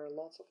require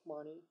lots of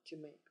money to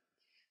make,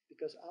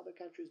 because other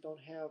countries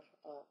don't have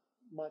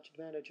much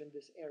advantage in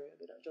this area.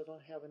 They just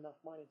don't have enough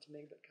money to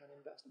make that kind of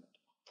investment.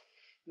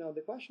 Now,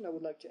 the question I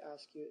would like to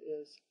ask you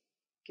is,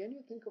 can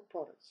you think of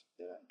products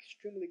that are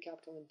extremely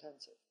capital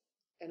intensive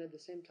and at the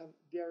same time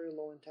very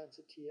low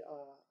intensity,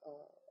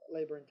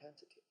 labor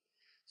intensity?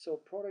 So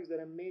products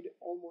that are made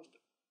almost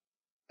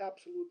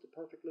absolutely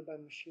perfectly by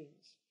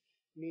machines,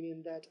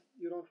 meaning that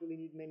you don't really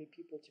need many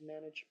people to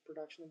manage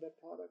production of that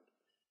product,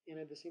 and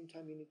at the same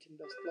time you need to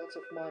invest lots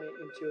of money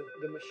into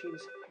the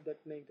machines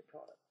that make the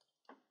product.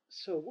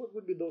 So what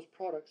would be those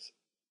products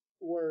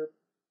where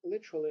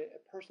literally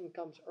a person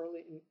comes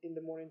early in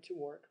the morning to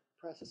work,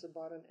 presses a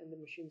button and the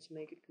machines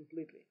make it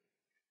completely,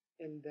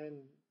 and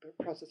then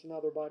presses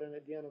another button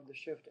at the end of the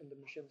shift and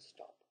the machines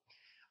stop.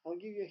 I'll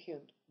give you a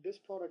hint. This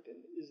product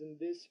is in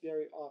this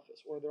very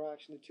office, or there are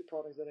actually two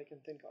products that I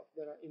can think of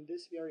that are in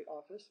this very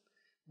office.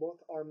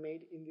 Both are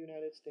made in the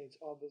United States.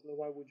 Obviously,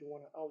 why would you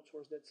want to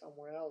outsource that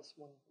somewhere else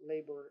when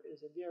labor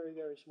is a very,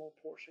 very small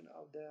portion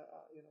of the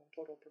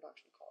total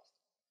production cost?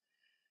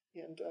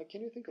 And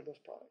can you think of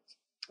those products?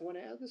 When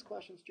I ask this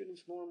question,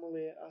 students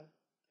normally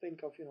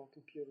think of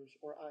computers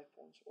or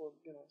iPhones or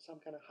some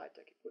kind of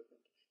high-tech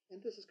equipment,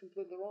 and this is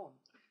completely wrong.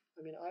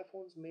 I mean,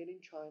 iPhones made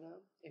in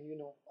China, and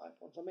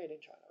iPhones are made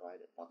in China,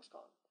 right? At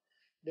Foxconn,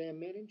 they are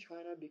made in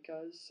China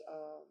because,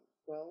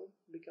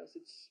 because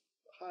it's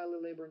a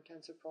highly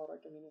labor-intensive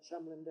product. I mean,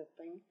 assembling that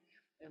thing,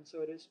 and so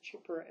it is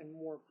cheaper and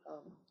more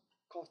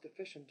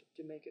cost-efficient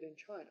to make it in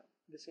China.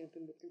 The same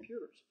thing with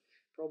computers.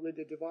 Probably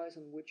the device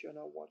on which you're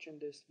now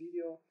watching this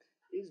video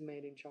is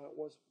made in China,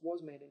 was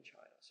made in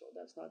China. So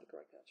that's not the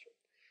correct answer.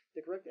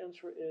 The correct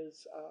answer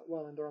is,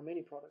 and there are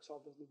many products,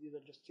 obviously, these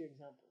are just two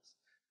examples.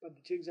 But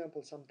the two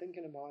examples I'm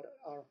thinking about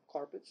are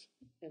carpets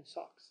and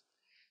socks.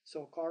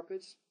 So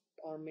carpets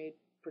are made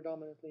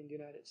predominantly in the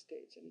United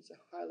States, and it's a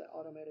highly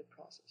automated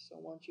process.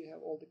 So once you have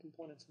all the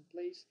components in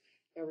place,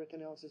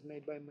 everything else is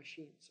made by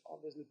machines.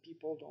 Obviously,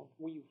 people don't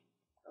weave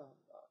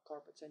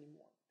carpets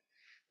anymore.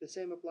 The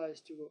same applies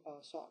to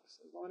socks.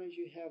 As long as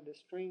you have the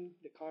string,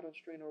 the cotton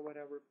string or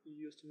whatever you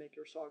use to make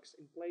your socks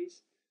in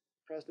place,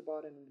 press the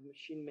button and the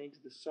machine makes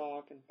the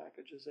sock and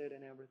packages it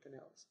and everything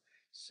else.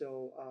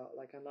 So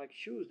unlike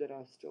shoes that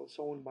are still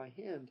sewn by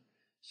hand,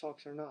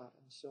 socks are not.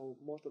 And so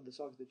most of the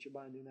socks that you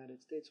buy in the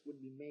United States would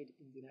be made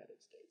in the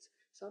United States.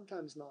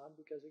 Sometimes not,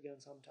 because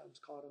again,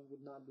 sometimes cotton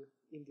would not be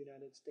in the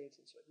United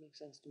States, and so it makes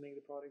sense to make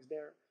the products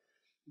there.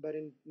 But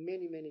in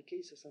many, many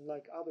cases,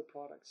 unlike other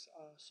products,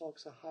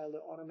 socks are highly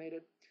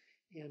automated,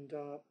 and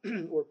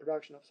or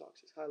production of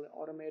socks is highly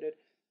automated.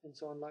 And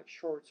so unlike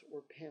shorts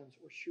or pants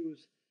or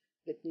shoes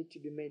that need to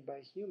be made by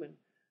a human,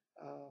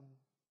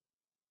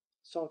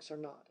 socks are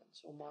not. And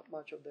so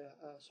much of the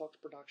socks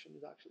production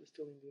is actually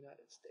still in the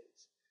United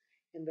States.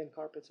 And then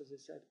carpets, as I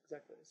said,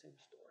 exactly the same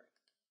story.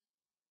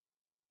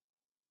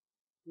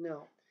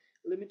 Now,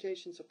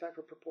 limitations of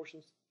factor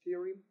proportions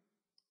theory.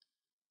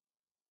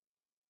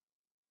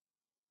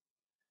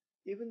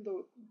 Even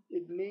though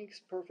it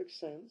makes perfect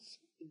sense,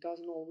 it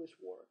doesn't always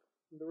work.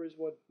 There is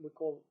what we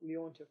call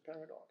Leontief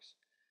paradox.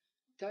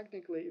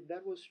 Technically, if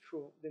that was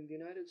true, then the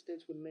United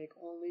States would make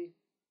only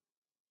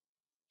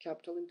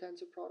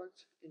capital-intensive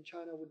products, and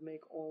China would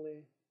make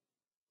only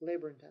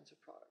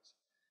labor-intensive products.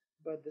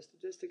 But the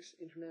statistics,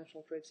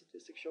 international trade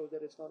statistics, show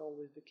that it's not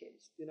always the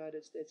case. The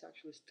United States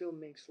actually still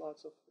makes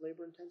lots of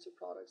labor-intensive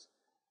products,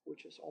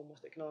 which is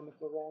almost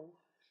economically wrong.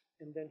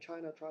 And then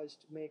China tries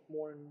to make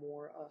more and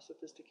more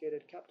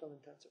sophisticated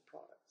capital-intensive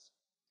products.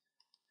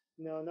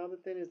 Now, another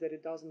thing is that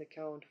it doesn't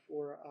account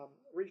for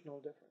regional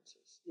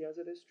differences. Yes,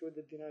 it is true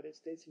that the United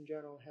States in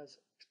general has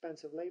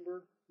expensive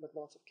labor, but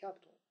lots of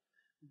capital.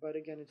 But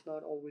again, it's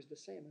not always the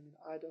same. I mean,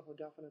 Idaho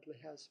definitely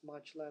has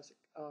much less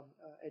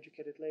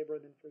educated labor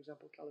than, for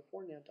example,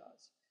 California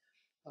does.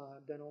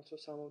 Then also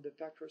some of the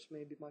factors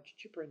may be much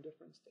cheaper in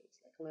different states.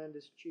 Like land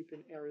is cheap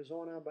in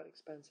Arizona, but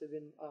expensive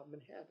in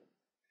Manhattan.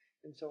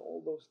 And so all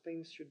those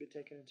things should be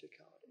taken into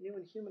account. And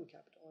even human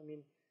capital. I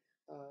mean,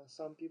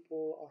 some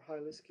people are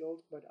highly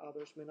skilled, but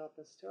others may not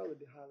necessarily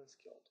be highly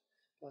skilled.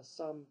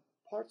 Some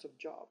parts of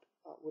job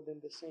within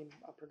the same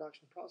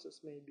production process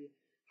may be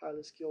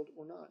highly skilled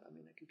or not. I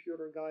mean, a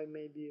computer guy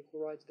maybe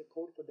who writes the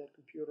code for that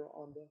computer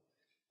on the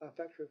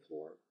factory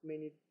floor may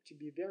need to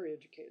be very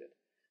educated,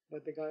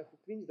 but the guy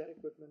who cleans that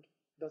equipment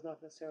does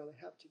not necessarily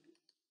have to be.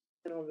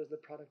 And obviously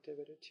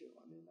productivity too.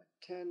 I mean, like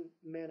 10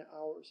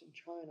 man-hours in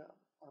China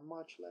are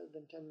much less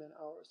than 10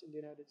 man-hours in the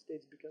United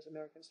States because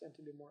Americans tend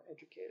to be more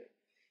educated.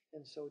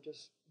 And so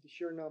just the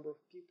sheer number of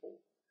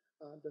people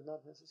does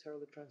not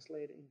necessarily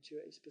translate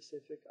into a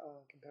specific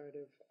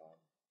comparative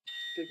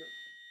figure.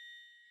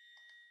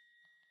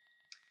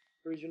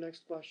 Here is your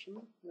next question.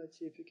 Let's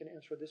see if you can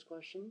answer this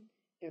question.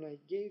 And I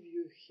gave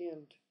you a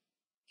hint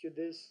to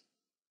this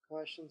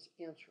question's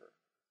answer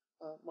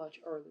much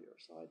earlier.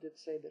 So I did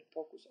say that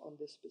focus on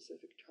this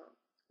specific term.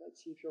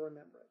 Let's see if you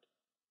remember it.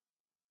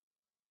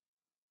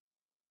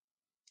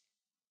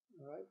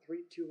 All right,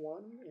 3, 2,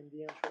 1, and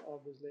the answer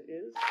obviously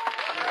is...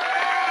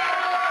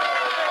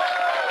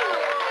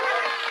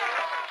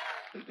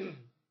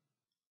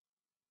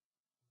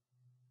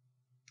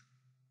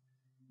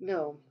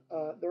 Now,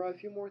 there are a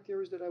few more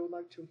theories that I would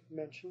like to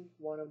mention.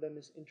 One of them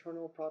is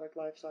internal product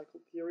life cycle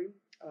theory.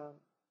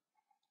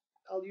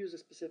 I'll use a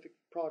specific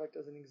product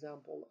as an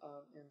example,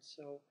 and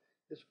so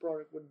this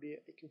product would be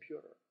a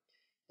computer.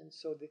 And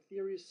so the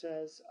theory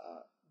says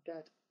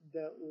that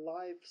the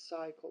life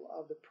cycle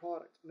of the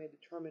product may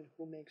determine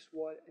who makes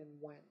what and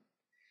when.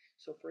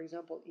 So for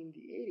example, in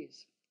the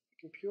 80s,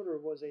 a computer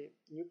was a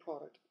new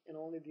product, and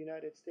only the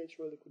United States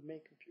really could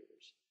make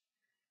computers.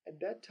 At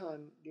that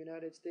time, the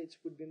United States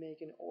would be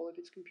making all of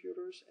its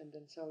computers and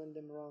then selling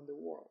them around the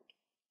world.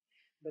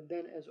 But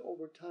then as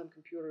over time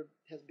computer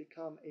has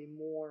become a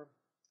more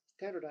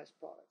standardized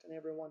product and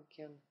everyone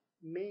can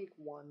make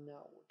one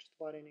now, or just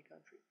about any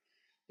country,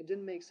 it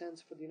didn't make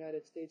sense for the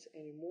United States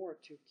anymore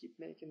to keep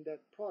making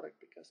that product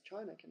because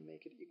China can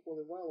make it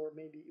equally well or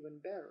maybe even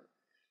better.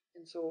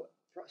 And so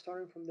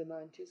starting from the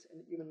 90s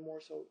and even more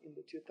so in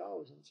the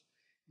 2000s,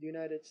 the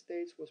United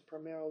States was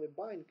primarily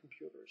buying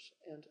computers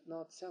and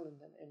not selling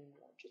them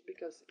anymore, just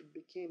because it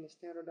became a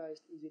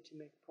standardized, easy to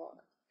make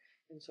product.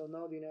 And so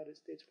now the United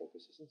States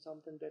focuses on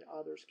something that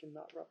others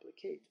cannot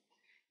replicate.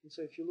 And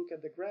so if you look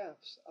at the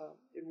graphs,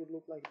 it would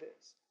look like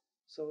this.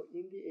 So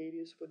in the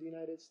 80s for the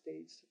United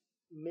States,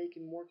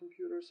 making more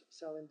computers,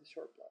 selling the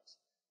surplus.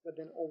 But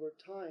then over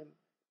time,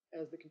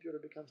 as the computer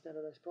becomes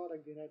standardized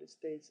product, the United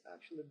States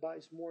actually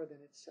buys more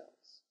than it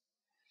sells.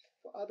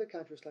 For other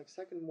countries like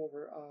second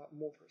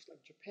movers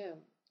like Japan,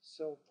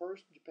 so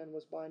first Japan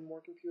was buying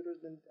more computers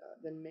than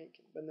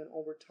making, but then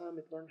over time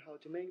it learned how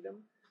to make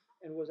them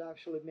and was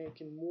actually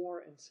making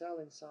more and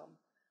selling some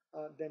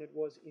than it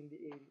was in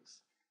the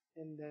 80s.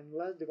 And then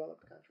less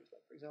developed countries,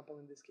 like for example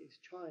in this case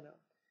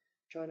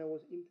China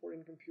was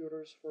importing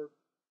computers for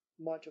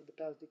much of the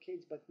past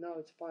decades, but now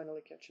it's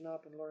finally catching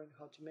up and learning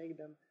how to make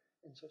them.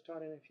 And so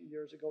starting a few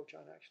years ago,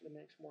 China actually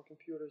makes more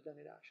computers than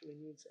it actually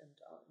needs, and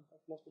in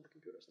fact, most of the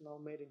computers are now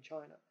made in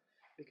China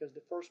because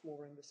the first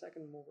mover and the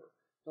second mover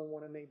don't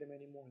want to make them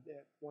anymore. They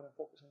want to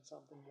focus on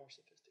something more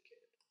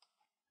sophisticated.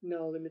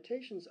 Now,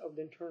 limitations of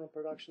the internal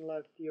production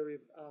line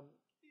theory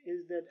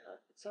is that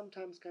it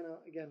sometimes kind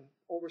of, again,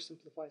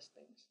 oversimplifies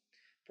things.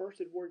 First,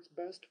 it works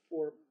best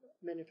for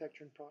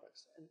manufacturing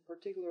products, and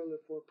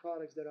particularly for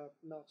products that are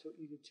not so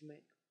easy to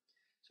make.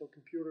 So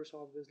computers,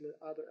 obviously,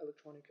 other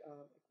electronic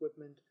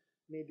equipment,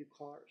 maybe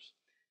cars.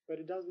 But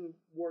it doesn't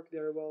work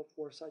very well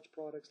for such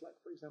products like,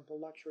 for example,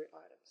 luxury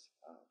items.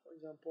 For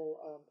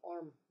example,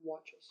 arm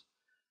watches.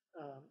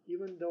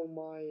 Even though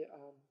my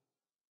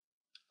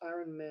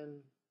Iron Man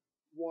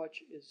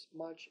watch is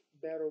much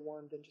better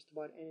one than just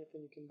about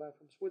anything you can buy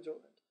from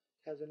Switzerland.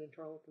 It has an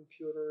internal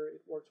computer.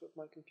 It works with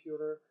my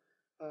computer,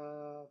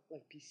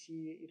 like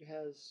PC. It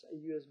has a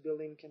USB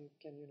link and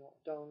can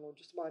download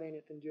just about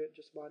anything, do it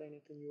just about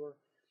anything your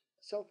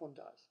cell phone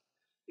does.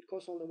 It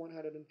costs only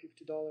 $150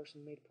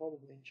 and made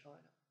probably in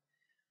China.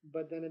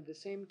 But then at the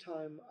same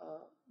time,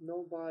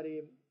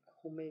 nobody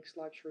who makes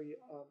luxury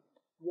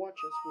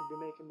watches would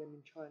be making them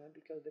in China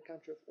because the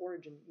country of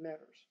origin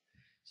matters.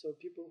 So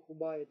people who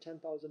buy a $10,000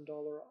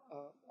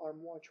 arm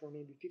watch or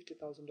maybe $50,000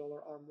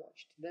 arm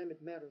watch, to them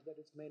it matters that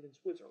it's made in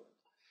Switzerland.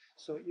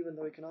 So even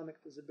though economic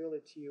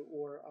feasibility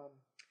or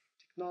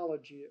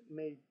technology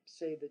may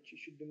say that you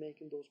should be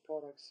making those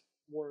products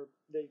where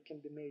they can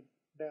be made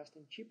best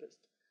and cheapest,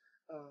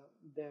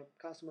 the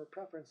customer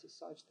preference is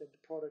such that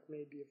the product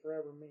may be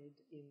forever made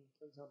in,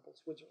 for example,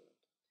 Switzerland.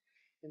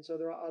 And so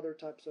there are other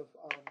types of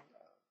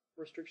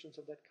restrictions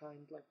of that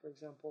kind, like for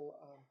example,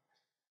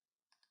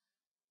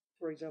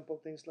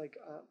 things like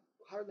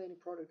hardly any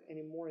product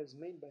anymore is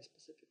made by a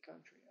specific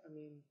country. I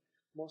mean,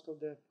 most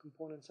of the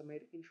components are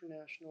made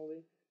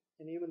internationally,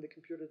 and even the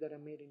computers that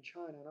are made in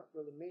China are not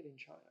really made in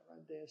China,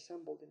 right? They're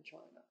assembled in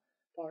China.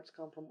 Parts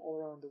come from all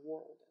around the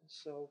world, and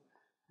so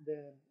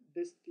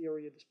this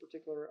theory, this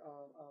particular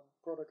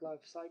product life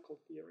cycle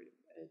theory,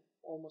 it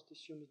almost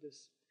assumes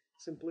this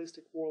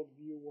simplistic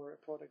worldview where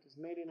a product is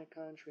made in a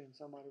country and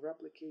somebody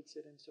replicates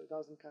it, and so it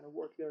doesn't kind of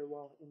work very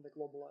well in the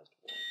globalized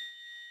world.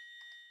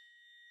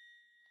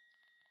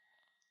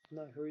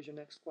 Now here is your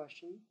next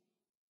question,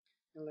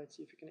 and let's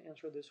see if you can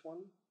answer this one.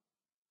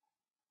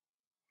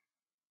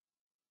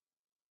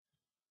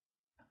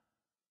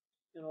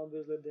 And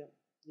obviously the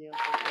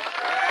answer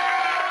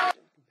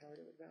is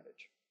comparative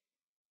advantage.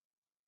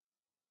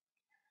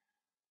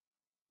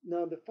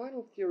 Now the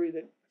final theory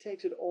that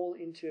takes it all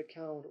into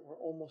account or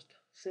almost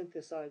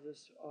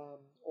synthesizes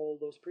all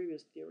those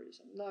previous theories,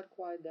 not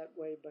quite that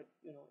way, but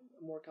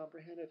a more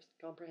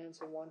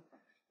comprehensive one,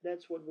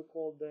 that's what we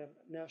call the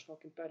national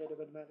competitive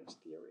advantage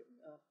theory,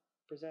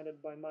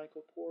 presented by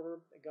Michael Porter,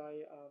 a guy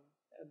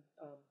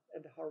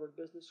at the Harvard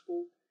Business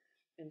School.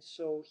 And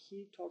so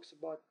he talks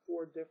about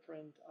 4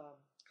 different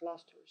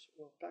clusters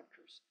or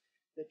factors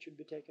that should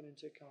be taken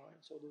into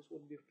account. So those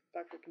would be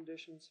factor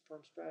conditions,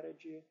 firm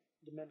strategy,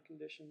 demand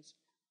conditions,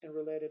 and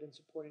related and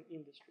supporting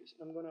industries.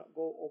 And I'm going to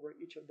go over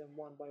each of them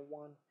one by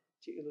one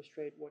to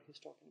illustrate what he's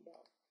talking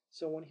about.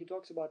 So when he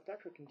talks about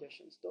factor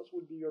conditions, those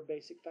would be your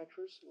basic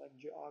factors like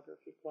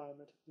geography,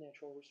 climate,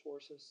 natural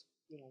resources,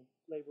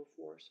 labor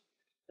force,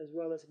 as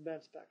well as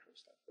advanced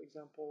factors, like for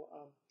example,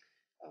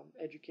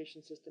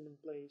 education system in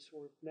place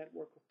or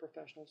network of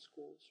professional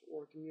schools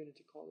or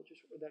community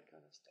colleges or that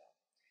kind of stuff.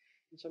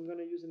 And so I'm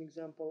going to use an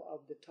example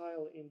of the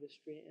tile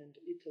industry and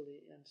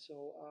Italy. And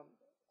so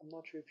I'm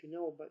not sure if you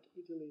know, but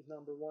Italy is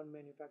 #1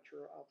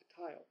 manufacturer of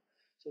tile.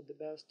 So the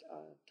best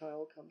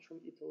tile comes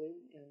from Italy,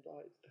 and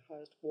it's the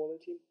highest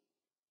quality,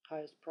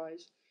 highest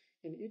price.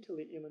 And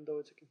Italy, even though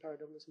it's a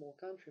comparatively small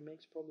country,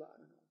 makes probably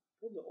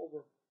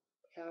over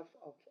half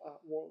of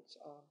world's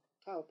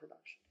tile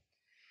production.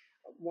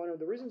 One of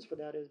the reasons for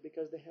that is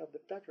because they have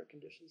the factory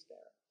conditions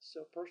there.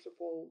 So first of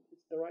all,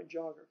 it's the right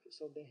geography.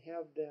 So they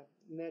have the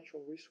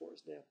natural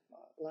resource, the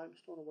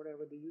limestone or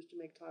whatever they use to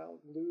make tile,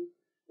 glue,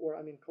 or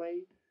I mean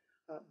clay.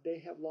 They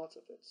have lots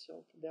of it.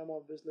 So for them,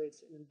 obviously,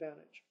 it's an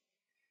advantage.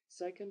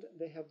 Second,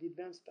 they have the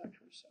advanced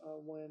factors.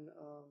 When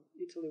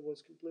Italy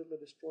was completely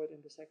destroyed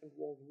in the Second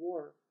World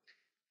War,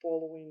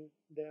 following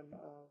the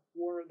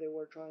war, they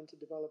were trying to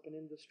develop an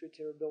industry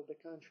to rebuild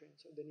the country, and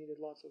so they needed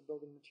lots of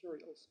building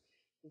materials.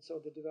 And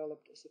so they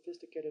developed a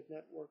sophisticated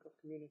network of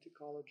community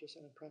colleges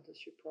and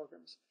apprenticeship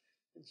programs,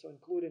 and so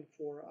including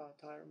for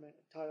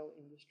tile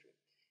industry.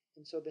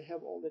 And so they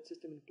have all that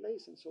system in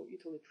place, and so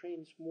Italy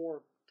trains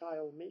more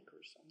tile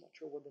makers, I'm not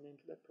sure what the name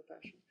for that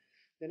profession,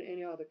 than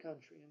any other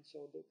country. And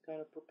so they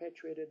kind of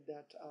perpetuated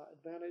that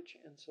advantage,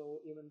 and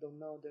so even though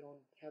now they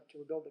don't have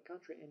to rebuild the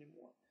country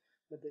anymore,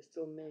 but they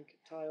still make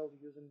tile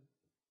using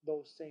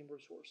those same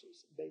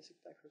resources, basic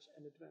factors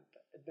and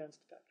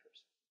advanced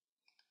factors.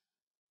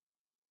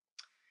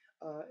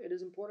 It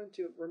is important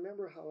to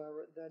remember,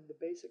 however, that the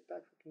basic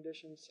factor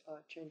conditions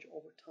change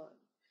over time.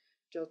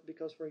 Just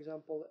because, for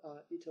example,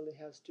 Italy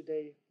has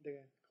today the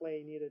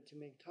clay needed to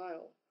make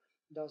tile,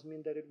 does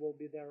mean that it will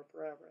be there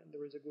forever, and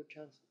there is a good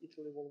chance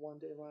Italy will one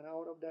day run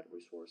out of that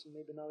resource, and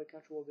maybe another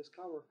country will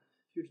discover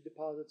huge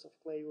deposits of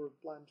clay or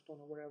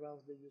limestone or whatever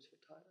else they use for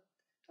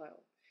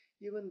tile.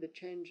 Even the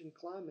change in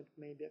climate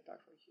may be a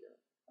factor here.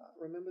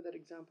 Remember that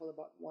example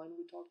about wine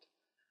we talked?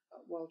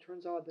 Well, it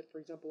turns out that, for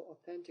example,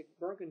 authentic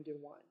Burgundy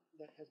wine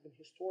that has been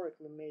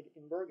historically made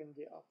in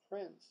Burgundy of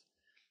France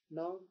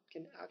now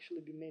can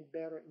actually be made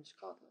better in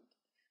Scotland,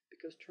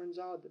 because turns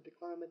out that the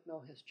climate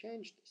now has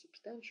changed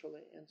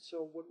substantially, and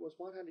so what was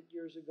 100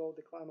 years ago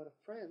the climate of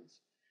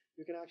France,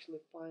 you can actually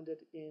find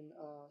it in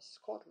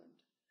Scotland.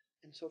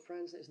 And so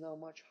France is now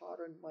much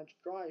hotter and much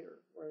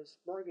drier, whereas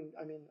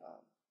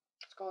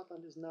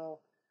Scotland is now,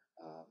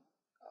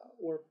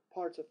 or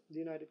parts of the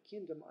United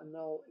Kingdom are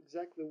now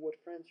exactly what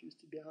France used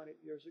to be 100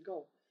 years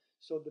ago.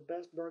 So the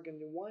best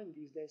Burgundy wine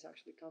these days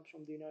actually comes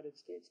from the United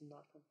States and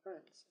not from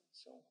France.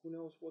 So who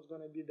knows what's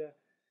going to be the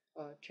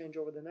change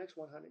over the next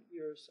 100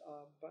 years,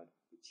 but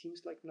it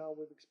seems like now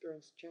we've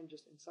experienced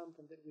changes in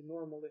something that we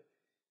normally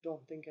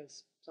don't think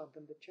as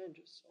something that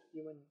changes. So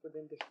even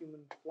within the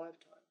human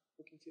lifetime,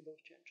 we can see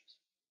those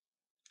changes.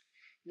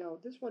 Now,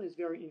 this one is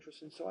very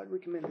interesting, so I'd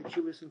recommend that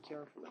you listen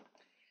carefully.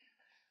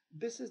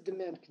 This is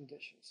demand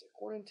conditions.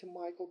 According to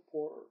Michael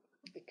Porter,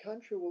 a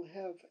country will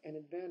have an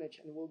advantage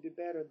and will be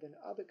better than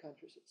other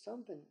countries at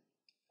something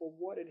for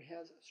what it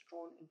has a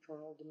strong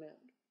internal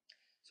demand.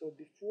 So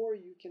before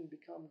you can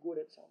become good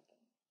at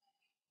something,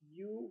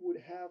 you would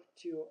have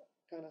to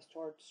kind of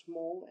start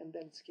small and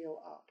then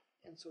scale up.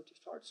 And so to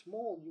start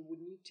small, you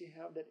would need to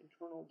have that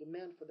internal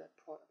demand for that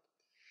product.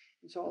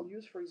 And so I'll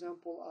use, for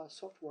example,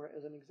 software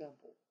as an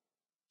example.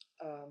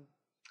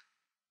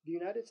 The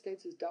United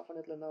States is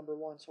definitely number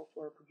one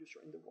software producer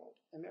in the world.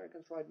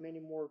 Americans write many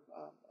more,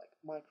 like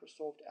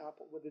Microsoft,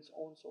 Apple with its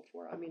own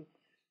software. I mean,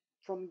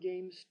 from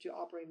games to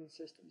operating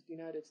systems, the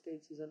United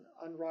States is an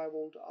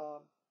unrivaled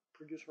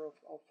producer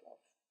of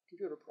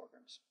computer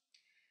programs.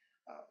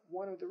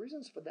 One of the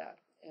reasons for that,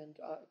 and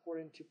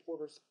according to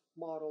Porter's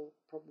model,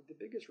 probably the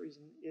biggest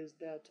reason, is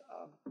that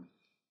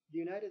the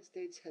United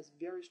States has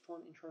very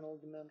strong internal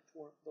demand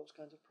for those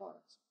kinds of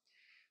products.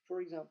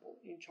 For example,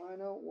 in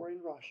China or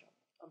in Russia,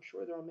 I'm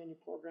sure there are many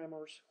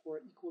programmers who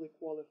are equally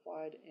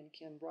qualified and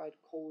can write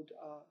code,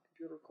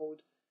 computer code,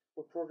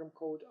 or program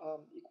code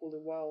equally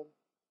well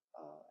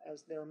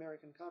as their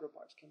American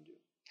counterparts can do.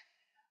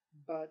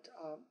 But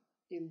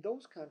in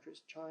those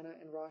countries, China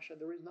and Russia,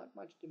 there is not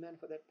much demand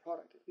for that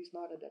product, at least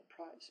not at that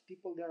price.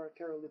 People there are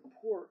fairly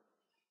poor,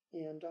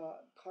 and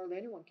hardly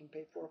anyone can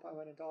pay $400 or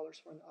 $500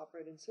 for an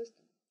operating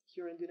system.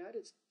 Here in the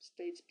United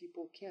States,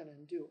 people can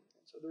and do.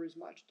 And so there is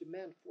much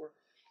demand for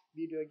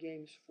video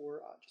games,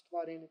 for just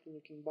about anything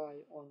you can buy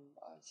on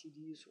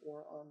CDs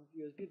or on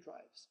USB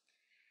drives.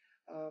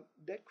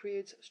 That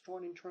creates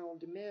strong internal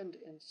demand,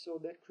 and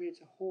so that creates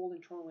a whole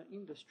internal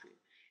industry.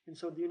 And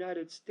so the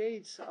United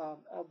States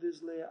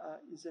obviously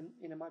is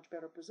in a much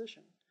better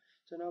position.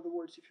 So in other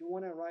words, if you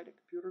want to write a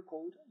computer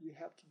code, you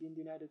have to be in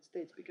the United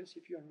States, because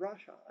if you're in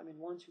Russia, I mean,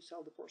 once you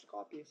sell the first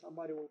copy,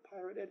 somebody will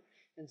pirate it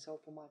and sell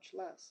for much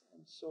less.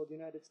 And so the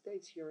United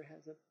States here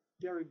has a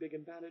very big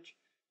advantage.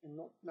 And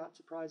not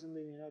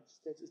surprisingly, the United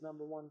States is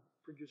number one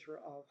producer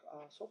of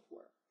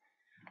software.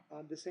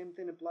 The same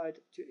thing applied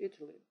to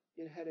Italy.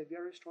 It had a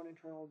very strong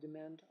internal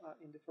demand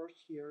in the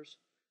first years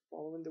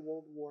following the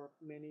World War.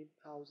 Many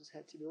houses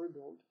had to be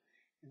rebuilt.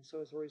 And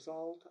so as a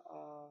result,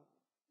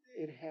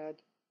 it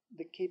had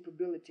the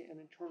capability and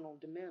internal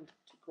demand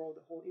to grow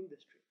the whole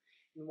industry.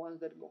 And once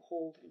that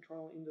whole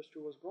internal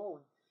industry was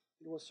growing,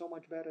 it was so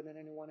much better than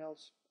anyone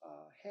else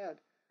had,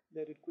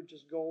 that it could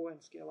just go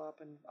and scale up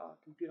and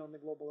compete on the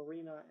global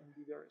arena and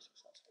be very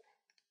successful.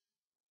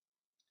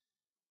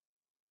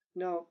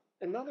 Now,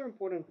 another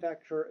important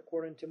factor,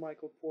 according to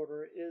Michael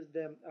Porter, is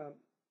the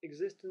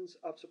existence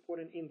of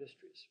supporting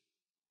industries.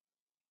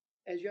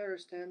 As you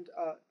understand,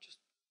 just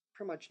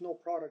pretty much no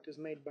product is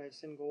made by a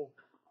single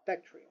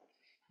factory.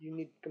 You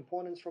need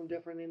components from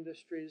different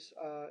industries.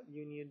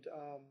 You need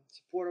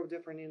support of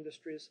different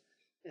industries,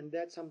 and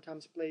that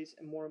sometimes plays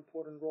a more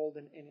important role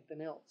than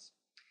anything else.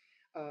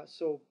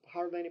 So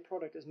hardly any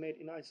product is made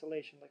in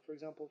isolation. Like for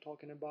example,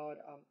 talking about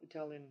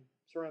Italian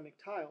ceramic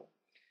tile,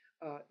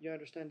 you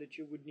understand that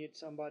you would need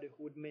somebody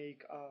who would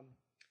make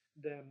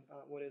the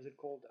what is it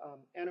called,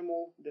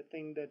 animal, the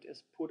thing that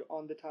is put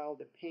on the tile,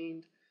 the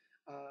paint.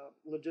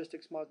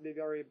 Logistics must be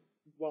very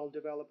well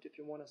developed if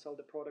you want to sell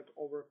the product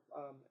over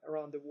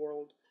around the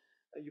world.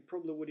 You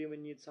probably would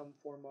even need some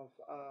form of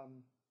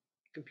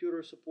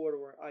computer support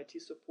or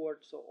IT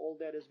support. So all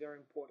that is very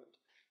important.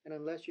 And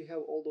unless you have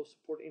all those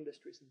support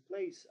industries in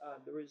place,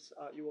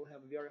 you will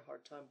have a very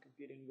hard time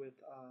competing with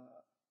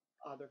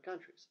other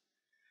countries.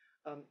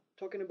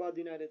 Talking about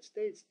the United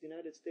States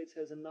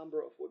has a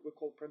number of what we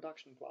call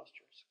production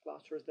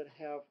clusters that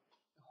have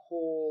a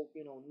whole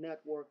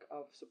network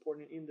of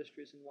supporting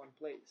industries in one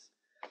place.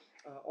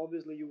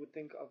 Obviously, you would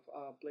think of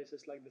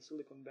places like the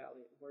Silicon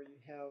Valley, where you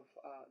have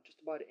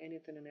just about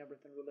anything and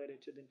everything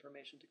related to the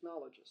information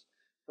technologies,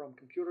 from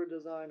computer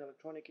design,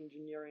 electronic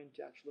engineering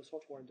to actually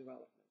software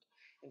development.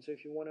 And so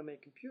if you want to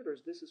make computers,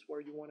 this is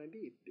where you want to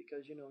be,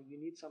 because you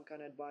need some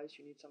kind of advice,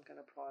 you need some kind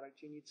of product,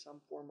 you need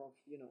some form of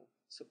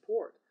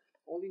support.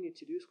 All you need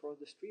to do is cross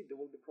the street. There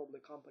will be probably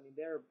a company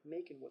there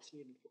making what's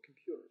needed for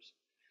computers.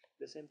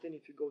 The same thing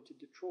if you go to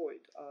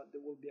Detroit,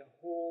 there will be a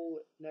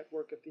whole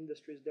network of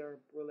industries there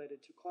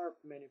related to car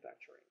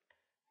manufacturing,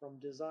 from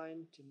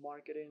design to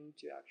marketing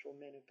to actual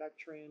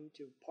manufacturing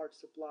to part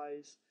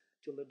supplies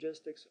to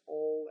logistics.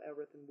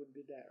 Everything would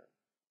be there.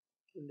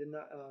 In the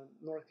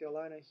North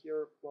Carolina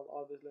here, well,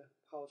 obviously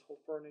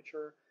household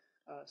furniture,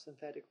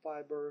 synthetic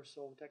fiber,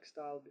 so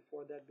textile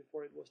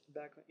before it was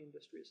tobacco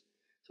industries.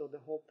 So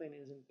the whole thing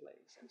is in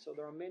place. And so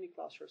there are many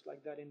clusters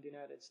like that in the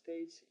United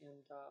States,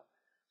 and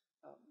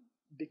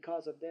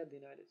because of that, the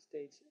United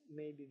States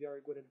may be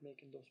very good at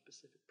making those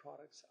specific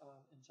products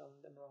and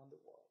selling them around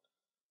the world.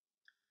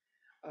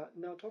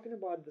 Now, talking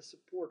about the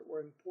support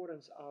or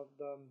importance of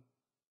the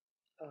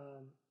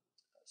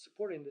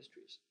support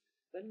industries,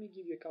 let me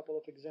give you a couple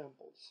of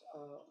examples.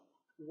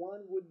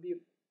 One would be,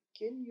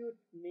 can you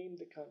name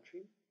the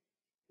country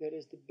that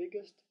is the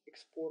biggest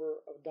exporter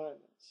of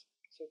diamonds?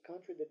 So a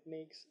country that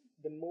makes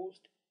the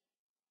most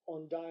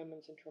on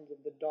diamonds in terms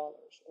of the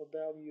dollars, or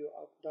value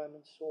of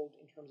diamonds sold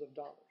in terms of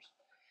dollars.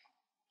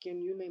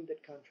 Can you name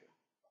that country?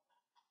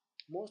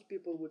 Most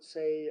people would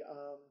say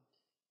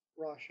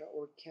Russia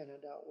or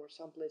Canada or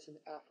someplace in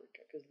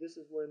Africa, because this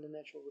is where the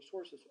natural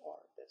resources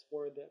are. That's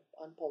where the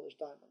unpolished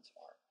diamonds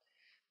are.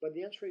 But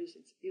the answer is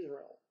it's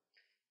Israel.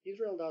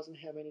 Israel doesn't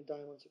have any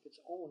diamonds of its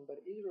own,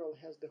 but Israel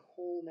has the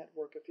whole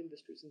network of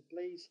industries in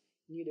place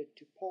needed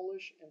to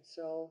polish and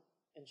sell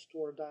and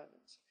store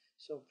diamonds.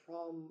 So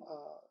from,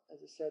 as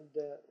I said,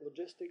 the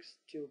logistics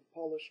to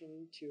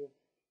polishing to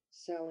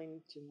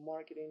selling to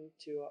marketing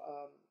to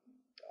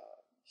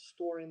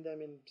storing them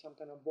in some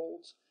kind of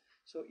vaults.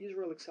 So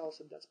Israel excels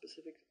at that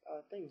specific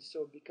thing.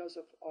 So because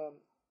of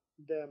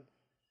the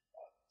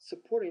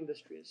support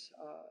industries,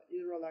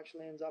 Israel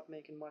actually ends up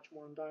making much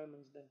more on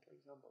diamonds than, for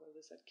example, as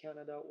I said,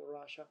 Canada or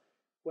Russia,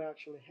 who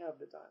actually have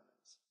the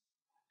diamonds.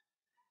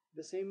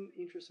 The same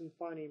interesting,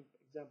 funny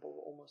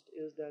example almost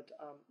is that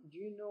do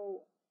you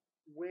know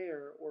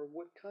where or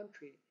what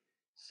country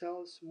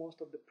sells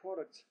most of the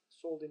products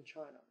sold in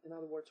China? In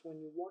other words, when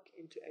you walk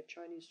into a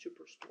Chinese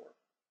superstore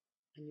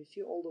and you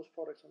see all those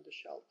products on the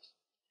shelves,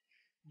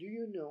 do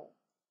you know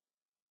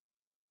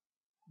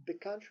the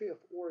country of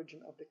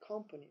origin of the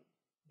company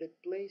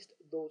that placed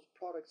those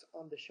products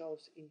on the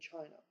shelves in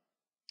China?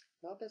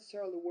 Not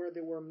necessarily where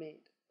they were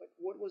made, but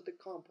what was the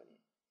company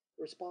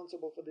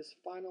responsible for this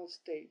final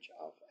stage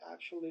of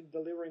actually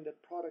delivering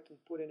that product and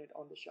putting it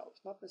on the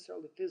shelves? Not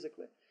necessarily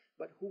physically,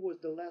 but who was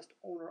the last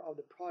owner of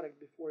the product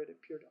before it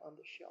appeared on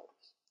the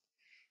shelves?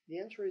 The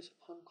answer is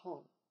Hong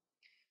Kong.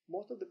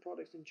 Most of the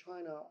products in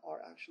China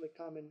are actually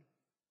coming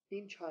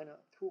in China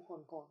through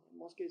Hong Kong. In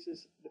most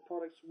cases, the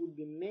products would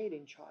be made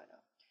in China,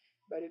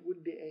 but it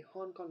would be a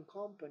Hong Kong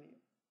company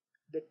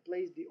that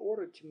placed the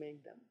order to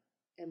make them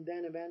and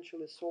then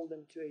eventually sold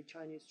them to a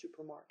Chinese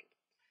supermarket.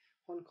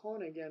 Hong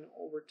Kong, again,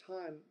 over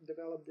time,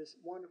 developed this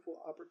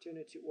wonderful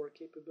opportunity or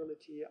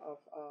capability of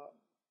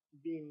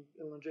being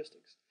in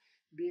logistics.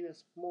 Being a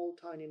small,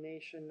 tiny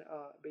nation,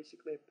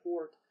 basically a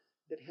port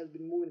that has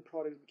been moving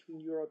products between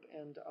Europe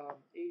and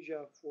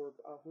Asia for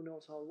who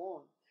knows how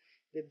long.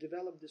 They've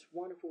developed this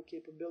wonderful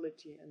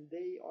capability, and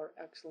they are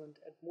excellent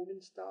at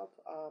moving stuff,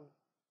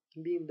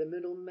 being the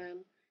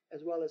middleman,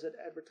 as well as at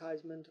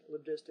advertisement,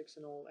 logistics,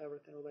 and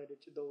everything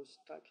related to those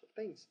types of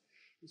things.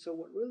 And so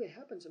what really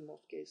happens in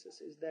most cases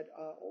is that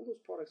all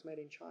those products made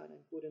in China,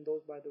 including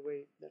those, by the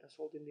way, that are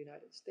sold in the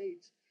United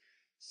States,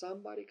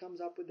 somebody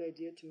comes up with the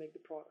idea to make the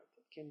product.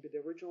 It can be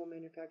the original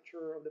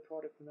manufacturer of the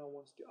product who now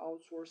wants to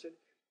outsource it.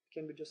 It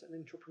can be just an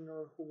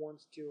entrepreneur who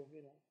wants to,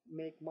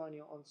 make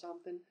money on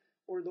something,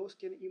 or those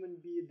can even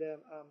be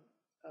the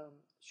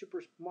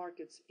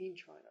supermarkets in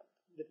China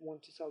that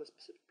want to sell a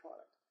specific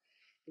product.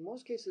 In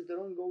most cases, they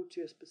don't go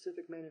to a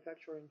specific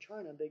manufacturer in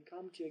China. They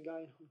come to a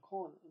guy in Hong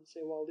Kong and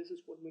say, well, this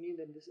is what we need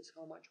and this is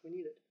how much we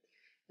need it.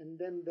 And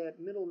then that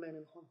middleman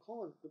in Hong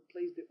Kong would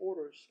place the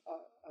orders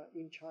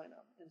in China.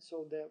 And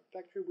so the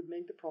factory would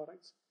make the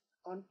products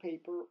on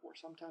paper or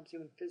sometimes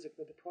even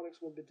physically. The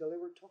products will be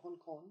delivered to Hong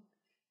Kong,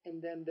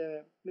 and then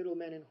the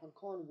middleman in Hong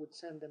Kong would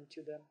send them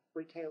to the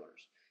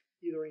retailers,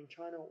 either in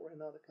China or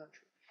another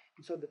country.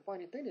 And so the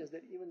funny thing is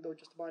that even though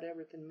just about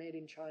everything made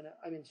in China,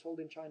 sold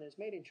in China is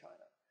made in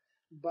China,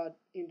 but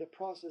in the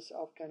process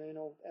of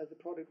as the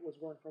product was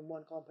going from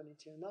one company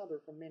to another,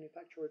 from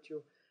manufacturer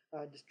to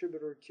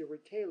distributor to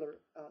retailer,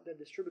 the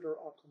distributor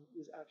outcome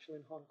is actually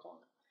in Hong Kong.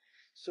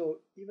 So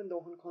even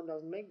though Hong Kong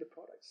doesn't make the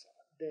products,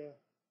 the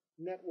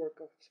network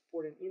of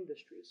supporting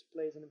industries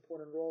plays an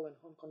important role, and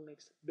Hong Kong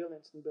makes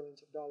billions and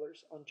billions of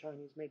dollars on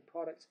Chinese-made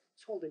products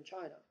sold in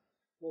China.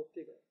 Go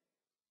figure.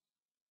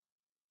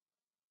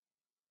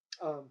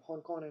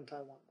 Hong Kong and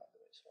Taiwan, by the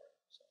way, sorry.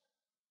 So.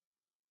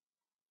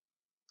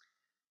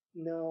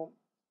 Now,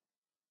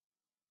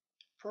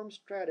 firm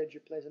strategy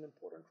plays an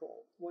important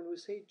role. When we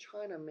say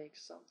China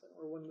makes something,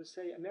 or when we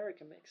say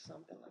America makes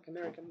something, like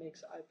America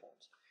makes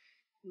iPhones,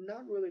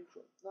 not really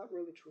true. Not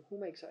really true. Who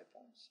makes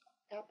iPhones?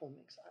 Apple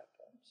makes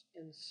iPhones.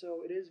 And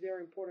so it is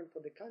very important for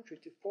the country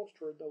to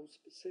foster those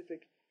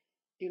specific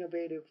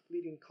innovative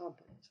leading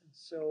companies. And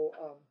so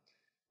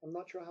I'm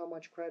not sure how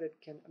much credit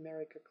can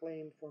America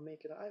claim for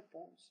making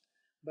iPhones,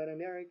 but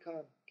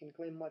America can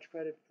claim much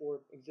credit for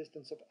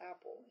existence of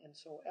Apple. And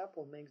so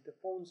Apple makes the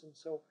phones, and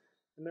so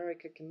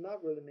America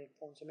cannot really make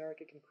phones.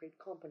 America can create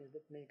companies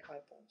that make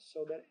iPhones.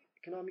 So that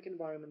economic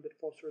environment that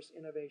fosters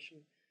innovation,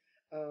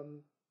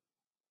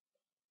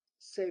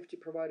 safety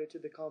provided to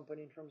the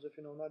company in terms of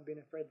not being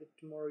afraid that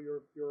tomorrow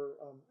your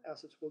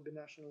assets will be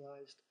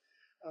nationalized,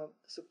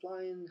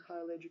 supplying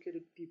highly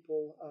educated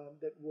people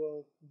that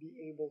will be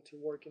able to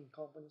work in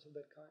companies of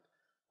that kind.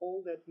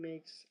 All that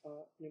makes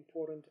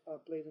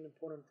plays an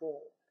important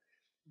role.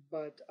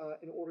 But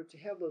in order to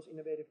have those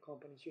innovative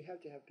companies, you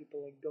have to have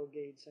people like Bill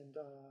Gates and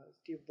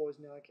Steve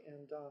Wozniak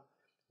and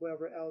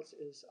whoever else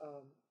is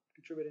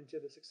contributing to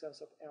the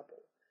success of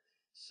Apple.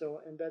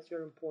 So, and that's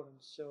very important.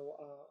 So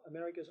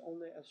America is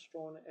only as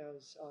strong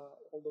as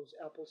all those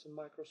Apples and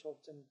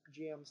Microsofts and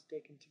GMs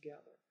taken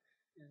together.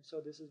 And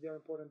so this is very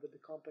important that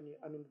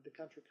the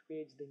country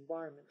creates the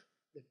environment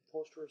that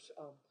fosters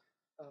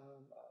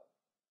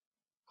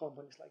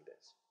companies like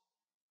this.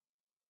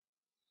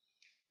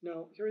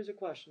 Now, here is a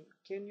question.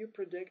 Can you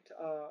predict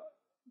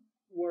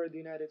where the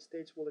United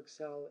States will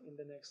excel in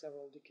the next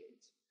several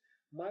decades?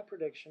 My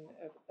prediction,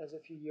 as a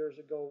few years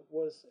ago,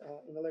 was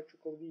in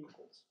electrical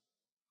vehicles.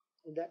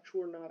 Is that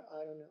true or not?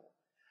 I don't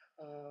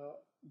know.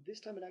 This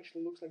time it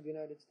actually looks like the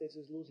United States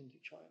is losing to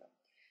China.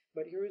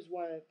 But here is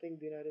why I think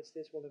the United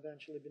States will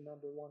eventually be #1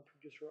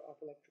 producer of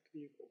electric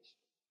vehicles.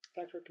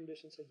 Factory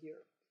conditions are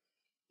here.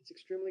 It's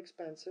extremely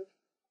expensive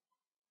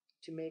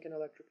to make an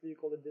electric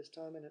vehicle at this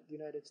time, and the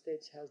United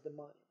States has the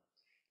money.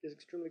 It is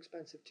extremely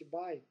expensive to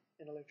buy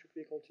an electric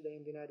vehicle today,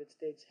 and the United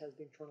States has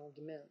the internal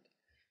demand.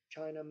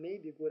 China may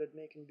be good at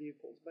making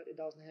vehicles, but it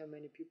doesn't have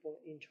many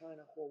people in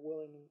China who are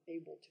willing and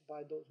able to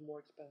buy those more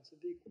expensive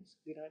vehicles.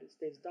 The United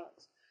States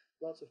does.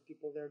 Lots of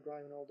people there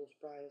driving all those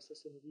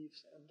Priuses and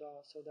Leafs, and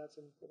so that's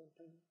an important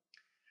thing.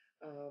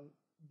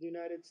 The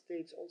United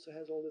States also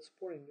has all the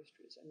support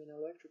industries. An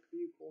electric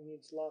vehicle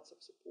needs lots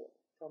of support,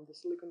 from the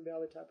Silicon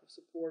Valley type of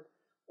support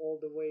all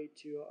the way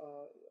to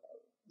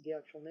the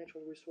actual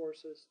natural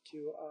resources,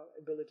 to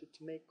ability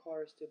to make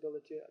cars, to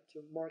ability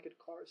to market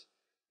cars.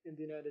 And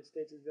the United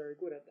States is very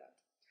good at that.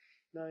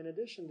 Now, in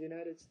addition, the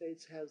United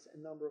States has a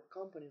number of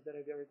companies that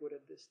are very good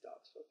at this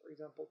stuff. So, for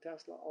example,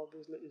 Tesla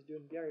obviously is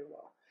doing very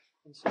well.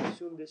 And so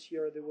soon this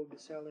year, they will be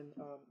selling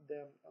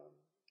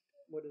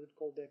what is it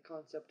called, the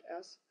Concept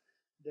S,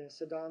 the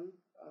sedan.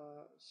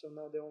 So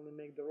now they only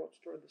make the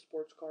Roadster, the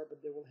sports car,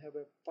 but they will have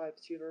a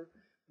 5-seater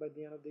by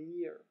the end of the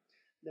year.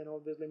 Then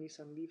obviously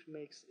Nissan Leaf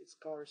makes its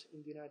cars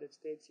in the United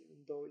States,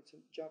 even though it's a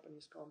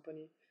Japanese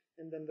company.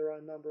 And then there are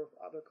a number of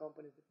other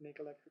companies that make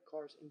electric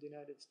cars in the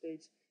United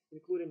States,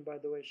 including, by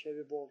the way,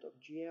 Chevy Bolt of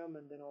GM,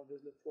 and then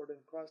obviously Ford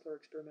and Chrysler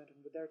experimenting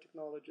with their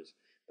technologies.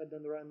 But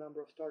then there are a number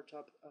of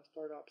startups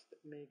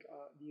that make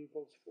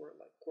vehicles for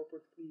like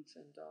corporate fleets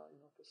and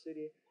for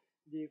city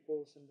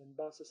vehicles, and then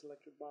buses,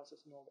 electric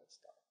buses, and all that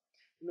stuff.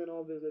 And then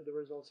obviously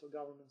there is also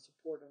government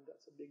support, and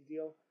that's a big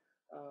deal.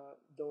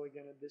 Though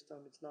again, at this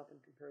time, it's nothing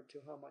compared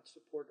to how much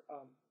support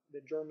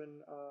the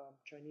German,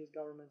 Chinese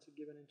governments are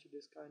given into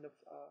this kind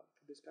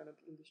of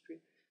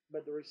industry.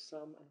 But there is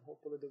some, and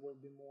hopefully there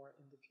will be more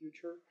in the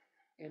future.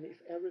 And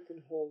if everything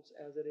holds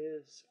as it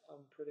is,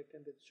 I'm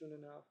predicting that soon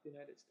enough the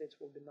United States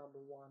will be #1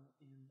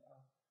 in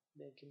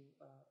making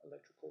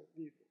electrical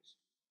vehicles.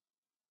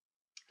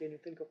 Can you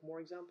think of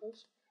more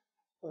examples?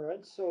 All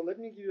right, so let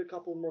me give you a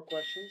couple more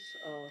questions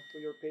for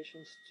your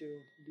patience to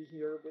be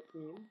here with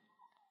me.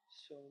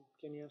 So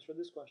can you answer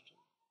this question?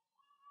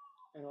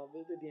 And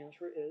obviously the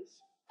answer is...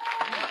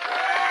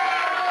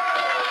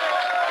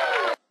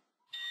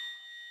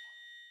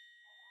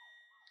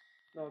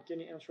 Now, can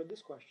you answer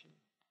this question?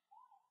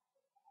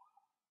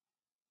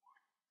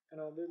 And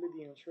obviously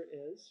the answer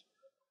is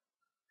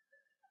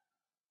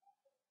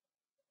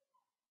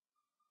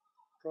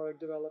product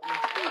development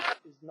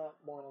stage is not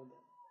one of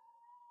them.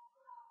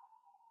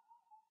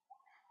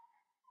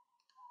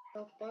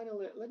 Now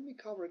finally, let me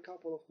cover a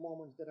couple of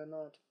moments that are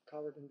not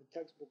covered in the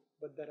textbook,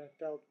 but that I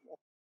felt.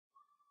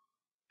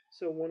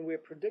 So when we're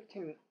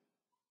predicting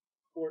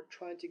or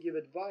trying to give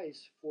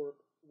advice for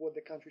what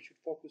the country should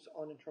focus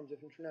on in terms of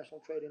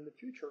international trade in the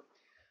future,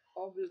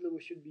 obviously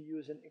we should be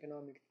using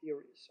economic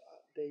theories.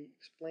 They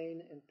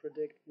explain and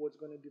predict what's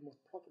going to be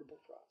most profitable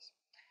for us.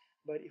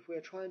 But if we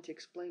are trying to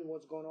explain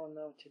what's going on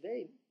now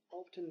today,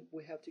 often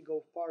we have to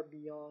go far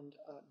beyond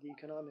the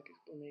economic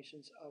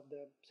explanations of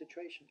the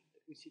situation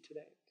that we see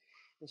today.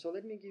 And so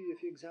let me give you a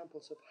few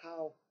examples of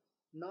how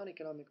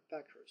non-economic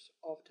factors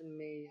often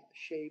may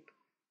shape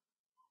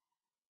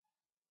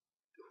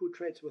who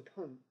trades with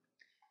whom.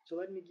 So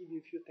let me give you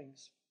a few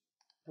things.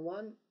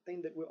 One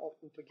thing that we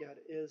often forget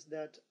is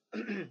that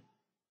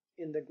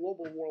in the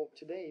global world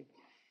today,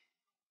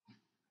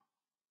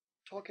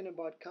 talking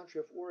about country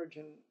of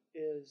origin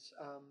is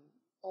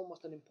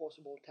almost an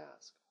impossible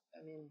task.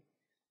 I mean,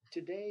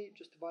 today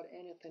just about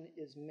anything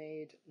is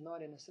made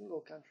not in a single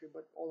country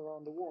but all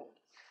around the world.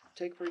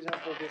 Take for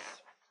example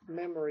this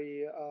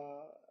memory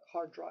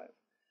hard drive.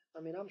 I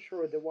mean, I'm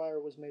sure the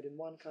wire was made in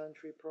one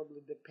country,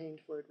 probably the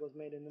paint for it was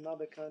made in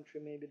another country,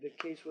 maybe the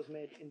case was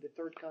made in the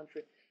third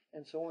country,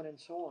 and so on and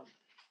so on.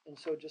 And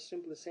so just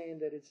simply saying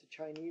that it's a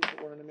Chinese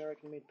or an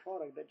American made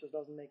product, that just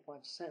doesn't make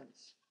much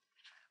sense.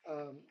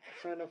 A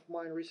friend of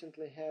mine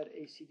recently had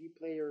a CD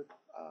player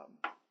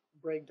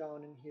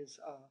breakdown in his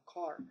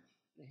car.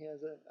 And he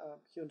has a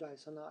Hyundai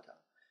Sonata.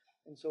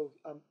 And so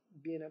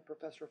being a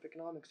professor of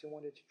economics, he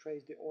wanted to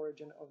trace the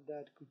origin of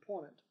that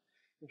component.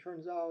 It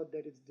turns out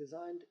that it's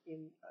designed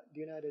in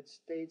the United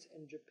States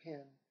and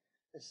Japan,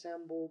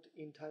 assembled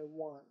in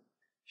Taiwan,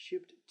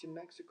 shipped to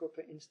Mexico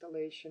for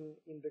installation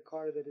in the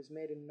car that is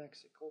made in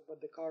Mexico,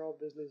 but the car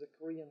obviously is a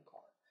Korean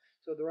car.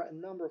 So there are a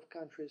number of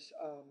countries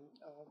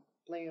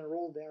playing a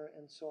role there,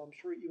 and so I'm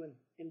sure even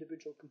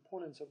individual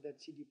components of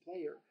that CD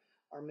player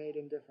are made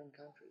in different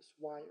countries.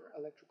 Wire,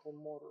 electrical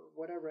motor,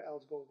 whatever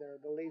else goes there,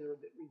 the laser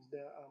that reads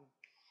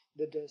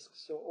the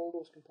discs. So all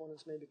those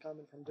components may be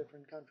coming from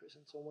different countries.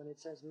 And so when it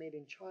says made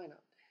in China,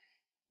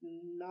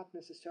 not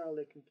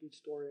necessarily a complete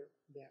story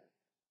there.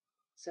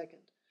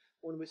 Second,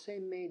 when we say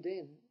made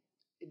in,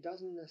 it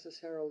doesn't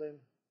necessarily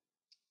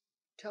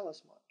tell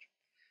us much.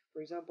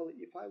 For example,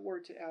 if I were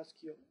to ask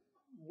you,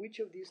 which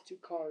of these two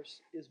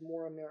cars is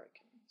more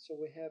American? So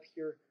we have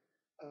here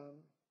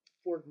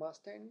Ford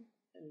Mustang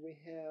and we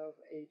have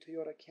a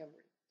Toyota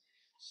Camry.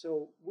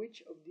 So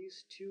which of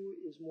these two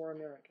is more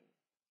American?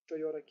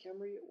 Toyota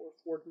Camry or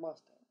Ford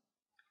Mustang?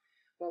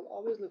 Well,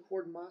 obviously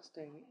Ford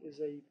Mustang is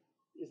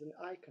an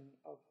icon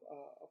of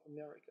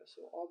America.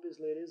 So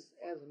obviously it is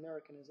as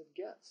American as it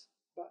gets.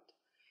 But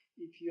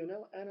if you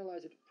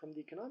analyze it from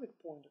the economic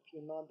point of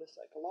view, not the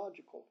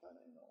psychological kind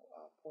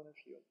of point of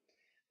view,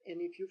 and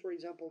if you, for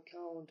example,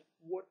 count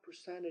what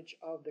percentage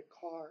of the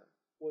car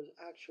was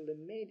actually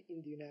made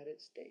in the United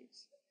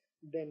States,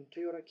 then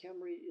Toyota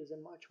Camry is a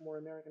much more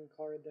American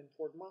car than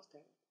Ford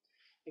Mustang.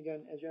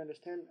 Again, as you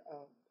understand,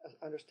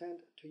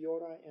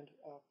 Toyota and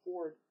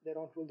Ford, they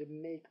don't really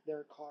make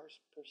their cars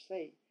per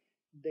se.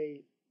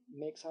 They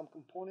make some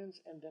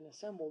components and then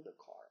assemble the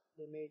car.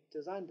 They may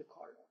design the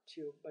car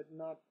too, but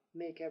not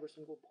make every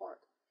single part.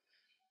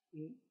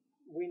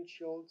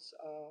 Windshields,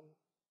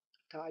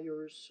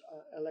 tires,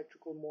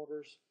 electrical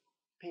motors,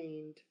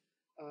 paint,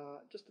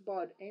 just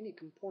about any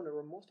component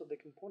or most of the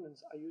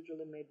components are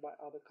usually made by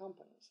other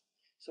companies.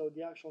 So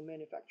the actual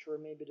manufacturer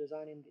may be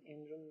designing the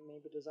engine,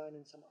 maybe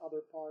designing some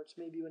other parts,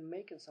 maybe even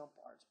making some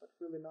parts, but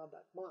really not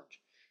that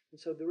much. And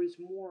so there is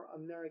more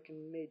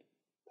American-made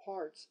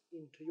parts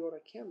in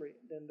Toyota Camry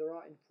than there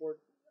are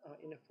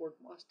in a Ford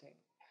Mustang.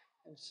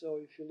 And so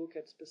if you look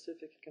at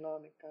specific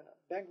economic kind of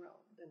background,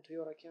 then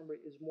Toyota Camry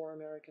is more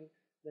American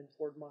than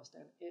Ford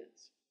Mustang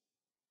is.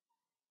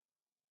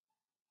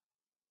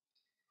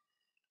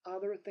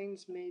 Other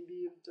things may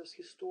be just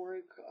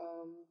historic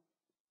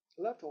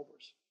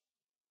leftovers.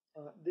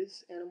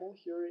 This animal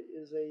here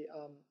is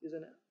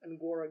an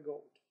Angora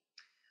goat.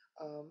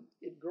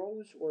 It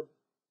grows, or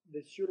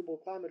the suitable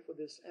climate for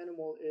this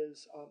animal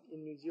is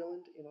in New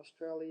Zealand, in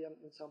Australia,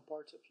 and some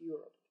parts of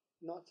Europe.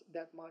 Not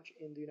that much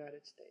in the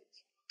United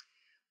States.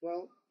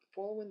 Well,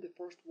 following the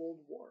First World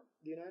War,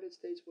 the United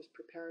States was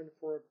preparing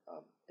for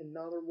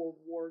another World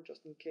War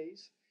just in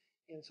case,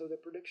 and so the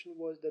prediction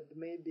was that there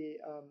may be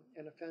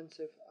an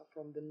offensive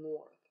from the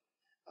north.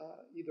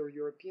 Either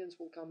Europeans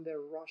will come there,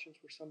 or Russians,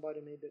 or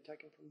somebody may be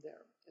attacking from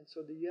there. And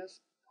so the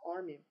U.S.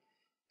 Army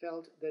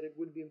felt that it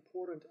would be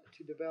important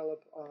to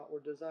develop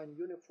or design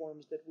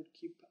uniforms that would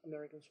keep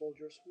American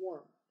soldiers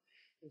warm.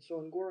 And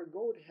so Angora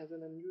goat has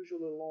an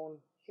unusually long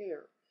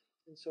hair.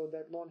 And so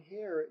that long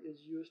hair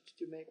is used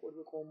to make what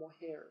we call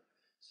mohair.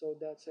 So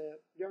that's a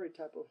very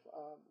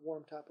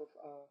warm type of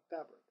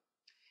fabric.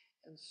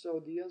 And so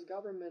the U.S.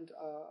 government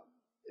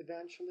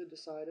eventually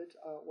decided,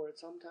 or at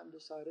some time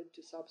decided,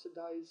 to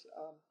subsidize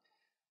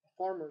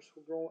farmers who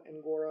grow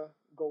Angora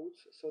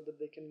goats so that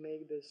they can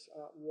make this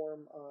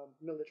warm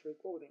military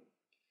clothing.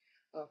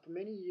 For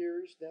many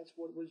years, that's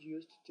what was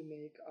used to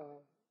make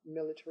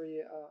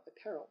military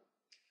apparel.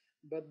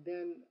 But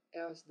then,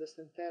 as the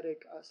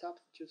synthetic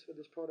substitutes for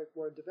this product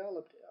were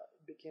developed,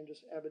 it became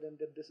just evident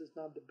that this is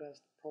not the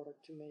best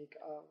product to make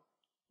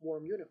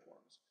warm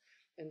uniforms.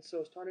 And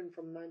so, starting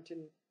from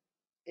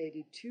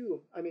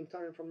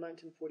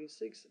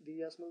 1946, the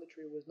U.S.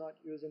 military was not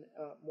using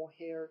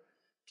mohair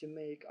to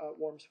make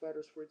warm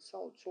sweaters for its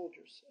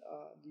soldiers.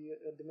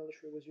 The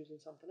military was using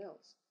something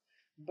else.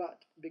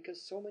 But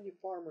because so many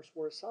farmers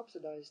were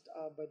subsidized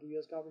by the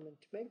U.S. government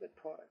to make that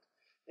product,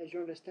 as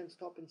you understand,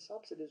 stopping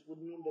subsidies would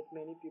mean that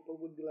many people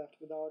would be left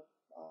without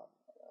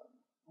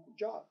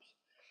jobs.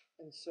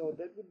 And so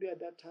that would be at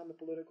that time a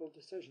political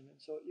decision. And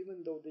so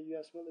even though the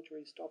U.S.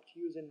 military stopped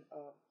using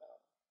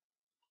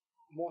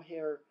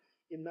mohair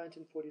in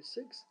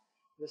 1946,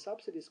 the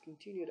subsidies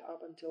continued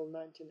up until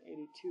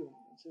 1982.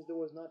 And since there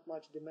was not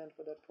much demand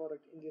for that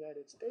product in the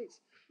United States,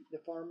 the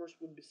farmers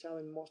would be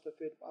selling most of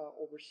it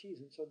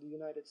overseas. And so the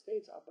United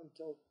States, up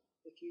until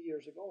a few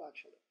years ago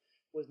actually,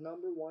 was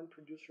 #1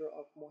 producer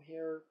of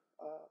mohair,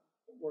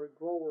 or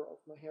grower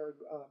of mohair,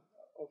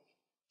 of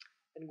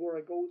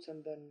Angora goats,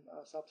 and then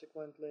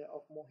subsequently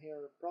of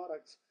mohair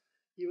products,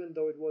 even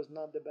though it was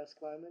not the best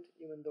climate,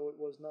 even though it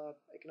was not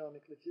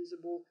economically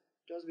feasible,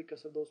 just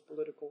because of those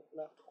political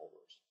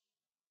leftovers.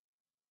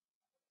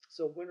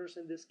 So winners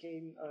in this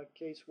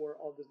case were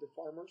obviously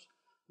farmers.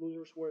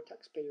 Losers were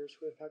taxpayers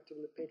who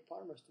effectively paid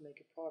farmers to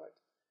make a product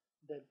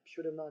that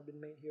should have not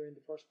been made here in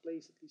the first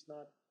place, at least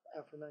not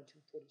after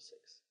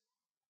 1946.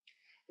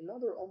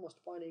 Another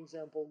almost funny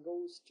example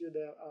goes to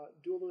the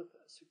Duluth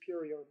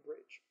Superior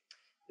Bridge.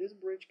 This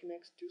bridge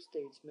connects two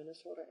states,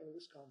 Minnesota and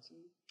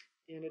Wisconsin,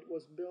 and it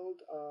was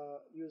built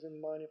using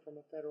money from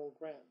a federal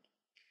grant.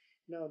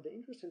 Now, the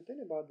interesting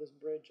thing about this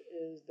bridge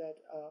is that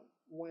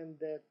when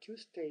the two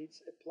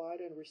states applied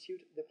and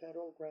received the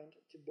federal grant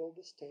to build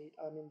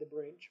the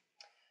bridge,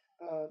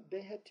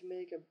 they had to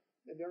make a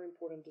very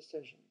important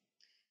decision.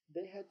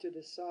 They had to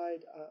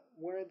decide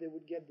where they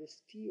would get the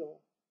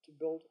steel to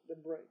build the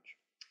bridge.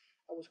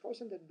 I was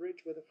crossing that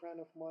bridge with a friend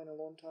of mine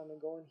a long time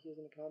ago, and he's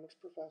an economics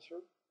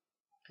professor.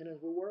 And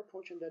as we were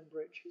approaching that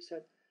bridge, he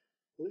said,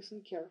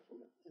 "Listen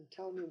carefully and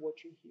tell me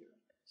what you hear."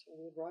 So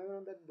we were driving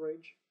on that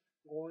bridge,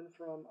 going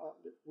from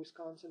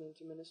Wisconsin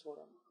into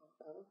Minnesota.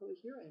 I don't really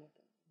hear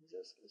anything. He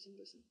says, "Listen,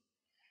 listen."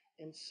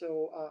 And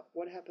so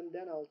what happened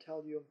then, I'll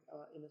tell you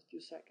in a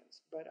few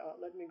seconds. But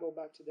let me go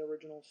back to the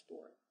original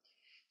story.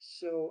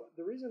 So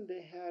the reason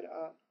they had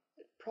a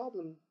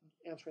problem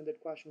answering that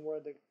question,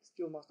 where the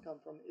steel must come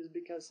from, is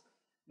because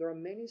there are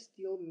many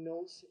steel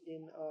mills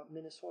in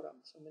Minnesota.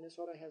 So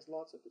Minnesota has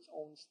lots of its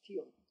own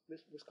steel.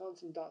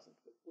 Wisconsin doesn't.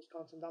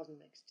 Wisconsin doesn't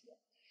make steel.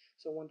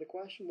 So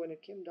when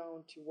it came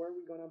down to where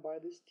we're going to buy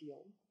the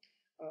steel,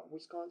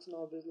 Wisconsin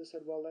obviously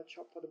said, well, let's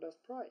shop for the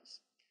best price.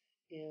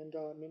 And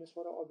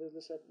Minnesota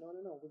obviously said,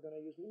 no, we're going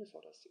to use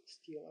Minnesota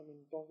steel. I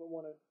mean, don't we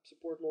want to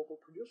support local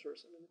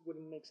producers? I mean, it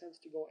wouldn't make sense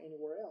to go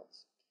anywhere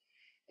else.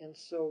 And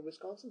so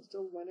Wisconsin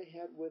still went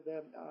ahead with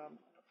the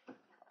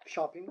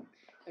shopping,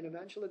 and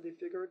eventually they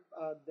figured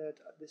that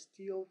the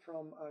steel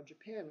from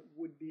Japan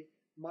would be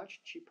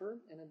much cheaper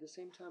and at the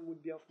same time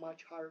would be of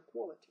much higher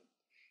quality.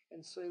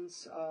 And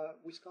since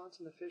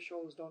Wisconsin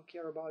officials don't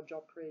care about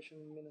job creation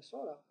in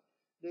Minnesota,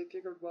 they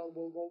figured, well,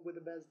 we'll go with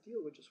the best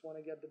deal. We just want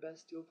to get the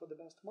best deal for the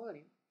best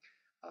money.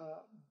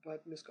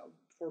 But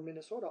for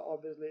Minnesota,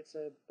 obviously, it's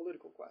a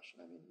political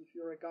question. I mean, if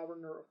you're a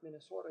governor of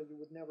Minnesota, you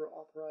would never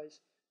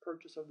authorize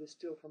purchase of the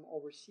steel from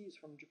overseas,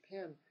 from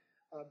Japan,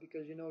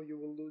 because you know you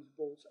will lose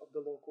votes of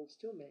the local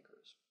steel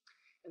makers.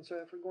 And so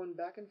after going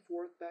back and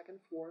forth,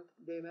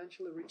 they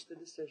eventually reached a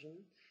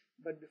decision.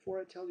 But before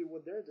I tell you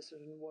what their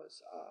decision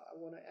was, I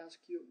want to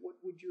ask you, what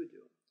would you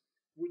do?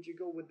 Would you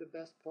go with the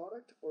best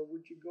product, or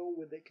would you go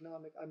with the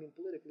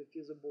politically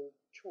feasible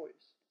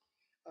choice?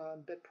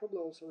 That probably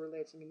also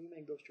relates, you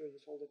make those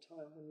choices all the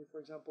time. When you, for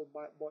example,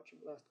 bought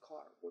your last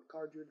car, what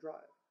car do you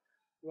drive?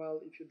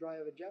 Well, if you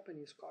drive a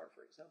Japanese car,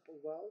 for example,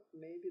 well,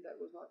 maybe that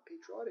was not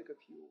patriotic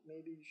of you.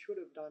 Maybe you should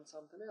have done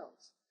something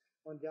else.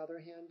 On the other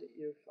hand,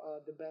 if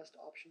the best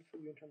option for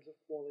you in terms of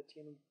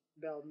quality and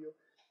value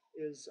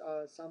is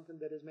something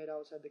that is made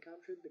outside the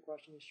country, the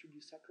question is, should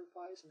you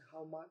sacrifice, and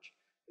how much,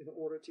 in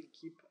order to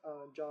keep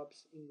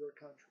jobs in your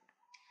country?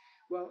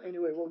 Well,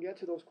 anyway, we'll get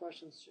to those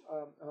questions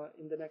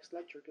in the next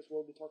lecture, because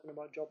we'll be talking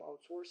about job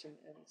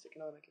outsourcing and its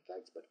economic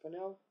effects. But for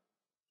now,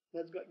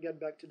 let's get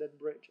back to that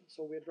bridge.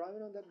 So we're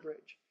driving on that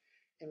bridge,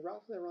 and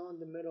roughly around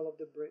the middle of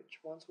the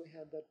bridge, once we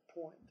had that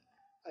point,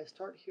 I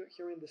start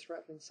hearing this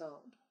rattling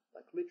sound,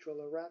 like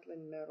literally a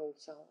rattling metal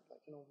sound,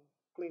 like,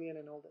 cleaning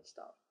and all that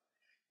stuff.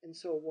 And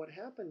so what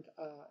happened,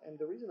 and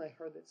the reason I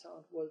heard that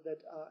sound was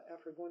that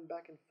after going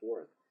back and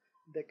forth,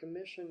 the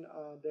commission,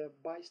 the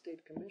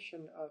bi-state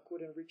commission,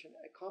 couldn't reach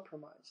a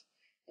compromise.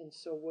 And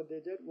so what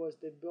they did was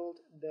they built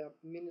the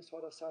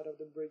Minnesota side of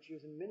the bridge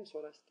using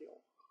Minnesota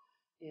steel,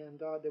 and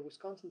the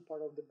Wisconsin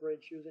part of the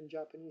bridge using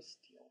Japanese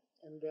steel.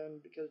 and then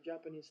because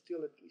Japanese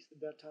steel, at least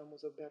at that time,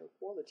 was of better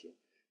quality,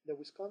 the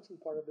Wisconsin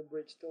part of the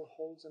bridge still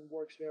holds and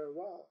works very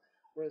well,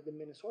 whereas the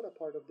Minnesota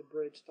part of the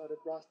bridge started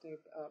rusting,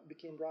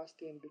 became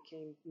rusty and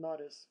became not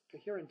as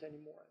coherent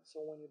anymore. And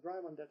so when you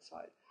drive on that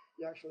side,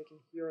 you actually can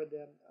hear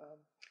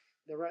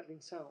the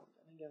rattling sound.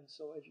 And again,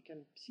 so as you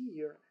can see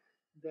here,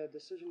 the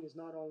decision is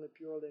not only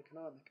purely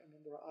economic. I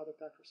mean, there are other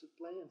factors at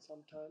play, and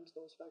sometimes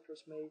those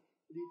factors may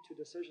lead to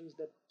decisions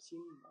that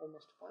seem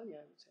almost funny,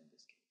 I would say, in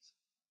this case.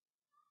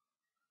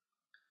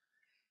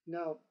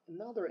 Now,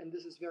 another, and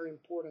this is very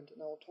important,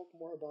 and I'll talk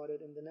more about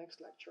it in the next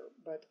lecture,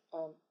 but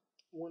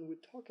when we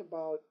talk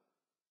about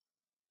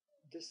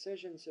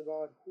decisions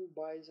about who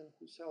buys and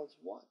who sells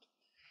what,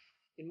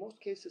 in most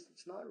cases,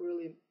 it's not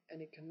really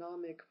an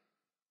economic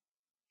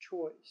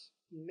choice.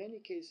 In many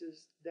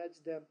cases, that's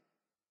the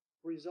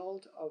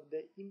result of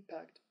the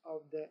impact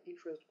of the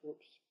interest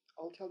groups.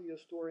 I'll tell you a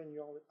story and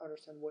you'll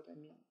understand what I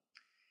mean.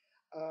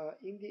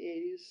 In the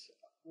 80s,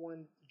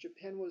 when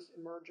Japan was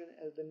emerging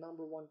as the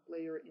 #1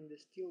 player in the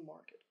steel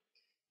market,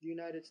 the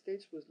United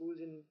States was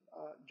losing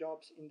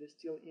jobs in the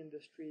steel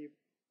industry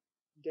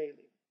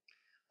daily.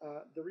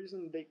 The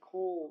reason they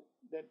call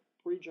that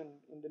region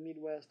in the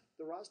Midwest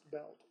the Rust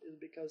Belt is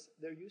because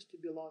there used to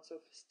be lots of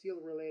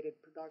steel-related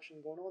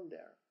production going on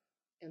there,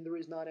 and there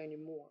is not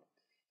anymore.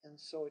 And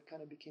so it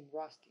kind of became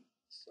rusty.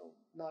 So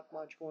not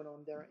much going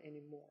on there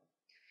anymore.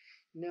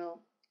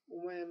 Now,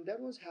 when that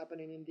was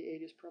happening in the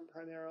 80s,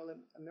 primarily,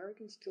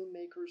 American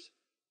steelmakers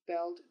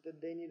felt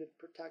that they needed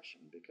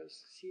protection because,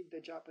 see,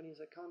 the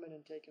Japanese are coming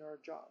and taking our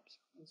jobs.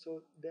 And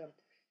so the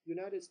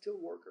United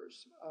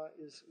Steelworkers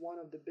is one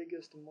of the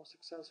biggest and most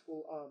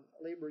successful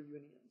labor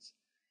unions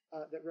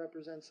that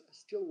represents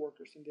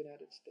steelworkers in the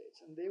United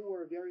States. And they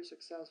were very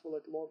successful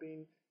at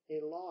lobbying a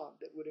law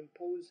that would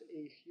impose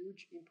a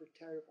huge import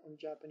tariff on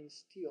Japanese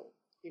steel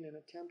in an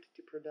attempt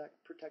to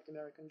protect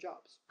American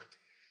jobs.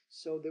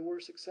 So they were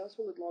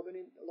successful at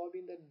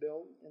lobbying that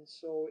bill, and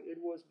so it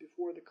was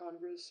before the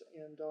Congress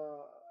and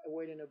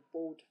awaiting a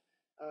vote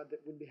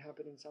that would be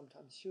happening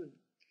sometime soon.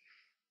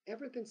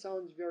 Everything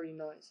sounds very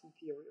nice in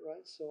theory,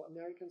 right? So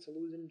Americans are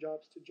losing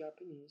jobs to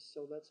Japanese,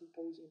 so let's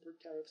impose import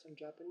tariffs on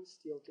Japanese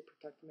steel to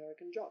protect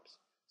American jobs.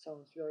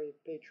 Sounds very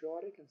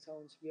patriotic and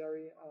sounds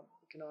very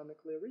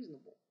economically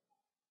reasonable.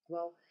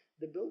 Well,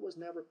 the bill was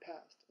never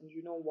passed, and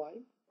you know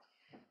why?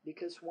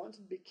 Because once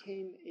it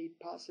became a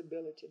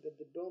possibility that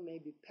the bill may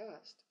be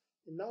passed,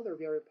 another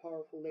very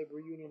powerful labor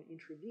union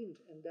intervened,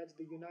 and that's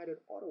the United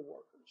Auto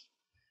Workers.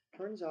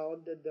 Turns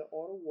out that the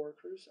auto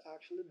workers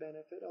actually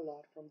benefit a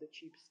lot from the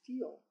cheap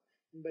steel,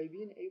 and by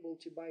being able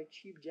to buy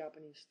cheap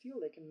Japanese steel,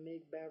 they can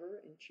make better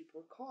and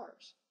cheaper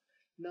cars.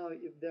 Now,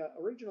 if the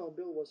original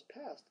bill was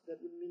passed,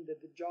 that would mean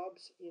that the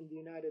jobs in the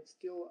United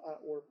Steel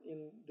or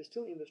in the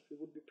steel industry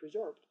would be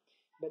preserved.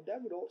 But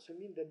that would also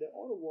mean that the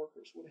auto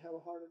workers would have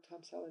a harder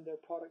time selling their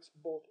products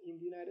both in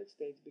the United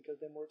States because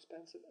they're more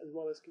expensive, as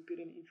well as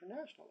competing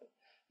internationally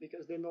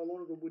because they no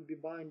longer would be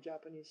buying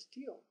Japanese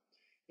steel.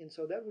 And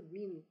so that would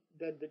mean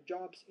that the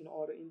jobs in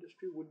auto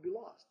industry would be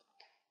lost.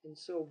 And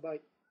so by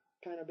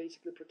kind of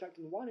basically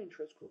protecting one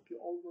interest group, you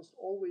almost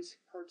always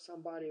hurt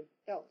somebody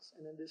else.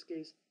 And in this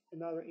case,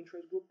 another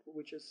interest group,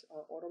 which is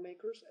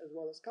automakers as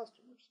well as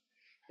customers.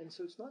 And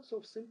so it's not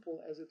so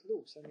simple as it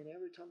looks. I mean,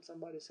 every time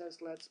somebody says,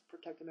 let's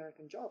protect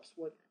American jobs,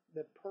 what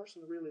the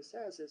person really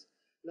says is,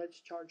 let's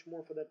charge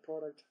more for that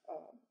product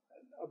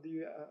of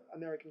the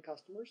American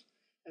customers.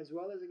 As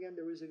well as, again,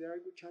 there is a very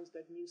good chance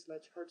that means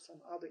let's hurt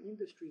some other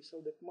industry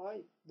so that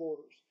my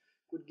voters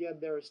could get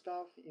their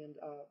stuff and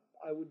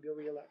I would be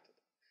reelected.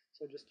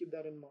 So just keep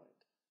that in mind.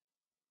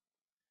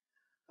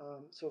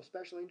 So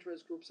special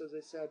interest groups, as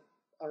I said,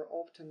 are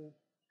often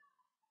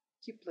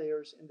key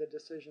players in the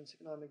decisions,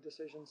 economic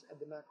decisions at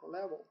the macro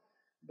level.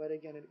 But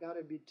again, it got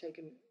to be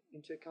taken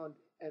into account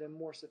at a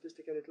more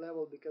sophisticated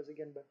level because,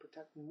 again, by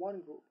protecting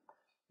one group,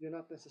 you're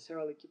not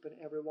necessarily keeping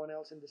everyone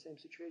else in the same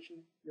situation.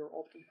 You're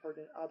often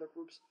hurting other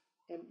groups,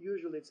 and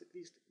usually it's at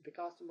least the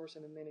customers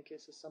and in many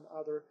cases some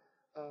other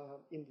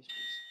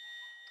industries.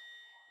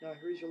 Now,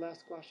 here's your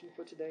last question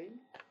for today.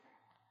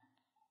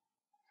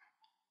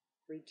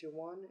 3, 2,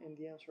 1, and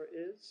the answer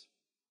is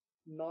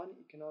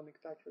non-economic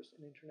factors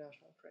in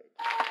international trade.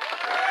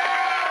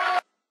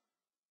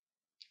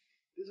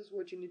 This is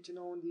what you need to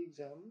know on the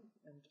exam,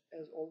 and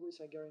as always,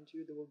 I guarantee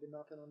you there will be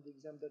nothing on the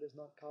exam that is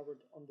not covered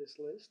on this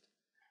list.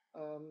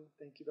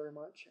 Thank you very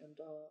much, and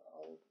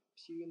I'll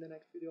see you in the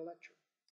next video lecture.